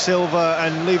Thiago Silva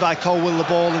and Levi Colwill the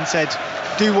ball and said,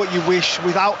 do what you wish,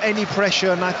 without any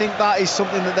pressure. And I think that is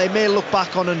something that they may look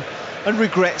back on and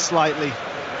regret slightly.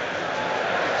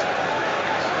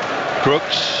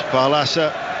 Crooks,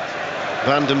 Barlasa,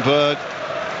 Vandenberg.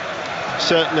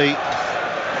 Certainly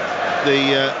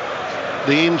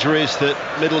the injuries that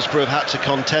Middlesbrough have had to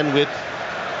contend with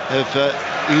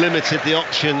have limited the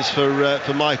options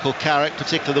for Michael Carrick,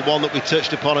 particularly the one that we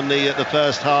touched upon in the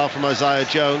first half from Isaiah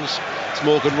Jones. As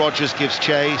Morgan Rogers gives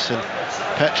chase and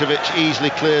Petrovic easily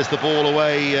clears the ball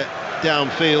away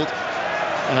downfield,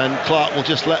 and Clark will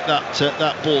just let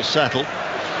that ball settle.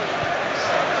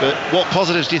 But what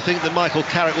positives do you think that Michael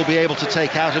Carrick will be able to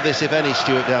take out of this, if any,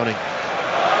 Stuart Downing?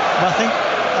 Well, I think,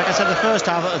 like I said, the first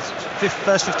half,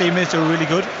 first 15 minutes were really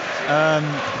good.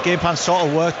 The game plan sort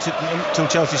of worked until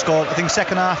Chelsea scored. I think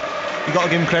second half, you've got to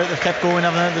give them credit, they've kept going,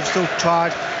 haven't they? They've still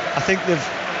tried. I think a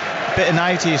bit of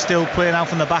naivety is still playing out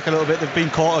from the back a little bit. They've been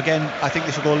caught again. I think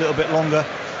they should go a little bit longer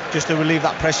just to relieve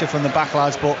that pressure from the back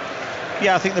lads. But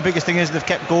yeah, I think the biggest thing is they've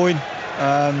kept going.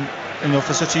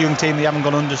 For such a young team, they haven't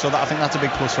gone under, so I think that's a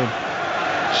big plus for them.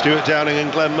 Stuart Downing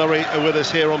and Glenn Murray are with us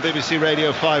here on BBC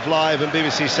Radio 5 Live and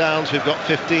BBC Sounds. We've got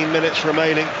 15 minutes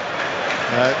remaining.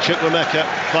 Chukwuemeka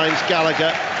finds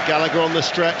Gallagher. Gallagher on the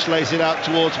stretch, lays it out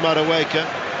towards Madueke.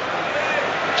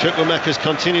 Chukwuemeka's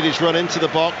continued his run into the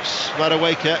box.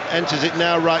 Madueke enters it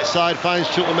now right side, finds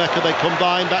Chukwuemeka. They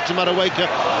combine, back to Madueke,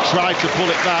 tried to pull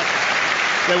it back.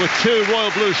 There were 2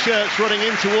 royal blue shirts running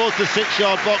in towards the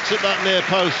 6-yard box at that near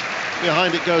post.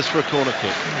 Behind it goes for a corner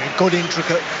kick. Good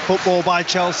intricate football by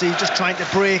Chelsea, just trying to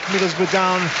break Middlesbrough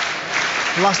down.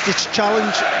 Last-ditch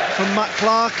challenge from Matt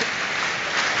Clark.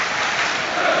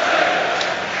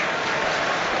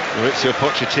 Maurizio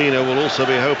Pochettino will also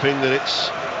be hoping that it's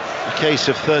a case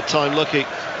of third time lucky.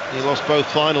 He lost both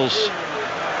finals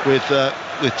with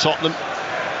Tottenham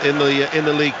in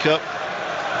the League Cup.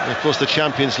 And of course the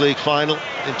Champions League final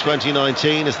in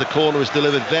 2019, as the corner is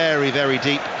delivered very, very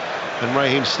deep, and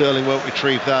Raheem Sterling won't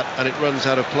retrieve that, and it runs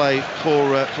out of play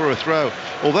for a throw.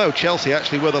 Although Chelsea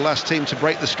actually were the last team to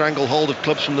break the stranglehold of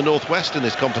clubs from the Northwest in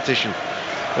this competition,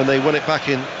 and they won it back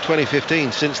in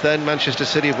 2015. Since then, Manchester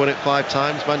City have won it 5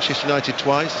 times, Manchester United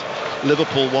twice,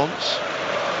 Liverpool once.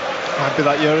 Might be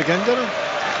that year again, Darren.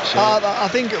 So, I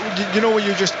think what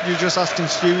you just asking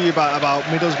Stewie about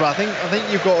Middlesbrough. I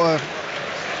think you've got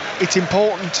to it's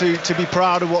important to be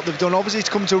proud of what they've done. Obviously, it's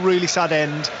come to a really sad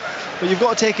end, but you've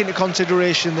got to take into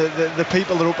consideration the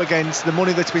people they're up against, the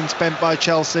money that's been spent by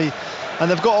Chelsea, and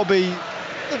they've got to be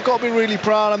really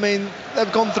proud. I mean,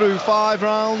 they've gone through 5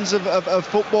 rounds of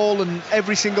football, and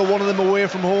every single one of them away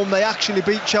from home. They actually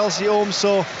beat Chelsea at home,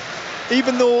 so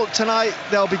even though tonight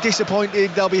they'll be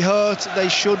disappointed, they'll be hurt, they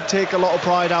should take a lot of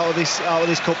pride out of this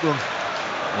cup run.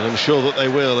 And I'm sure that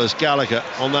they will, as Gallagher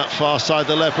on that far side,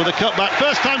 the left, with a cutback.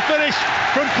 First time finish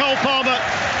from Cole Palmer.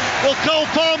 Well, Cole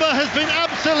Palmer has been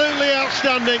absolutely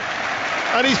outstanding,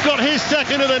 and he's got his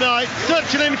second of the night.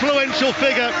 Such an influential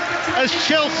figure as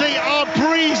Chelsea are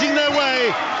breezing their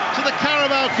way to the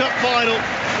Carabao Cup final.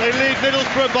 They lead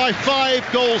Middlesbrough by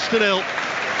 5-0.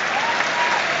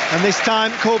 And this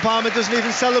time Cole Palmer doesn't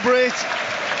even celebrate.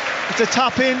 It's a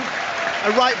tap in,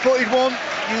 a right-footed one.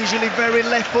 Usually very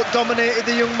left foot dominated,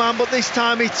 the young man, but this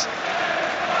time it's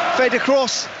fed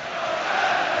across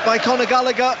by Conor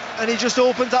Gallagher, and he just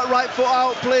opens that right foot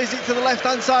out, plays it to the left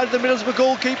hand side of the Middlesbrough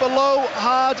goalkeeper, low,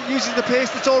 hard, uses the pace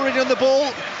that's already on the ball,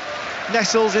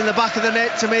 nestles in the back of the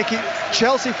net to make it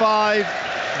Chelsea 5,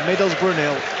 Middlesbrough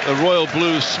 0. The Royal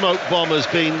Blues smoke bomb has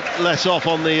been let off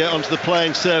on onto the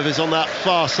playing surface on that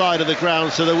far side of the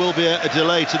ground, so there will be a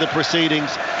delay to the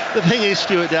proceedings. The thing is,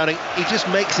 Stuart Downing, he just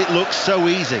makes it look so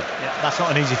easy. Yeah, that's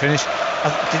not an easy finish.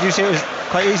 Did you say it was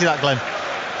quite easy, that, Glenn?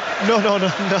 No,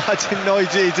 I didn't know.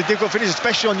 It's a difficult finish,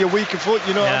 especially on your weaker foot,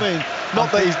 you know what I mean?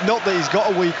 Not that he's got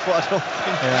a weak foot, I don't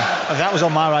think. Yeah, if that was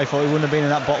on my right foot, he wouldn't have been in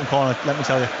that bottom corner, let me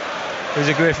tell you. It was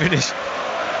a great finish.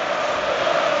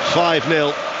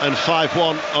 5-0 and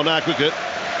 5-1 on aggregate.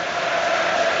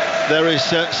 There is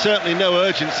certainly no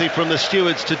urgency from the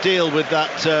stewards to deal with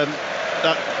that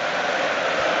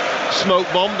smoke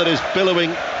bomb that is billowing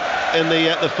in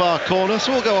the far corner,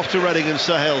 so we'll go off to Reading and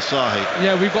Sahel Sahi.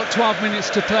 Yeah, we've got 12 minutes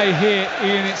to play here,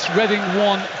 Ian. It's Reading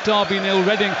 1, Derby 0.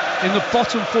 Reading in the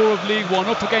bottom 4 of League One,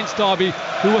 up against Derby,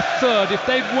 who are third. If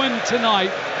they win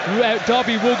tonight,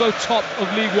 Derby will go top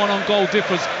of League One on goal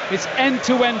difference. It's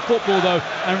end-to-end football though,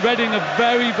 and Reading are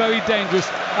very, very dangerous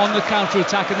on the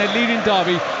counter-attack, and they're leading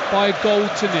Derby by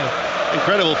 1-0.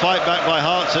 Incredible fight back by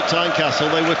Hearts at Tynecastle.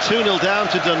 They were 2-0 down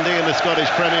to Dundee in the Scottish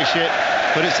Premiership,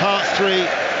 but it's Hearts 3,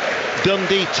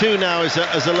 Dundee 2 now as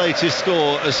a latest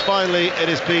score, as finally it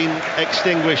has been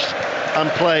extinguished and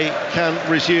play can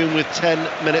resume with 10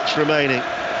 minutes remaining.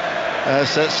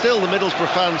 So still the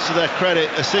Middlesbrough fans, to their credit,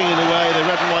 are singing away. The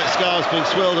red and white scarves being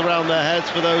swirled around their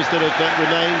heads for those that have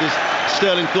remained, as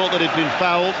Sterling thought that he'd been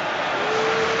fouled.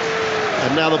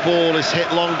 And now the ball is hit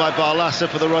long by Barlaser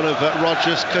for the run of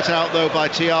Rodgers, cut out though by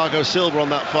Thiago Silva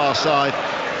on that far side,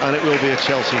 and it will be a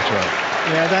Chelsea throw.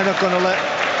 Yeah, they're not going to let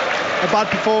a bad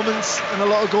performance and a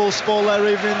lot of goals spoil their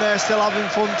evening. They're still having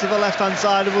fun to the left-hand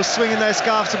side of us, swinging their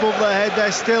scarves above their head.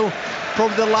 They're still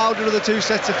probably the louder of the two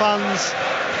sets of fans.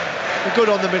 They're good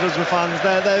on the Middlesbrough fans.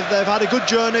 They've had a good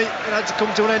journey. It had to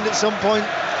come to an end at some point,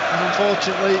 and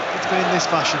unfortunately it's been in this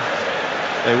fashion.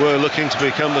 They were looking to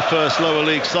become the first lower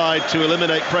league side to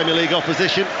eliminate Premier League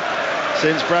opposition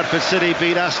since Bradford City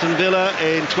beat Aston Villa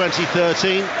in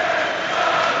 2013.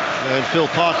 And Phil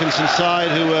Parkinson's side,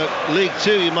 who were League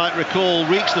Two, you might recall,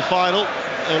 reached the final,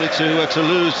 only to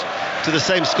lose to the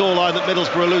same scoreline that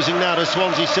Middlesbrough are losing now to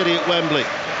Swansea City at Wembley.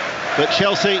 But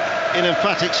Chelsea, in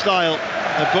emphatic style,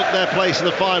 have booked their place in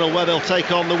the final, where they'll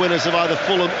take on the winners of either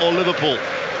Fulham or Liverpool.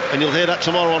 And you'll hear that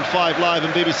tomorrow on 5 Live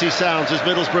and BBC Sounds, as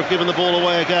Middlesbrough have given the ball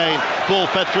away again. Ball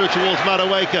fed through towards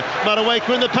Madueke. Madueke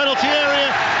in the penalty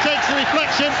area, takes the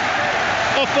deflection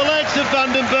off the legs of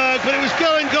Vandenberg, but it was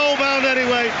going goal bound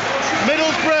anyway.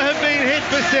 Middlesbrough have been hit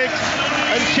for 6,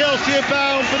 and Chelsea are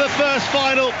bound for the first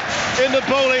final in the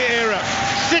Bowley era.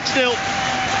 6-0.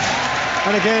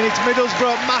 And again, it's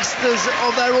Middlesbrough, masters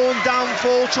of their own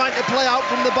downfall, trying to play out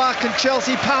from the back, and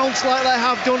Chelsea pounce like they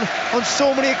have done on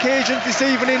so many occasions this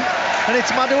evening. And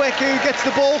it's Madueke who gets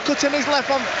the ball, cuts in his left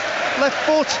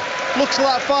foot, looks at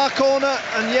that far corner,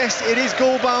 and yes, it is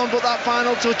goal bound, but that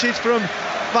final touch is from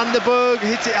Van der Berg,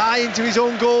 hits it high into his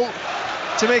own goal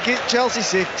to make it Chelsea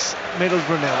 6,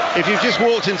 Middlesbrough 0. If you've just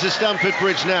walked into Stamford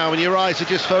Bridge now and your eyes are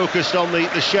just focused on the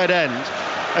shed end,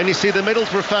 and you see the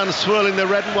Middlesbrough fans swirling their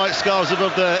red and white scarves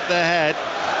above their head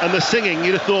and the singing,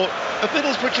 you'd have thought, have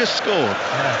Middlesbrough just scored?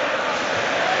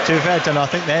 Yeah. To be fair, I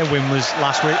think their win was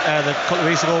last week, a couple of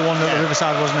weeks ago, one at the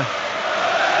Riverside, wasn't it?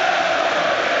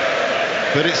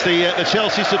 But it's the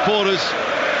Chelsea supporters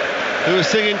who are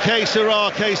singing Que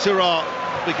Sera, Que Sera,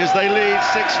 because they lead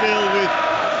 6-0 with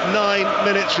 9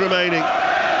 minutes remaining.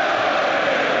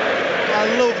 I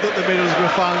love that the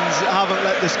Middlesbrough fans haven't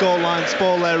let the scoreline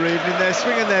spoil their evening. They're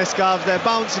swinging their scarves, they're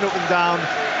bouncing up and down,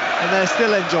 and they're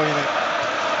still enjoying it.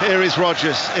 Here is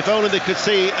Rodgers. If only they could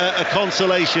see a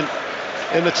consolation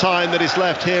in the time that is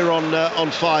left here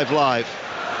on 5 Live.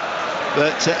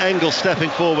 But Engel stepping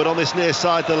forward on this near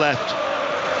side, the left.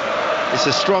 It's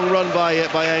a strong run by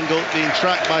Engel, being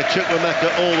tracked by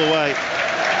Chukwuemeka all the way.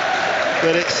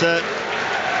 But it's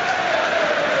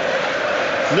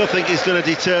nothing is going to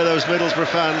deter those Middlesbrough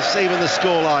fans, even the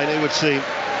scoreline, it would seem.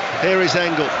 Here is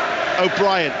Engel.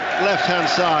 O'Brien, left-hand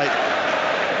side.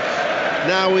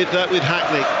 Now with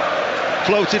Hackney.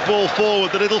 Floated ball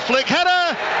forward, the little flick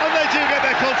header, and they do get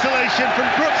their consolation from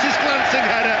Brooks' glancing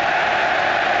header.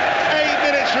 8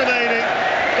 minutes remaining.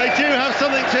 They do have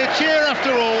something to cheer after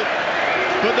all,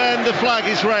 but then the flag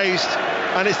is raised,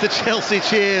 and it's the Chelsea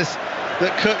cheers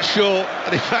that cut short.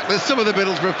 And in fact, there's some of the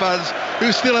Middlesbrough fans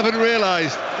who still haven't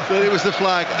realised that it was the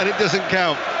flag, and it doesn't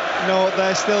count. No,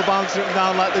 they're still bouncing it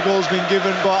down like the goal's been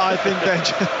given, but I think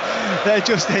they're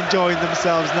just enjoying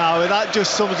themselves now. That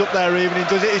just sums up their evening,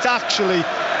 does it? It's actually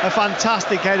a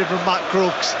fantastic header from Matt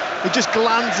Crooks. He just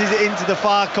glances it into the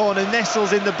far corner,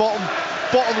 nestles in the bottom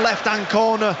left-hand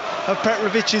corner of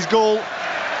Petrovic's goal.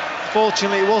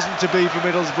 Fortunately, it wasn't to be for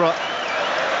Middlesbrough.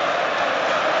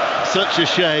 Such a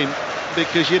shame,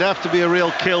 because you'd have to be a real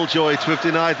killjoy to have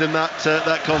denied them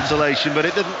that consolation, but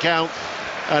it didn't count.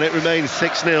 And it remains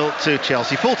 6-0 to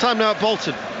Chelsea. Full-time now at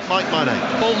Bolton. Mike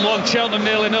Mane. Bolton 1, Cheltenham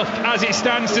 0, enough as it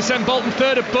stands to send Bolton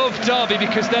third above Derby,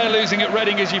 because they're losing at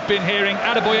Reading, as you've been hearing.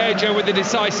 Adebayo with the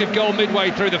decisive goal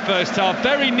midway through the first half.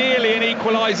 Very nearly an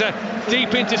equaliser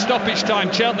deep into stoppage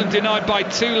time. Cheltenham denied by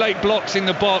 2 late blocks in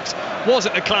the box.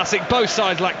 Wasn't a classic. Both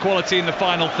sides lack quality in the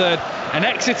final third. And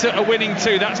Exeter are winning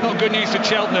 2. That's not good news for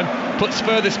Cheltenham. Puts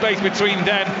further space between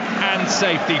them and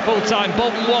safety. Full-time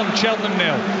Bolton 1, Cheltenham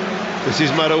 0. This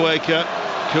is Madueke.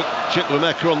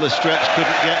 Chukwuemeka on the stretch,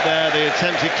 couldn't get there. The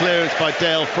attempted clearance by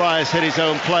Dale Fryers hit his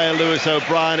own player, Lewis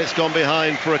O'Brien. It's gone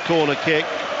behind for a corner kick.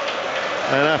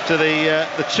 And after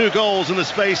the 2 goals in the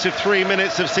space of 3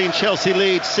 minutes have seen Chelsea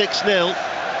lead 6-0.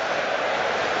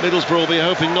 Middlesbrough will be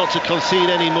hoping not to concede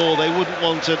any more. They wouldn't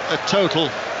want a total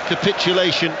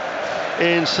capitulation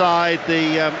inside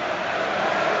the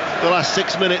last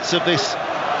 6 minutes of this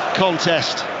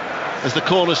contest, as the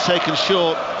corner's taken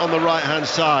short on the right-hand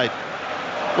side.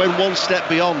 When one step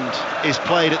beyond is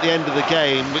played at the end of the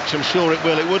game, which I'm sure it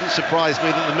will, it wouldn't surprise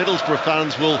me that the Middlesbrough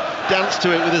fans will dance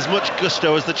to it with as much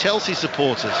gusto as the Chelsea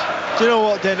supporters. Do you know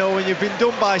what, Deno, when you've been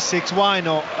done by 6, why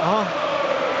not?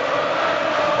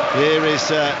 Here is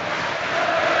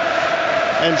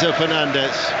Enzo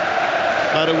Fernandez.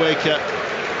 Madueke,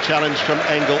 challenge from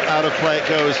Engel, out of play it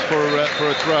goes for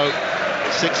a throw.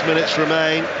 6 minutes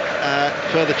remain.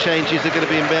 Further changes are going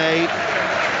to be made,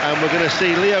 and we're going to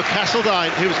see Leo Castledine,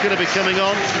 who's going to be coming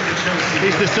on.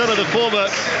 He's the son of the former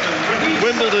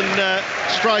Wimbledon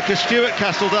striker Stuart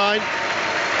Castledine,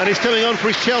 and he's coming on for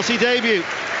his Chelsea debut.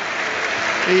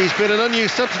 He's been an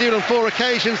unused substitute on 4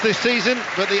 occasions this season,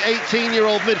 but the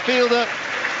 18-year-old midfielder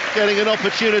getting an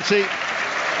opportunity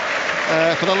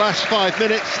for the last 5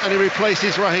 minutes, and he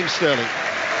replaces Raheem Sterling.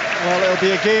 Well, it'll be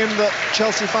a game that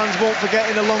Chelsea fans won't forget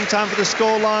in a long time for the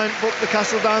scoreline, but the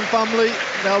Castledine family,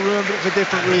 they'll remember it for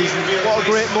different reasons. What a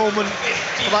great moment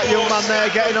for that young man there,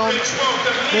 getting on,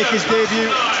 make his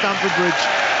debut at Stamford Bridge.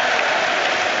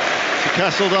 So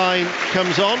Castledine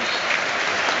comes on.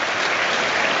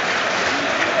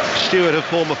 Stewart, a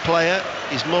former player.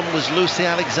 His mum was Lucy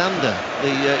Alexander. He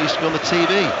used to be on the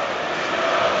TV.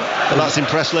 Well, that's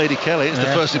impressed Lady Kelly. It's the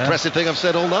first impressive thing I've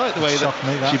said all night, the way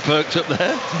that she perked up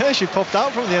there. Yeah, she popped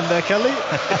out from the end there, Kelly.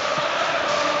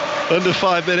 Under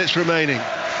 5 minutes remaining.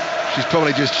 She's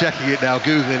probably just checking it now,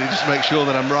 Googling it, just to make sure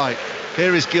that I'm right.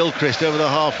 Here is Gilchrist over the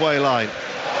halfway line.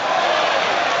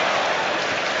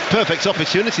 Perfect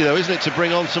opportunity, though, isn't it, to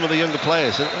bring on some of the younger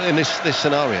players in this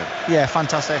scenario? Yeah,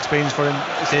 fantastic experience for him.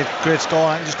 It's a great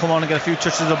score. Just come on and get a few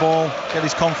touches of the ball, get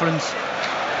his confidence.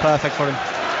 Perfect for him.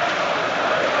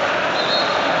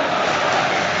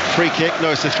 Free kick,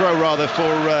 no, it's a throw rather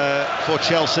for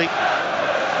Chelsea.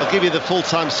 I'll give you the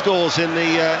full-time scores in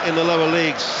the lower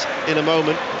leagues in a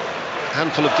moment.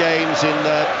 Handful of games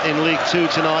in League 2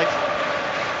 tonight,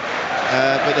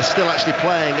 but they're still actually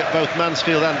playing at both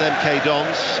Mansfield and MK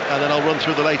Dons. And then I'll run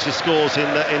through the latest scores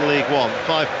in League 1.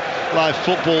 5 Live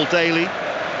Football Daily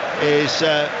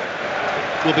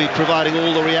will be providing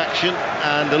all the reaction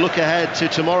and a look ahead to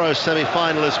tomorrow's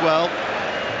semi-final as well.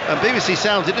 And BBC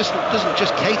Sounds, it doesn't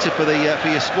just cater for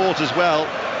your sport as well.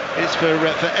 It's for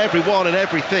everyone and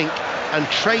everything. And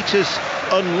Traitors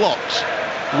Unlocked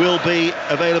will be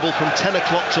available from 10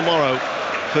 o'clock tomorrow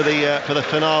for the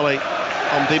finale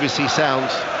on BBC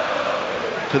Sounds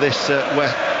for this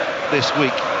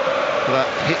week, for that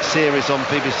hit series on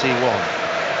BBC One.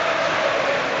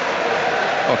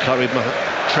 I can't read my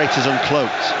traitors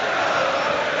uncloaked.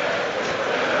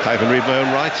 Can't even read my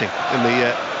own writing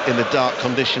in the dark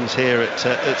conditions here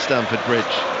at Stamford Bridge.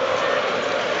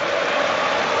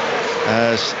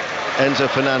 As Enzo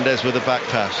Fernandez with a back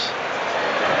pass.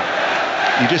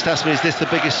 You just asked me, is this the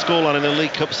biggest scoreline in a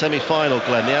League Cup semi-final,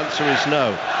 Glenn? The answer is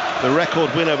no. The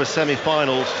record win over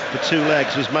semi-finals for 2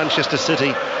 legs was Manchester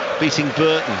City beating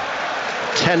Burton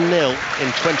 10-0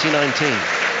 in 2019.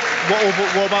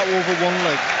 What about over one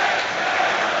leg?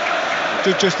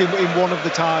 Just in one of the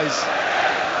ties.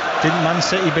 Didn't Man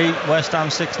City beat West Ham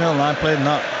 6-0 and I played in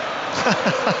that?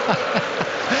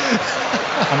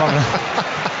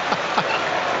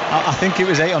 I think it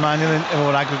was 8 or 9 in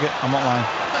our aggregate. I'm not lying.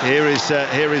 Here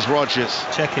is Rodgers.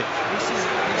 Check it.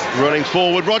 Running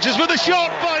forward, Rodgers with a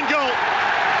shot, fine goal.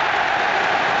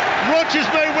 Rodgers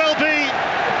may well be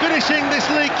finishing this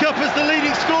League Cup as the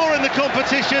leading scorer in the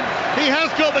competition. He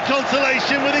has got the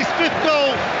consolation with his 5th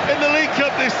goal in the League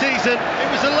Cup this season. It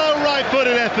was a low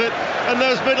right-footed effort, and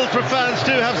those Middlesbrough fans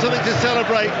do have something to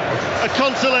celebrate. A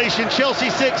consolation. Chelsea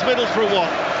 6, Middlesbrough 1.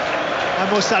 I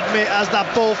must admit, as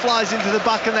that ball flies into the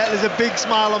back of the net, there's a big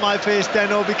smile on my face,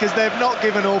 Deno, because they've not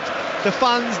given up. The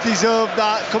fans deserve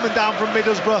that coming down from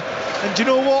Middlesbrough. And do you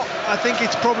know what? I think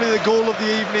it's probably the goal of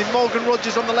the evening. Morgan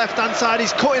Rodgers on the left-hand side,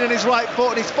 he's cutting in his right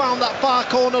foot and he's found that far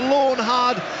corner low and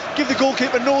hard. Give the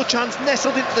goalkeeper no chance,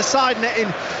 nestled into the side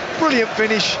netting. Brilliant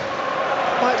finish.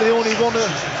 Might be the only one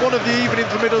of the evening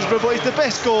for Middlesbrough, but it's the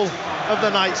best goal of the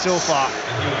night so far.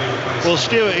 Well,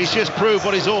 Stuart, he's just proved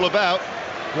what he's all about.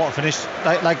 What a finish.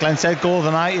 Like Glenn said, goal of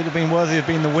the night. He'd have been worthy of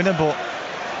being the winner, but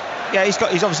yeah, he's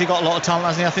obviously got a lot of talent,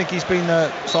 hasn't he? I think he's been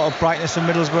the sort of brightness of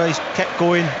Middlesbrough. He's kept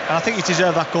going, and I think he's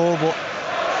deserved that goal, but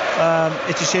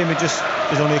it's a shame it just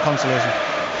is only a consolation.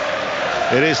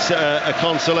 It is a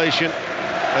consolation,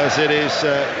 as it is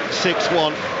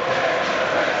 6-1.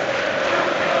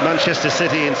 Manchester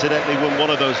City, incidentally, won one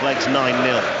of those legs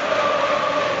 9-0.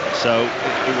 So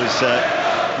it was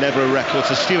never a record.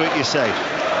 So Stuart, you're safe.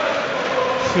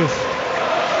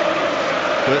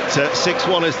 But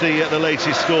 6-1 is the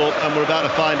latest score, and we're about to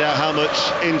find out how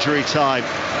much injury time.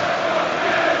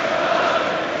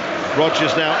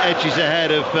 Rodgers now edges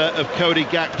ahead of Cody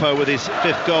Gakpo with his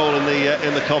 5th goal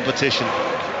in the competition.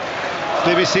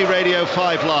 BBC Radio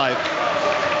 5 Live.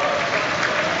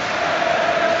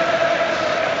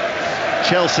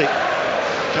 Chelsea,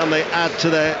 can they add to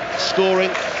their scoring,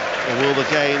 or will the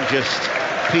game just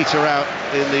peter out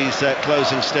in these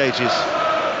closing stages?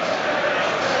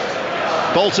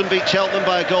 Bolton beat Cheltenham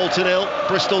by 1-0.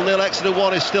 Bristol 0, Exeter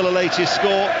 1 is still a latest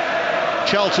score.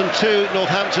 Charlton 2,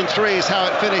 Northampton 3 is how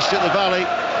it finished at the Valley.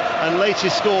 And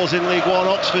latest scores in League 1,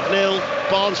 Oxford 0,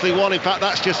 Barnsley 1, in fact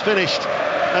that's just finished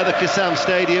at the Kassam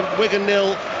Stadium. Wigan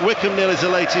 0, Wycombe 0 is the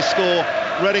latest score.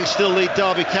 Reading still lead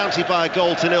Derby County by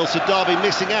 1-0, so Derby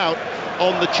missing out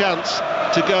on the chance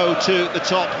to go to the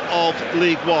top of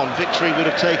League 1. Victory would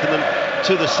have taken them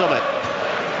to the summit.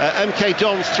 MK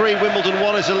Dons 3, Wimbledon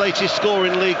 1 is the latest score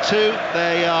in League 2.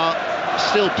 They are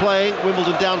still playing,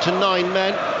 Wimbledon down to 9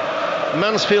 men.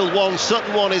 Mansfield 1,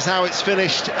 Sutton 1 is how it's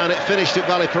finished, and it finished at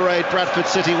Valley Parade. Bradford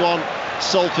City 1,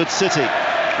 Salford City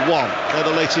 1. They're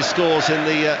the latest scores in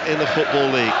the Football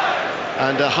League.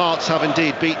 And Hearts have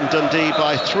indeed beaten Dundee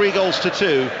by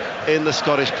 3-2 in the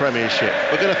Scottish Premiership.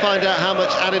 We're going to find out how much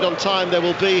added on time there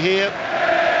will be here.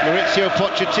 Maurizio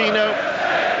Pochettino,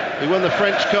 who won the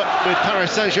French Cup with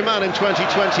Paris Saint-Germain in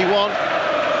 2021.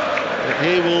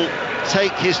 He will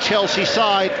take his Chelsea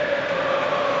side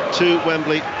to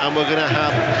Wembley, and we're going to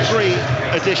have 3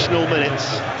 additional minutes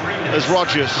as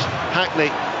Rodgers, Hackney,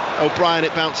 O'Brien,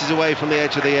 it bounces away from the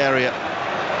edge of the area.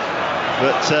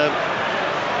 But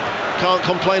can't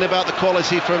complain about the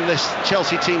quality from this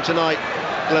Chelsea team tonight,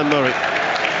 Glenn Murray.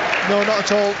 No, not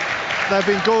at all. They've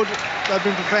been good, they've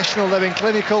been professional, they've been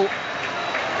clinical.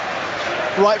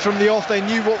 Right from the off, they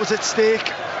knew what was at stake.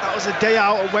 That was a day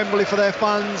out at Wembley for their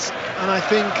fans, and I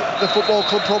think the football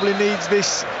club probably needs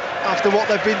this after what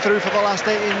they've been through for the last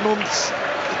 18 months.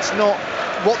 It's not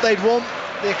what they'd want.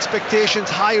 The expectations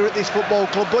higher at this football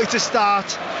club, but it's a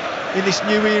start in this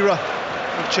new era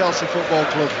of Chelsea Football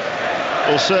Club.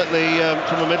 Well, certainly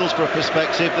from a Middlesbrough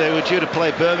perspective, they were due to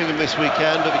play Birmingham this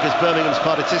weekend, but because Birmingham's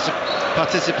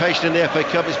participation in the FA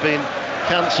Cup has been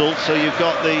cancelled, so you've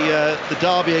got the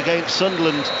derby against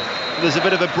Sunderland. There's a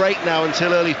bit of a break now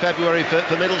until early February for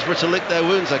Middlesbrough to lick their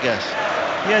wounds, I guess.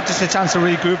 Yeah, just a chance to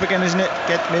regroup again, isn't it?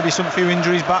 Get maybe some few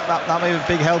injuries back. That may be a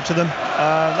big help to them.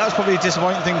 That was probably a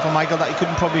disappointing thing for Michael, that he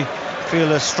couldn't probably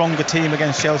feel a stronger team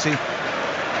against Chelsea.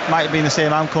 Might have been the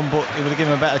same outcome, but it would have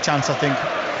given him a better chance, I think.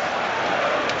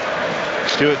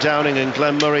 Stuart Downing and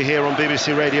Glenn Murray here on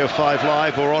BBC Radio 5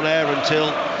 Live. We're on air until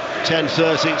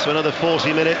 10:30, so another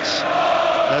 40 minutes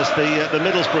as the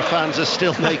Middlesbrough fans are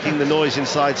still making the noise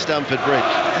inside Stamford Bridge.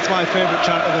 That's my favourite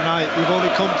chant of the night. We've only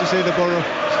come to see the Borough.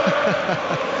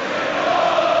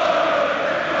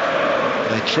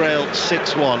 They trail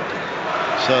 6-1,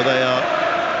 so they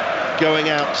are going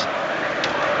out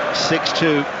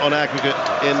 6-2 on aggregate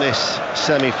in this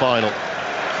semi-final.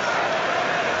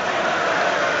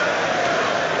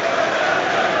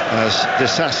 As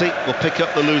Disasi will pick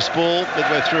up the loose ball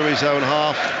midway through his own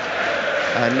half,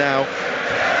 and now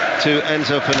to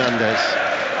Enzo Fernandez.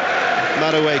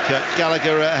 Madueke,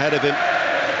 Gallagher ahead of him,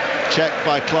 checked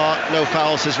by Clark, no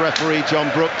foul says referee John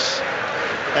Brooks.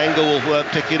 Engel will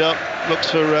pick it up, looks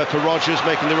for Rodgers,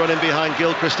 making the run in behind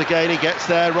Gilchrist again. He gets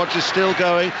there, Rodgers still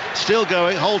going,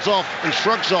 holds off and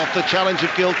shrugs off the challenge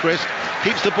of Gilchrist,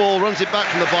 keeps the ball, runs it back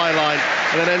from the byline,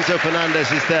 and then Enzo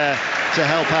Fernandez is there to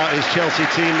help out his Chelsea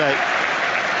teammate.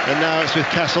 And now it's with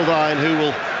Castledine, who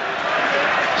will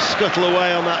scuttle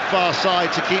away on that far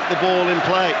side to keep the ball in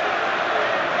play.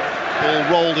 Ball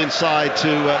rolled inside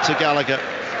to Gallagher.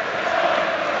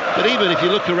 But even if you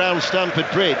look around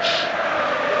Stamford Bridge,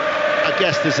 I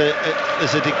guess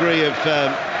there's a degree of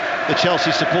the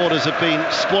Chelsea supporters have been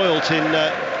spoilt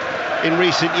in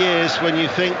recent years, when you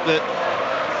think that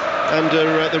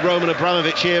under the Roman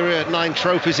Abramovich era, 9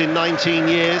 trophies in 19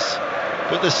 years,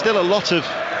 but there's still a lot of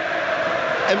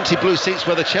empty blue seats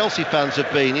where the Chelsea fans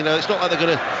have been. You know, it's not like they're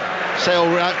going to say, all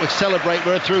right, we'll celebrate,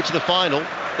 we're through to the final.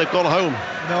 They've gone home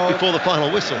before the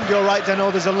final whistle. You're right,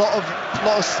 Dano, there's a lot of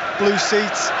blue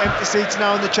seats, empty seats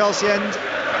now in the Chelsea end.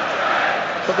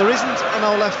 But there isn't on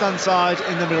our left-hand side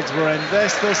in the Middlesbrough end. They're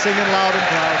still singing loud and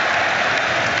proud.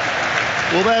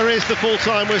 Well, there is the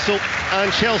full-time whistle,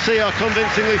 and Chelsea are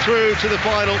convincingly through to the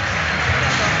final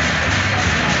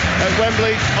at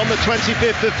Wembley on the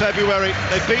 25th of February.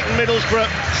 They've beaten Middlesbrough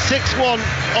 6-1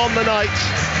 on the night,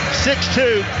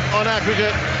 6-2 on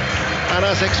aggregate, and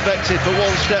as expected, for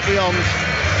one step beyond,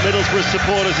 Middlesbrough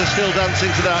supporters are still dancing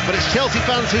to that, but it's Chelsea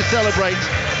fans who celebrate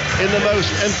in the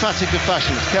most emphatic of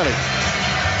fashions. Kelly.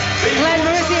 Glenn,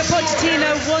 Mauricio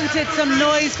Pochettino wanted some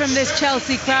noise from this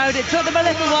Chelsea crowd. It took them a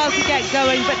little while to get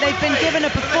going, but they've been given a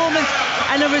performance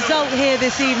and a result here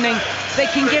this evening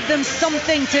that can give them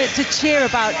something to cheer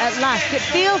about at last. It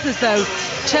feels as though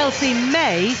Chelsea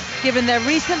may, given their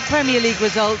recent Premier League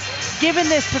results, given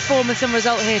this performance and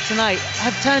result here tonight,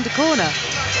 have turned a corner.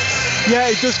 Yeah,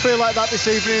 it does feel like that this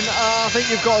evening. I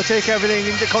think you've got to take everything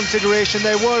into consideration.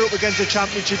 They were up against a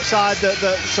Championship side that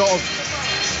sort of,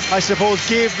 I suppose,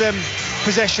 gave them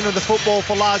possession of the football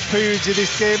for large periods of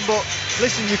this game. But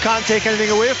listen, you can't take anything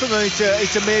away from them.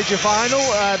 It's a major final.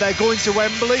 They're going to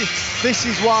Wembley. This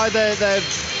is why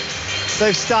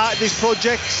they've started this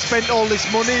project, spent all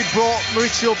this money, brought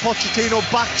Mauricio Pochettino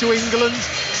back to England.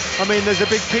 I mean, there's a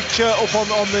big picture up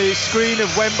on the screen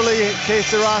of Wembley, Que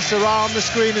Sera on the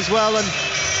screen as well, and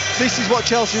this is what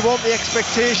Chelsea want, the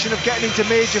expectation of getting into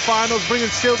major finals, bringing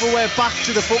silverware back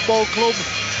to the football club,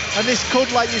 and this could,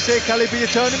 like you say, Kelly, be a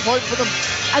turning point for them.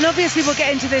 And obviously we'll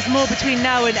get into this more between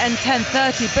now and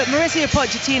 10:30, but Mauricio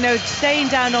Pochettino staying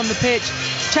down on the pitch,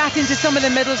 chatting to some of the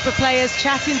Middlesbrough players,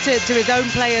 chatting to his own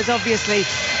players obviously,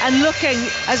 and looking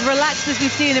as relaxed as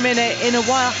we've seen him in a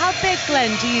while. How big,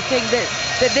 Glenn, do you think that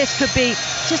this could be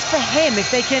just for him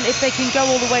if they can go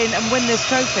all the way and win this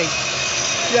trophy?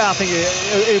 Yeah, I think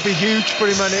it would be huge for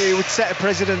him, and it would set a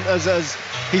precedent as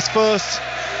his first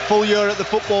full year at the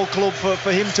football club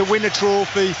for him to win a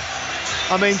trophy.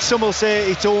 I mean, some will say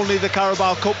it's only the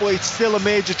Carabao Cup, but it's still a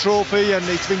major trophy, and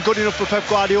it's been good enough for Pep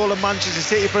Guardiola and Manchester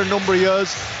City for a number of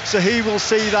years. So he will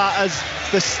see that as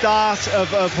the start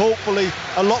of hopefully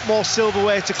a lot more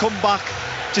silverware to come back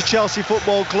to Chelsea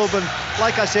Football Club. And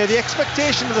like I say, the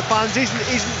expectation of the fans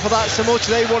isn't for that so much.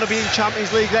 They want to be in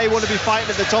Champions League, they want to be fighting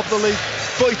at the top of the league,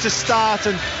 but it's a start.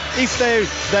 And if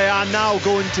they are now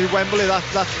going to Wembley,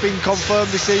 that's been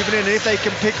confirmed this evening, and if they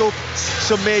can pick up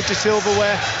some major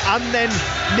silverware and then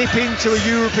nip into a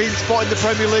European spot in the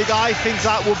Premier League, I think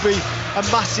that would be a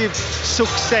massive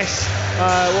success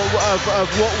of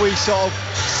what we sort of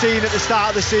seen at the start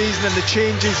of the season and the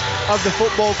changes of the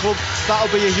football club.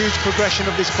 That'll be a huge progression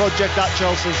of this project at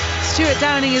Chelsea. Stuart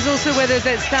Downing is also with us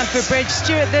at Stamford Bridge.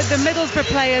 Stuart, the Middlesbrough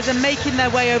players are making their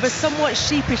way over somewhat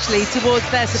sheepishly towards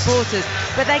their supporters,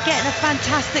 but they're getting a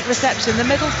fantastic reception. The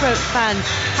Middlesbrough fans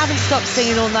haven't stopped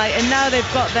singing all night, and now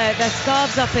they've got their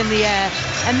scarves up in the air,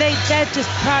 and they're just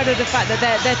proud of the fact that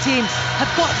their team have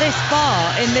got this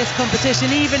far in this competition,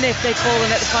 even if they've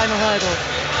fallen at the final hurdle.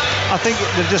 I think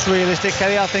they're just realistic,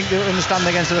 Kelly. I think they understand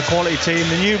against a quality team.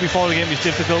 They knew before the game it was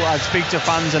difficult. I'd speak to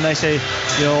fans and they say,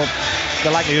 you know,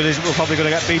 the likelihood is we're probably going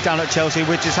to get beat down at Chelsea,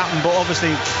 which has happened, but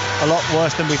obviously a lot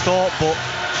worse than we thought. But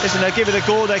listen, they give it a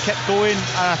go, they kept going,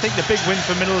 and I think the big win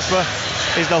for Middlesbrough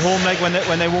is the home leg when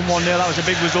they won 1-0. That was a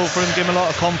big result for them, gave them a lot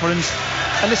of confidence.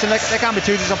 And listen, they can't be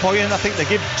too disappointing. I think they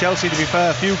give Chelsea, to be fair,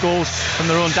 a few goals from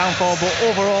their own downfall, but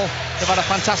overall they've had a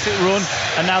fantastic run,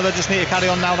 and now they just need to carry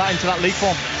on now into that league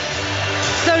form.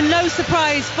 So no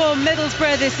surprise for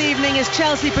Middlesbrough this evening as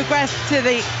Chelsea progress to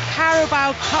the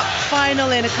Carabao Cup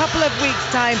final in a couple of weeks'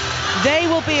 time. They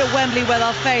will be at Wembley where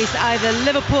they'll face either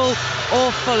Liverpool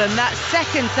or Fulham. That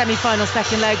second semi-final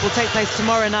second leg will take place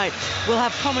tomorrow night. We'll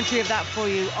have commentary of that for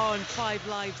you on 5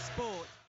 Live Sport.